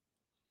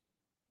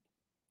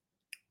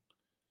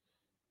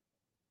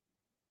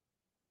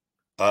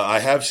 I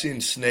have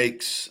seen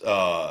snakes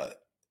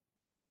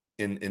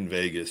in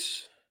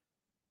Vegas.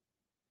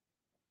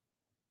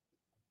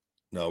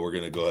 No, we're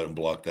going to go ahead and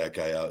block that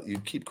guy out. You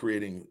keep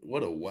creating,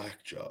 what a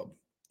whack job.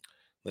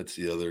 That's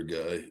the other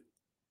guy.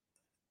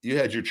 You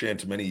had your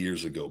chance many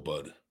years ago,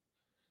 bud.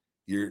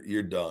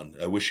 You're done.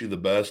 I wish you the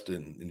best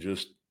and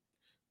just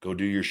go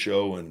do your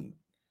show and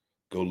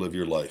go live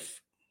your life.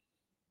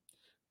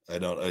 I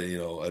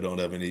don't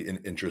have any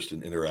interest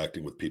in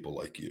interacting with people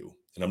like you.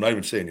 And I'm not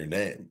even saying your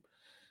name.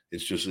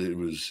 It's just, it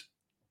was.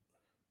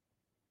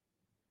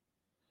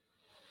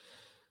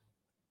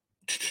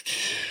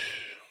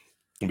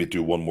 Let me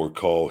do one more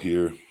call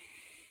here.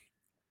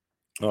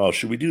 Oh,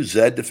 should we do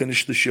Zed to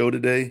finish the show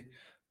today?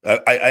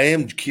 I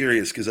am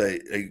curious because I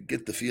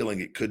get the feeling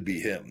it could be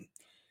him.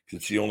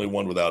 It's the only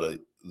one without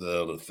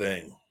the other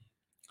thing.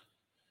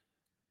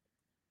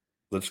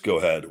 Let's go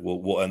ahead.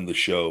 We'll end the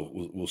show.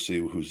 We'll see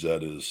who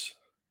Zed is.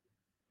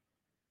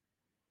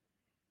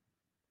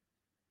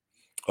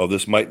 Oh,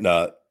 this might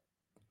not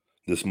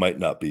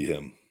be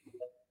him.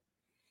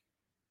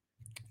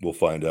 We'll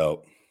find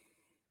out.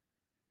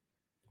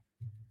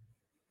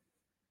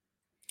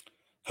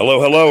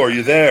 Hello. Are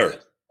you there?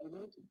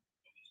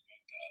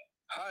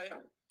 Hi.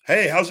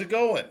 Hey, how's it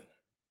going?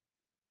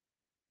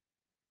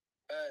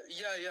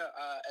 Yeah.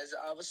 As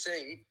I was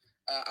saying,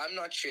 I'm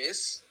not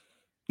Chase.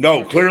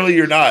 No, clearly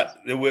you're not.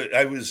 It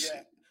was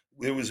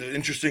an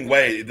interesting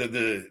way.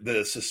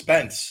 The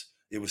suspense,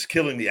 it was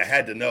killing me. I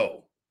had to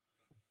know.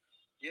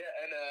 Yeah,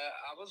 and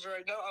I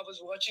was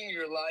watching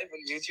your live on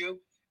YouTube,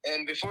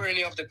 and before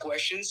any of the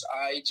questions,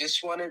 I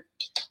just wanted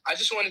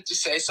to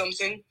say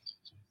something.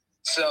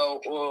 So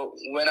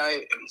when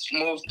I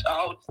moved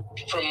out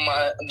from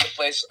the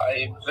place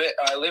I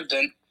lived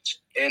in,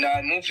 and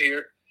I moved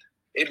here,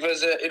 it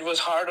was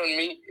hard on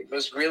me. It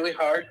was really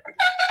hard.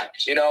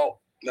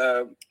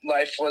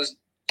 Life was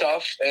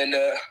tough, and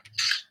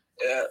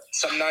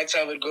some nights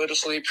I would go to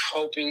sleep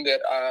hoping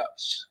that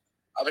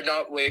I would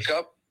not wake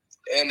up.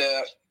 And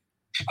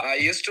I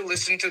used to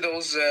listen to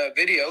those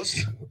videos,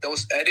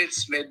 those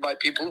edits made by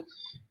people.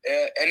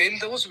 And in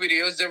those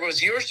videos, there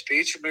was your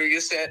speech where you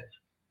said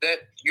that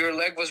your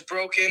leg was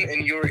broken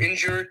and you were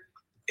injured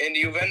and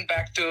you went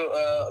back to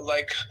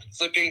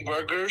flipping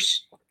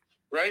burgers,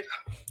 right?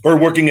 Or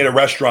working at a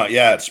restaurant,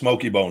 yeah, at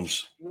Smoky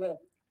Bones. Yeah.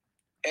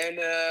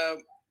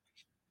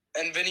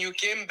 And when you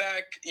came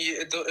back,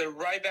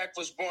 Ryback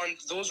was born.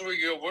 Those were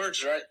your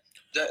words, right?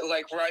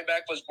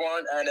 Ryback was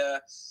born,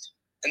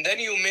 and then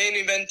you main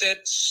evented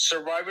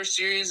Survivor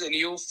Series, and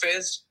you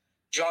faced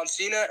John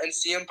Cena and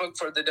CM Punk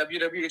for the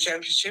WWE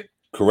Championship.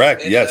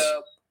 Correct. And, yes.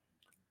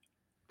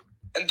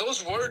 And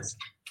those words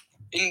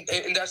in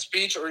that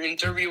speech or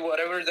interview,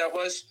 whatever that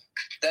was,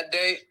 that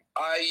day,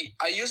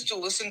 I used to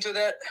listen to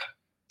that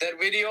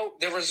video.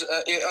 There was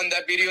on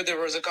that video there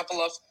was a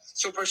couple of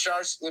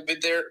superstars with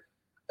their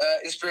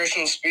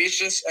inspirational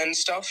speeches and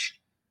stuff,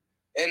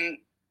 and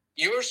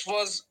yours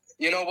was,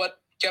 what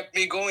kept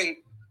me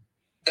going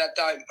that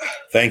time.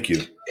 Thank you.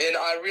 And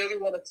I really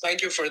want to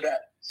thank you for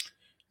that.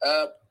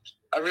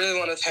 I really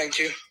want to thank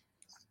you.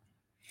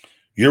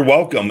 You're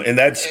welcome. And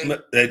that's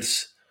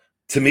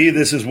to me,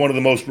 this is one of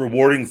the most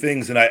rewarding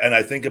things. And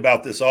I think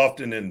about this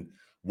often, and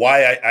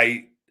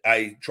why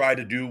I try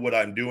to do what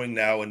I'm doing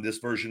now in this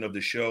version of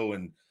the show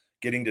and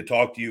getting to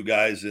talk to you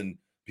guys. And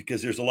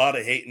because there's a lot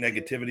of hate and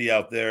negativity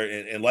out there,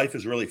 and life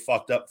is really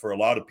fucked up for a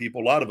lot of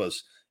people. A lot of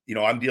us,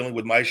 I'm dealing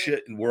with my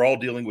shit, and we're all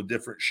dealing with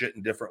different shit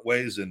in different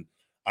ways. And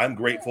I'm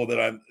grateful that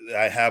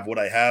I have what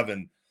I have.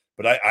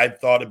 But I've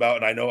thought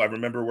about, and I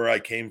remember where I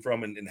came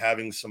from and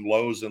having some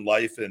lows in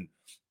life. And,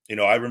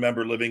 I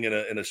remember living in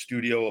a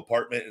studio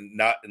apartment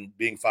and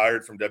being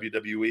fired from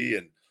WWE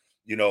and,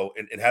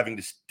 and having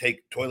to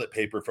take toilet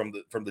paper from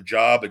the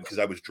job, and because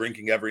I was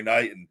drinking every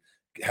night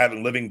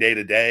and living day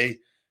to day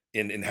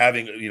and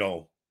having,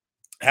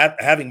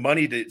 having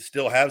money to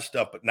still have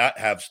stuff, but not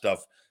have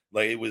stuff.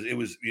 Like it was,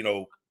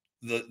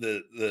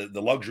 the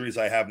luxuries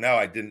I have now,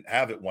 I didn't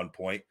have at one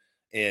point.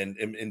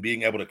 And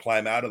being able to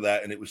climb out of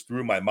that. And it was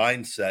through my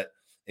mindset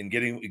and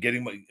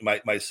getting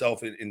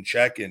myself in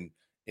check and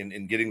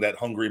getting that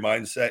hungry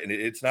mindset. And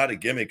it's not a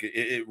gimmick.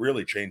 It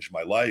really changed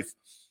my life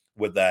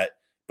with that.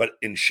 But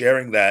in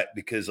sharing that,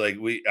 because I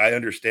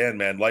understand,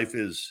 man, life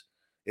is,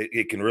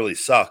 it can really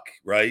suck.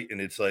 Right.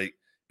 And it's like,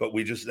 but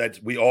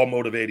we all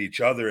motivate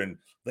each other. And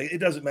it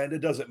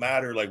doesn't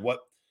matter what,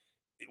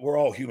 we're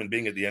all human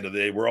beings at the end of the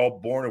day. We're all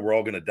born and we're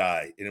all going to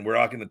die, and we're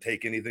not going to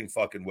take anything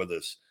fucking with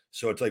us.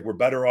 So it's we're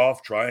better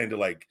off trying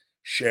to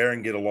share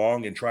and get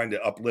along and trying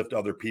to uplift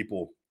other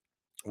people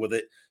with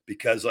it,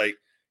 because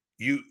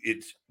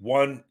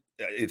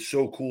it's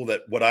so cool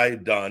that what I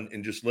had done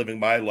and just living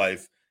my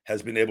life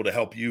has been able to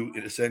help you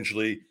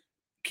essentially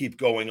keep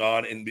going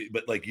on.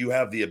 But you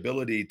have the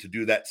ability to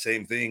do that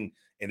same thing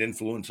and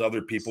influence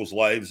other people's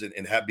lives and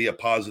be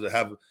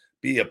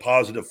a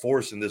positive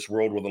force in this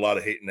world with a lot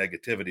of hate and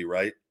negativity,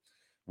 right?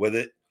 With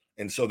it.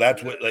 And so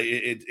that's what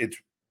it's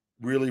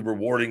really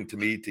rewarding to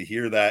me to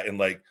hear that.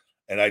 And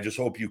I just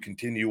hope you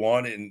continue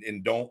on and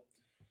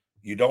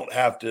you don't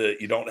have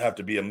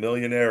to be a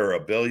millionaire or a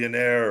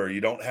billionaire, or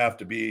you don't have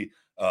to be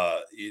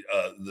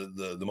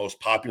the most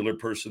popular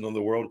person in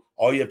the world.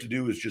 All you have to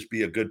do is just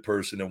be a good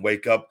person and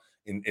wake up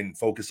and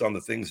focus on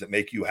the things that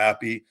make you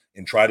happy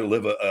and try to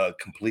live a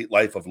complete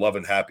life of love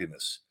and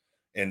happiness.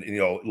 And,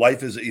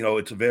 life is,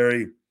 it's a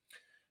very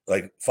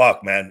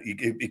fuck, man,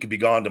 it could be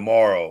gone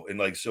tomorrow.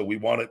 And so you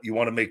want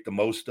to make the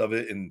most of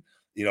it. And,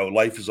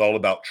 life is all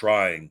about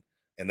trying.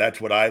 And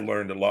that's what I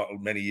learned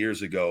many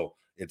years ago.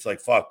 It's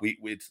fuck,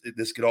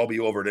 this could all be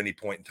over at any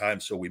point in time.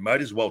 So we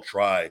might as well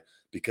try,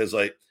 because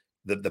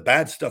the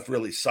bad stuff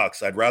really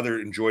sucks. I'd rather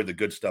enjoy the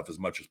good stuff as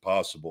much as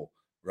possible.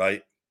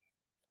 Right.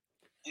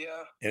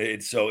 Yeah.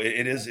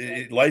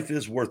 And life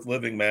is worth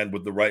living, man,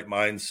 with the right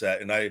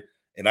mindset. And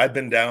And I've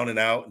been down and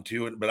out and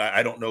to it, but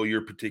I don't know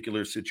your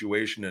particular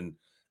situation. And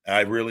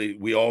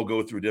we all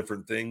go through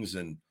different things,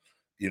 and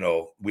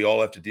we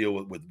all have to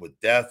deal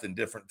with death and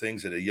different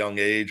things at a young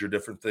age or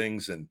different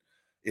things. And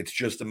it's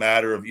just a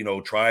matter of,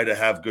 try to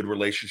have good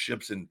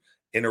relationships and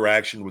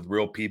interaction with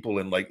real people.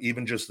 And like,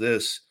 even just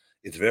this,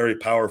 it's very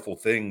powerful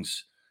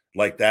things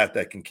like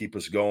that can keep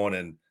us going.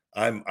 And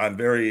I'm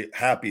very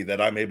happy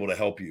that I'm able to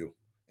help you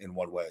in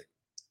one way.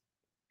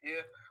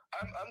 Yeah,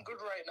 I'm good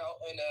right now,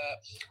 and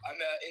I'm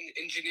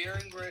in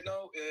engineering right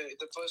now,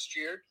 the first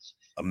year.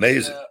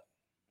 Amazing. And,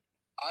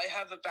 I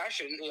have a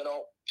passion,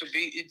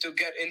 to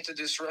get into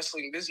this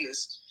wrestling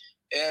business,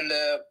 and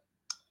I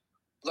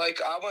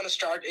want to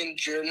start in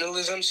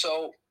journalism.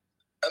 So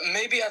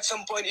maybe at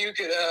some point you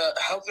could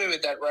help me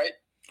with that, right?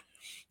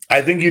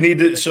 I think you need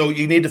to. So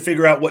you need to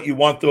figure out what you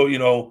want,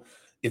 though.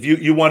 If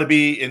you want to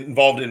be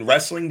involved in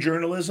wrestling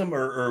journalism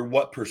or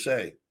what per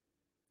se.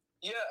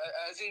 Yeah,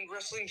 as in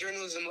wrestling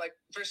journalism, like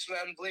Chris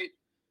Van Vliet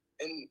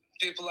and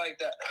people like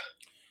that.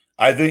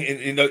 I think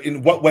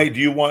in what way do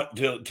you want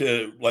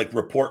to like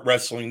report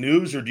wrestling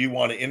news, or do you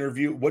want to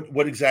interview?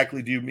 What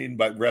exactly do you mean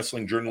by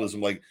wrestling journalism,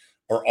 like,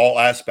 or all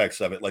aspects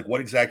of it? Like,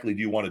 what exactly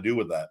do you want to do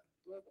with that?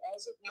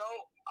 As of now,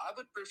 I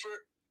would prefer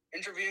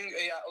interviewing.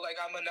 Like,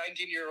 I'm a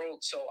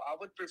 19-year-old, so I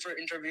would prefer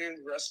interviewing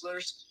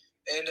wrestlers,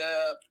 and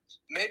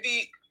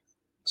maybe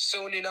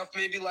soon enough,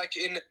 maybe like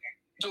in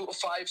 5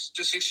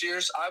 to 6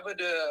 years, I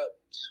would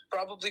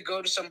probably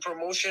go to some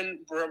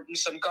promotion from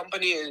some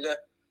company, and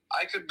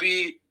I could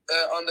be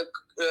on the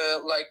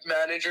like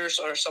managers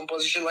or some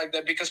position like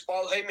that, because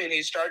Paul Heyman,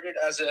 he started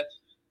as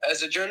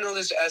a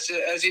journalist, as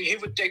in he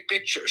would take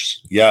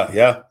pictures.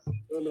 Yeah.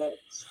 And,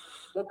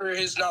 look where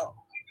he is now.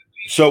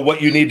 So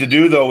what you need to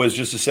do, though, is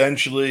just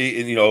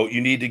essentially,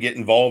 you need to get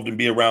involved and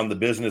be around the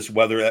business.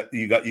 Whether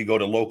you go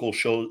to local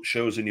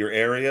shows in your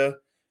area,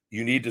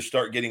 you need to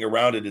start getting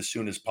around it as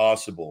soon as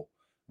possible.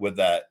 With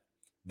that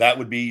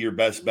would be your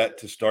best bet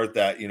to start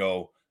that.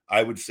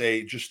 I would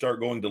say just start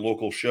going to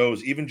local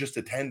shows, even just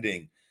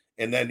attending.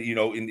 And then,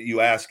 and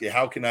you ask,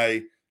 how can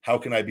I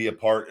be a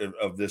part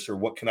of this, or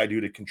what can I do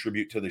to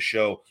contribute to the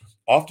show?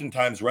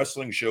 Oftentimes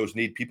wrestling shows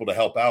need people to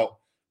help out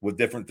with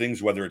different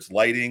things, whether it's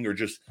lighting or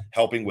just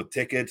helping with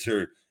tickets,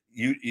 or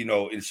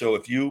and so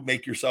if you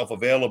make yourself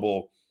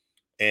available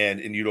and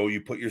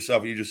you put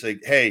yourself, you just say,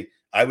 hey,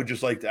 I would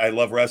just I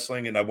love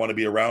wrestling and I want to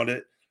be around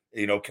it.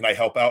 Can I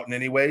help out in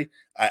any way?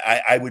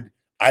 I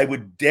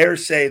would dare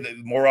say that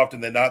more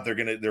often than not,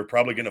 they're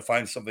probably going to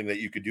find something that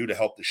you could do to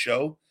help the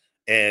show.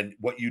 And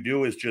what you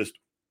do is just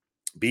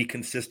be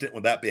consistent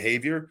with that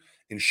behavior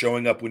and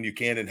showing up when you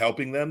can and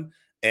helping them.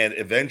 And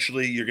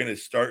eventually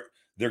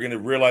they're going to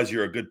realize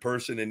you're a good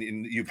person and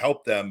you've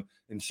helped them.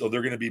 And so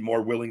they're going to be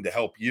more willing to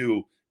help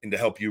you and to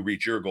help you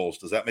reach your goals.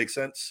 Does that make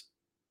sense?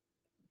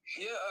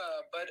 Yeah,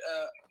 but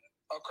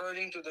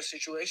according to the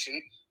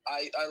situation,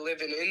 I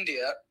live in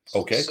India.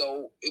 Okay.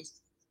 So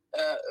it's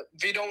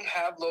we don't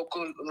have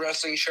local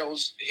wrestling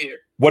shows here.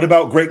 What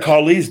about Great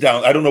Khali's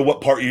down? I don't know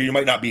what part you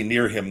might not be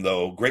near him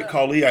though. Great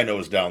Khali, I know,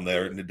 is down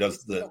there, and it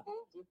does the.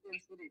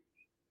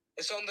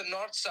 It's on the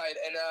north side,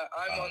 and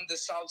I'm on the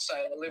south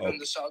side. I live on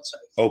the south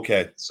side.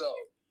 Okay. So,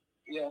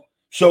 yeah.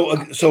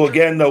 So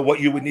again, though, what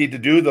you would need to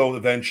do, though,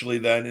 eventually,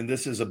 then, and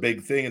this is a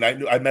big thing, and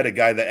I met a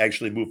guy that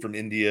actually moved from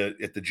India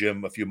at the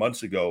gym a few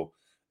months ago,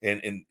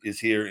 and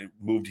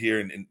moved here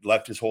and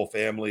left his whole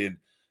family, and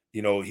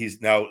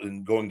he's now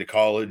going to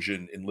college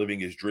and living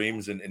his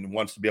dreams, and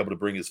wants to be able to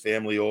bring his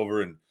family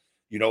over, and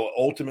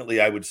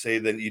ultimately, I would say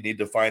then you need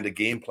to find a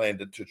game plan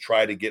to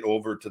try to get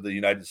over to the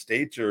United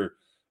States or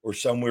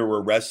somewhere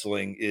where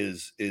wrestling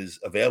is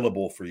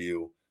available for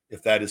you,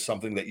 if that is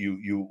something that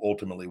you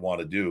ultimately want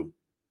to do.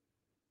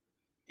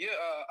 Yeah,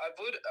 I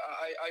would.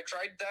 I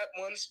tried that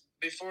once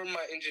before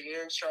my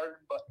engineering started,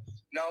 but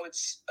now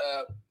it's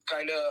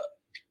kind of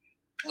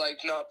like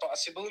not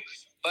possible.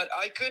 But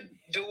I could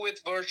do with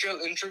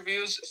virtual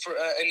interviews for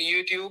in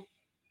YouTube.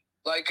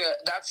 Like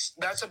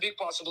that's a big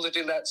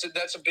possibility. That's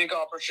a big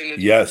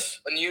opportunity. Yes.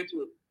 On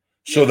YouTube.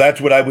 So that's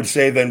what I would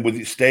say then.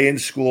 With stay in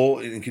school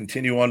and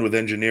continue on with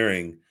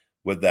engineering.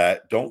 With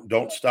that,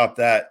 don't stop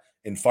that,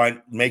 and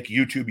make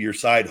YouTube your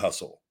side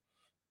hustle.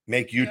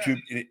 Make YouTube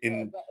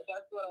in.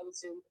 That's what I was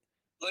saying.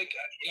 Like,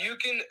 you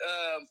can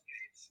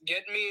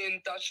get me in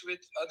touch with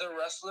other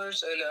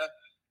wrestlers, and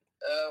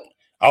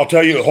I'll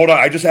tell you. Hold on,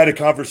 I just had a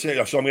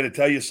conversation, so I'm going to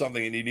tell you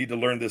something, and you need to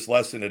learn this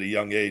lesson at a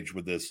young age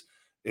with this.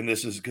 And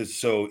this is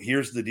because. So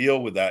here's the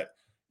deal with that.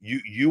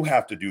 You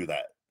have to do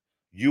that.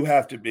 You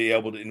have to be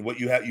able to, and what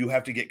you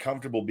have to get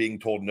comfortable being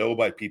told no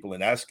by people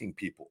and asking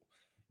people.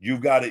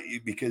 You've got to,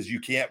 because you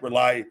can't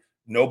rely.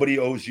 Nobody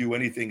owes you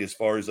anything as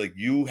far as like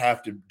you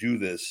have to do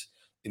this,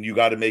 and you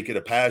got to make it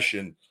a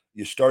passion.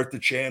 You start the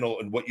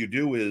channel, and what you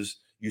do is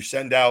you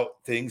send out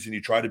things and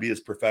you try to be as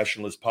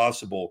professional as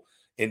possible.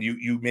 And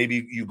you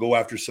maybe go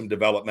after some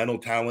developmental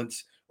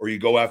talents, or you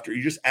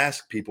just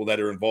ask people that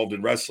are involved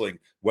in wrestling,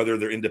 whether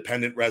they're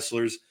independent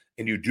wrestlers,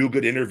 and you do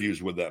good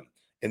interviews with them.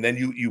 And then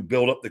you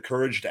build up the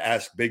courage to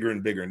ask bigger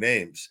and bigger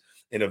names.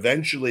 And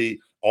eventually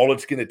all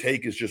it's going to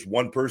take is just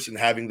one person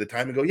having the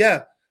time and go,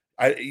 yeah,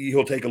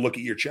 he'll take a look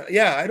at your channel.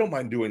 Yeah, I don't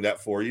mind doing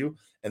that for you.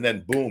 And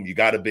then boom, you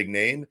got a big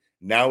name.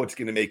 Now it's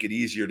going to make it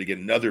easier to get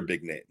another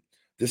big name.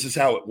 This is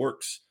how it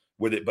works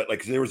with it. But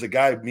like there was a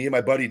guy, me and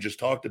my buddy just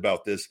talked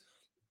about this.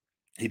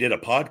 He did a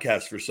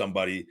podcast for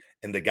somebody,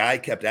 and the guy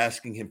kept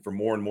asking him for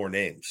more and more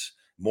names,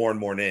 more and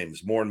more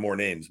names, more and more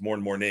names, more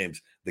and more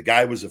names. The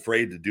guy was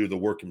afraid to do the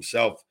work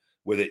himself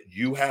with it.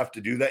 You have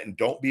to do that, and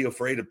don't be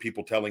afraid of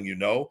people telling you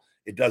no.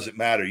 It doesn't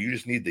matter. You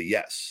just need the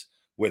yes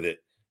with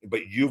it.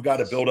 But you've got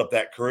to build up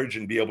that courage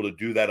and be able to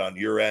do that on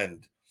your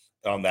end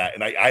on that.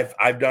 And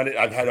I've done it.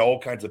 I've had all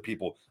kinds of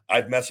people.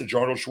 I've messaged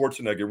Arnold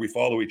Schwarzenegger. We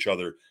follow each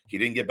other. He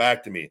didn't get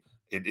back to me.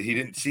 He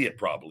didn't see it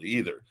probably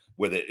either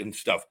with it and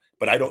stuff.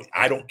 But I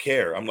don't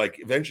care. I'm like,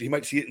 eventually he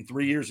might see it in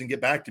 3 years and get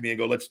back to me and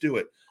go, let's do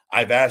it.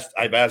 I've asked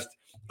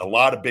a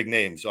lot of big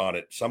names on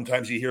it.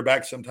 Sometimes you hear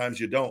back, sometimes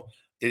you don't.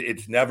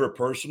 It's never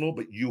personal,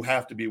 but you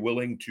have to be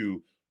willing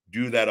to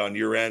do that on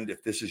your end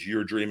if this is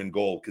your dream and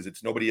goal, because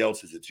it's nobody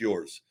else's, it's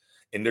yours.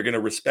 And they're going to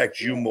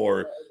respect you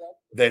more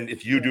than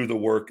if you do the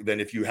work than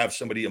if you have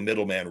somebody, a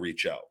middleman,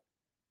 reach out.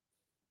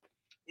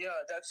 Yeah,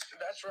 that's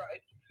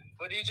right.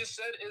 What you just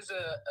said is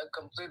a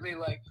completely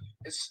like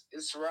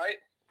it's right,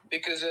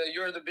 because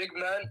you're the big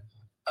man,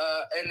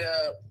 and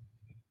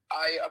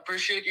I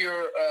appreciate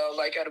your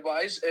like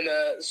advice and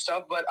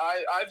stuff. But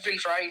I've been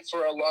trying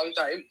for a long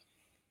time,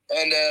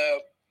 and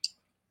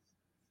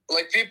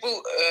like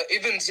people,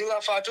 even Zilla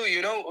Fatu,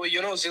 you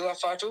know Zilla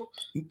Fatu,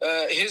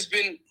 he's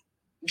been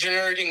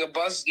generating a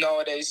buzz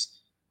nowadays.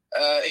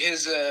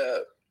 He's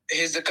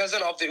the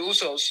cousin of the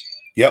Usos.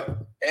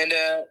 Yep. And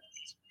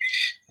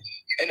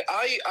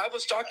I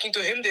was talking to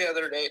him the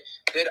other day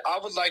that I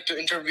would like to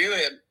interview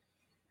him.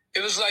 He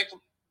was like,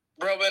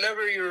 bro,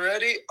 whenever you're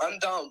ready, I'm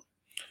down.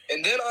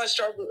 And then I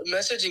started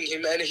messaging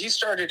him, and he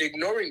started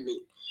ignoring me.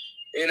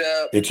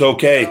 It's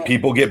okay.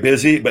 People get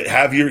busy, but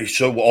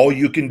so all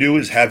you can do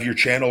is have your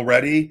channel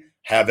ready,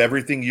 have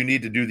everything you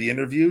need to do the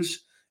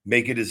interviews,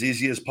 make it as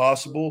easy as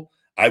possible.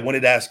 I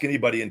wouldn't ask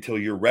anybody until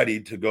you're ready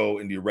to go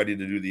and you're ready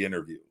to do the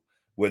interview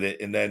with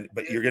it. And then,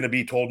 but you're going to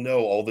be told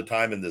no all the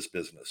time in this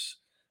business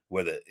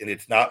with it. And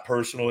it's not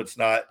personal. It's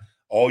not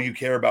all you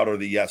care about are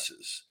the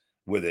yeses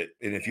with it.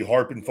 And if you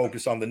harp and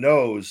focus on the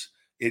no's,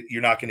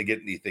 you're not going to get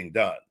anything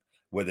done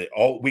with it.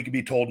 We could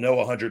be told no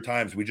 100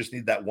 times. We just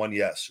need that one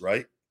yes,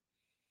 right?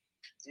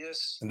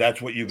 Yes. And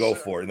that's what you go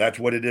for. And that's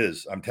what it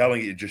is. I'm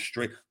telling you,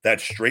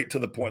 that's straight to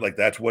the point. Like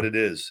that's what it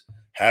is.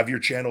 Have your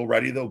channel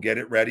ready though. Get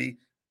it ready.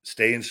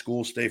 Stay in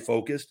school, stay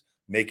focused,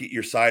 make it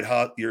your side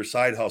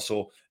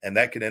hustle. And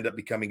that can end up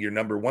becoming your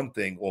number one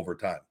thing over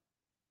time.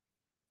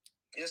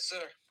 Yes,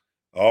 sir.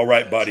 All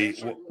right,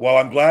 buddy. Well,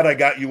 I'm glad I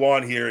got you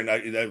on here,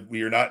 and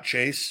you're not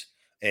Chase,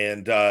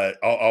 and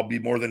I'll be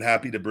more than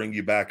happy to bring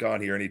you back on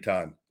here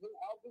anytime.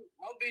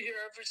 I'll be here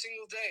every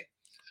single day.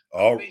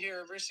 I'll be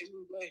here every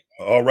single day.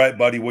 All right,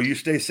 buddy. Well, you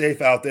stay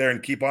safe out there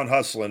and keep on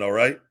hustling, all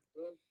right?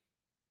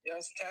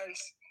 Yes,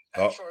 thanks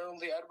for all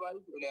the advice,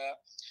 and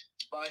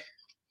bye.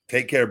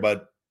 Take care,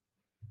 bud.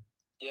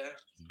 Yeah.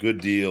 Good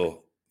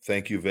deal.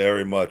 Thank you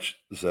very much,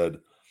 Zed.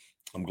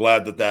 I'm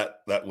glad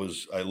that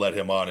was, I let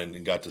him on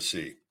and got to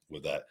see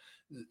with that.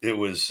 It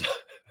was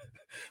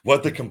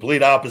what the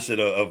complete opposite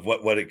of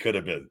what it could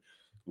have been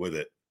with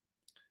it.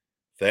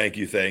 Thank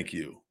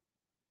you.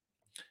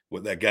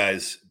 With that,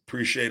 guys,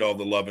 appreciate all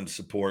the love and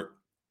support.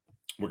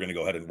 We're going to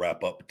go ahead and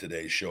wrap up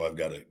today's show. I've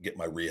got to get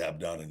my rehab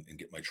done and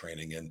get my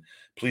training in.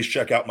 Please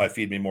check out my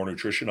Feed Me More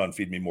Nutrition on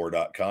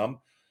feedmemore.com.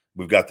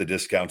 We've got the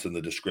discounts in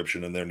the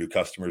description, and their new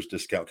customers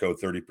discount code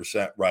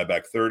 30%,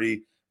 Ryback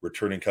 30,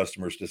 returning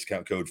customers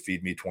discount code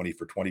FeedMe20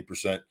 for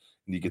 20%. And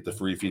you get the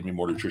free Feed Me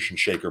More Nutrition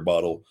shaker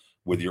bottle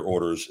with your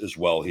orders as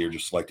well here.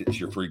 Just select it as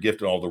your free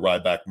gift and all the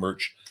Ryback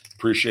merch.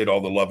 Appreciate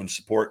all the love and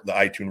support. The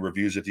iTunes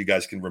reviews, if you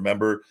guys can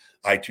remember,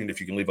 iTunes, if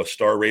you can leave a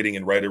star rating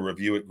and write a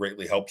review, it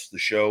greatly helps the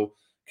show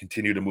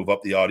continue to move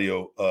up the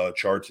audio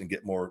charts and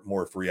get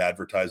more free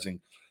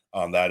advertising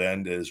on that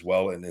end as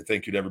well. And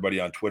thank you to everybody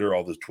on Twitter,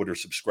 all the Twitter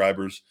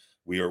subscribers.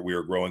 We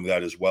are growing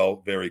that as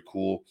well. Very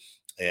cool.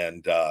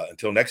 And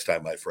until next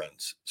time, my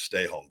friends,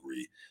 stay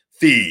hungry.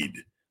 Feed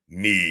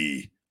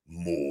me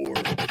more.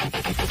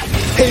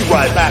 Hey,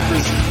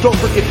 Rybackers, don't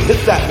forget to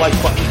hit that like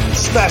button,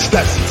 smash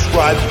that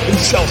subscribe, and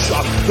shell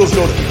shock those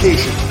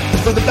notifications. And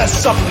for the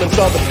best supplements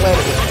on the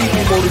planet with Feed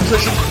Me More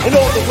Nutrition and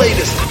all the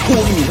latest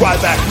cool new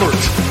Ryback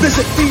merch,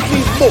 visit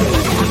feedmemore.com.